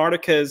then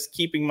Antarctica is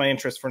keeping my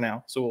interest for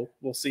now, so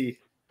we'll see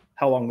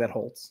how long that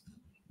holds.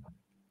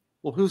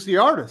 Well, who's the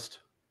artist?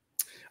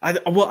 I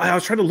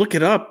was trying to look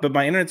it up, but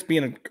my internet's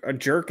being a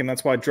jerk, and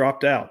that's why I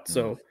dropped out.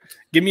 So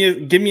give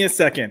me a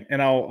second,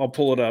 and I'll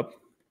pull it up.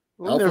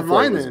 Well, never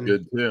mind then.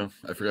 Good too.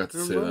 I forgot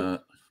to say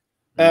that.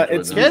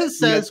 It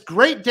says,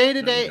 great day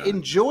today.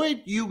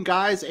 Enjoyed you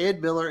guys and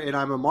Miller, and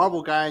I'm a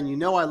Marvel guy,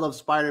 and I love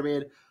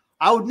Spider-Man.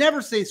 I would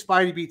never say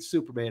Spidey beats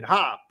Superman.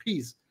 Ha,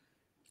 peace.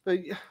 But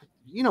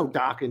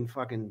Doc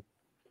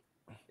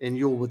and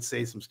Yule would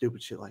say some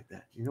stupid shit like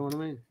that. You know what I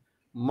mean?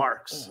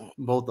 Marks,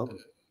 both of them.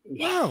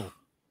 Wow.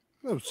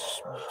 No,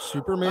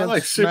 Superman. I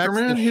like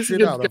Superman. He's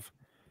shit out of.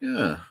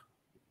 Yeah.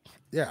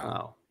 Yeah.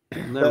 Oh,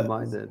 never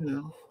mind that.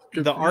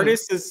 The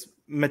artist is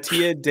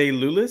Mattia De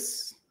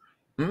Lulis.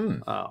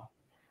 Oh,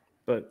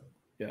 but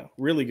yeah,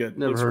 really good.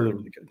 Never Looks heard really, of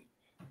him. really good.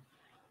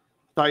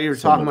 Thought you were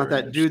talking about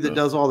that dude that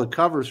does all the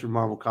covers for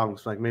Marvel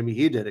Comics. Like maybe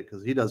he did it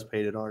because he does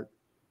painted art.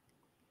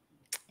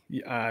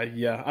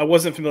 Yeah, I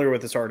wasn't familiar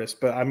with this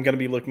artist, but I'm going to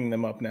be looking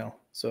them up now.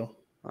 So,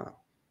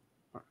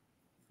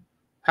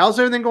 how's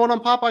everything going on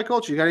Popeye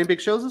Culture? You got any big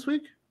shows this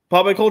week?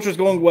 Popeye Culture is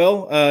going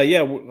well.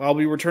 Yeah, I'll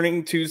be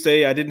returning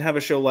Tuesday. I didn't have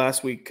a show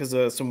last week because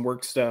of some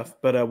work stuff,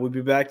 but we'll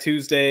be back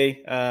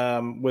Tuesday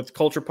with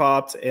Culture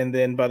Popped, and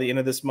then by the end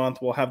of this month,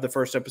 we'll have the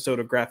first episode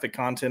of graphic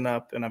content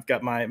up, and I've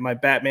got my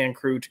Batman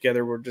crew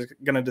together. We're just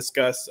going to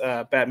discuss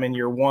Batman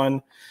Year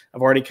One.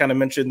 I've already kind of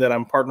mentioned that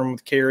I'm partnering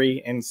with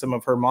Carrie and some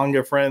of her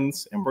manga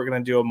friends, and we're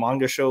going to do a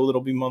manga show that'll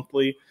be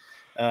monthly,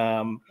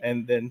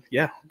 and then,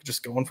 yeah,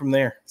 just going from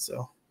there,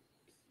 so...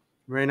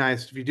 Very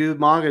nice. If you do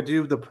manga,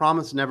 do The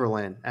Promised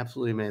Neverland.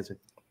 Absolutely amazing.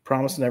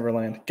 Promised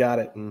Neverland. Got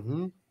it.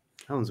 That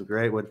one's a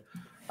great one.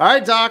 All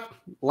right, Doc.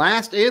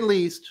 Last and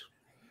least.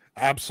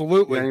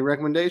 Absolutely. Any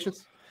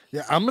recommendations?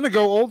 Yeah, I'm going to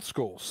go old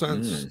school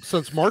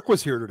since Mark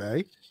was here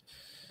today.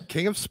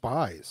 King of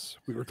Spies.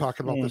 We were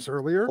talking about this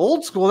earlier.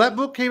 Old school. That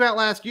book came out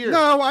last year.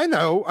 No, I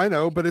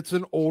know, but it's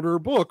an older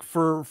book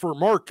for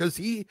Mark because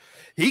he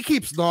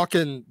keeps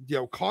knocking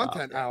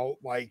content out.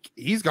 Like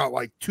he's got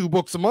like 2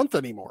 books a month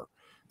anymore.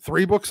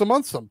 3 books a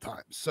month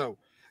sometimes. So,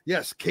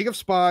 yes, King of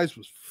Spies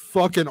was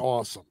fucking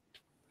awesome.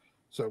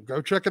 So,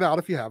 go check it out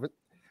if you haven't.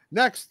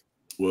 Next,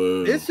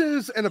 Whoa. This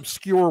is an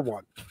obscure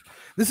one.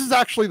 This is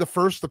actually the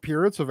first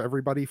appearance of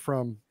everybody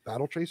from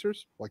Battle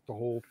Chasers, like the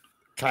whole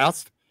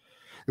cast.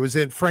 It was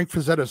in Frank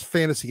Frazzetta's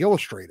Fantasy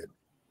Illustrated.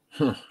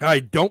 Huh. I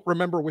don't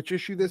remember which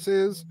issue this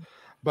is,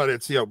 but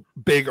it's, you know,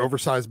 big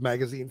oversized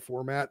magazine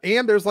format.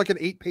 And there's like an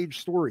 8-page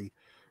story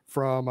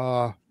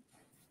from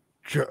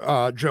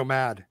Joe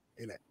Mad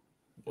in it.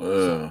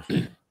 Whoa.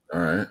 All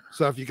right.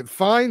 So if you can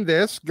find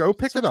this, go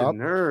pick it up.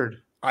 Nerd.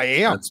 I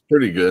am. That's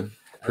pretty good.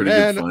 Pretty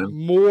and good find.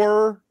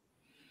 More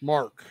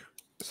Mark.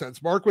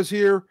 Since Mark was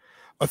here,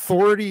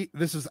 Authority.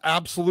 This is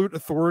Absolute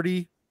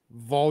Authority,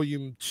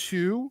 Volume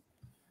 2.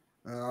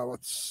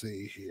 Let's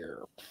see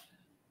here.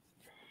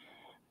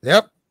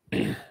 Yep.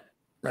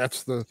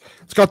 It's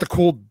got the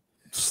cool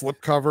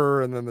slip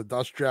cover and then the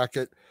dust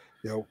jacket.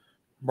 You know,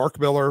 Mark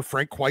Millar,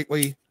 Frank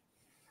Quitely.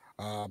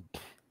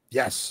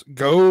 Yes,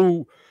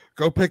 go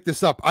pick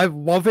this up. I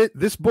love it.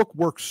 This book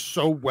works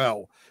so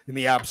well in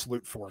the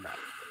Absolute format.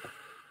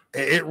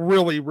 It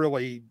really,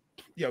 really,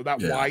 you know, that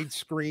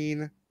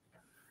widescreen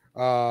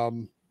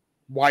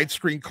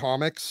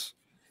comics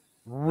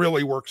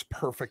really works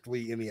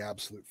perfectly in the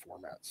Absolute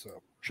format.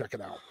 So check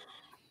it out.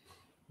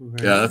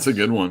 Yeah, that's a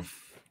good one.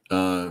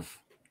 The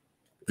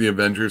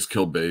Avengers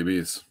kill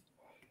babies.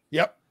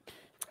 Yep.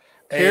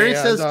 Harry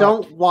says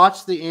don't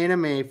watch the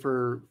anime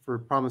for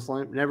Promised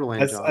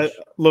Neverland, Josh.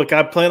 Look,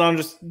 I plan on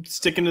just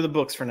sticking to the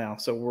books for now,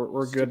 so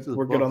we're good.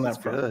 We're good on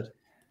that front. Good.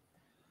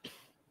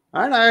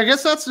 All right, I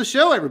guess that's the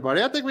show,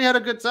 everybody. I think we had a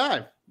good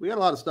time. We got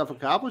a lot of stuff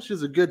accomplished. It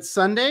was a good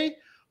Sunday.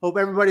 Hope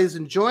everybody's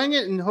enjoying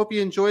it, and hope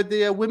you enjoyed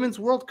the Women's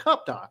World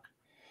Cup, Doc.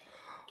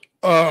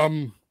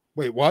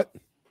 Wait, what?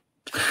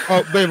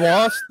 They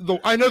lost.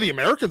 I know the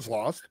Americans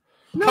lost.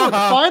 No, the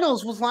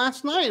finals was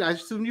last night. I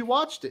assume you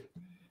watched it.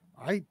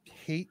 I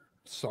hate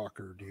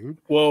soccer, dude.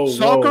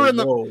 Soccer and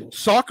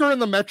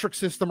the metric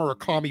system are a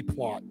commie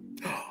plot.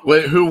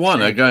 Wait, who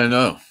won? I gotta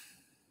know.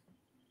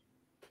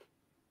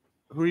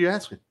 Who are you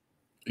asking?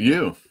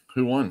 You.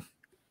 Who won?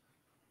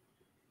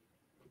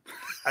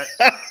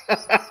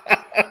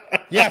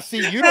 Yeah,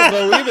 see, you don't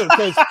know either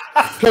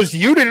because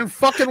you didn't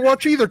fucking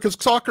watch either because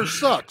soccer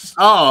sucks.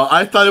 Oh,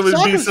 I thought it would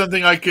be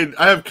something I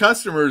have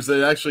customers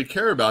that actually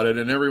care about it,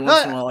 and every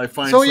once in a while I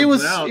find something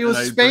out. It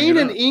was Spain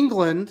and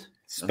England.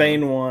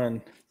 Spain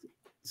won.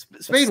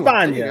 Spain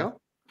won. There you go.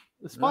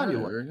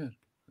 Spain won. Very good.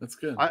 That's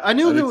good. I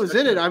knew who was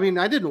in it. I mean,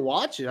 I didn't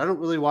watch it. I don't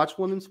really watch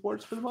women's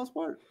sports for the most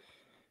part.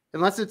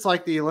 Unless it's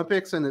like the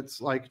Olympics and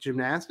it's like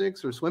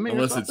gymnastics or swimming.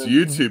 Unless it's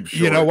YouTube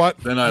short. You know what?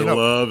 Then I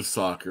love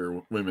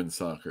soccer, women's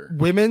soccer.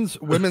 Women's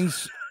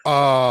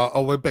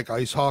Olympic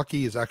ice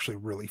hockey is actually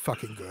really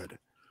fucking good.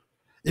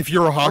 If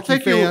you're a hockey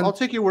fan, I'll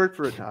take your word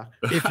for it, Doc.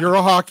 If you're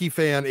a hockey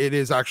fan, it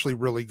is actually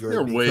really good.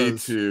 They're way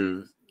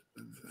too.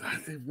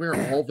 They wear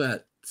all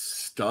that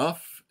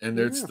stuff, and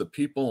there's the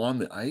people on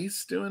the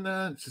ice doing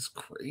that. It's just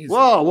crazy.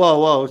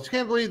 Whoa!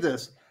 Can't believe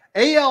this.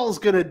 AL is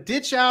going to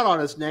ditch out on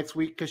us next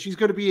week because she's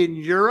going to be in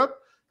Europe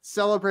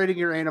celebrating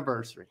your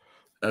anniversary.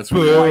 That's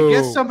weird. I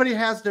guess somebody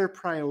has their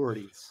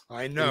priorities.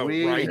 I know,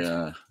 right?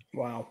 Yeah.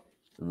 Wow.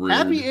 Rude.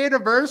 Happy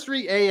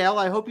anniversary, AL.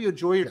 I hope you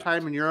enjoy your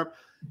time in Europe.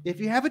 If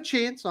you have a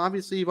chance,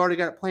 obviously you've already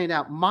got it planned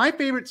out. My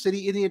favorite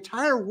city in the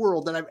entire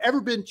world that I've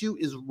ever been to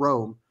is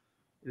Rome.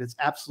 And it's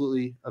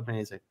absolutely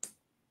amazing.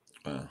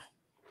 Wow,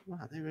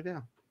 there we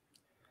go.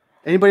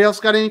 Anybody else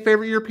got any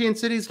favorite European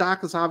cities?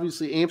 Doc is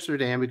obviously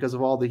Amsterdam because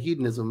of all the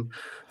hedonism.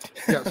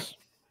 Yes,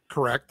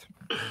 correct.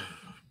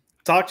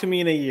 Talk to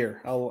me in a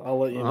year. I'll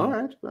let you know. All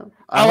right. Well,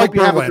 I hope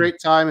you have a great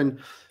time and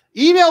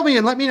email me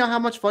and let me know how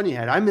much fun you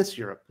had. I miss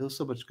Europe. There was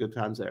so much good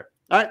times there.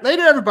 All right,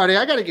 later, everybody.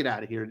 I got to get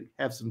out of here and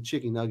have some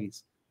chicken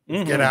nuggies.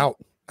 Get out,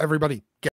 everybody.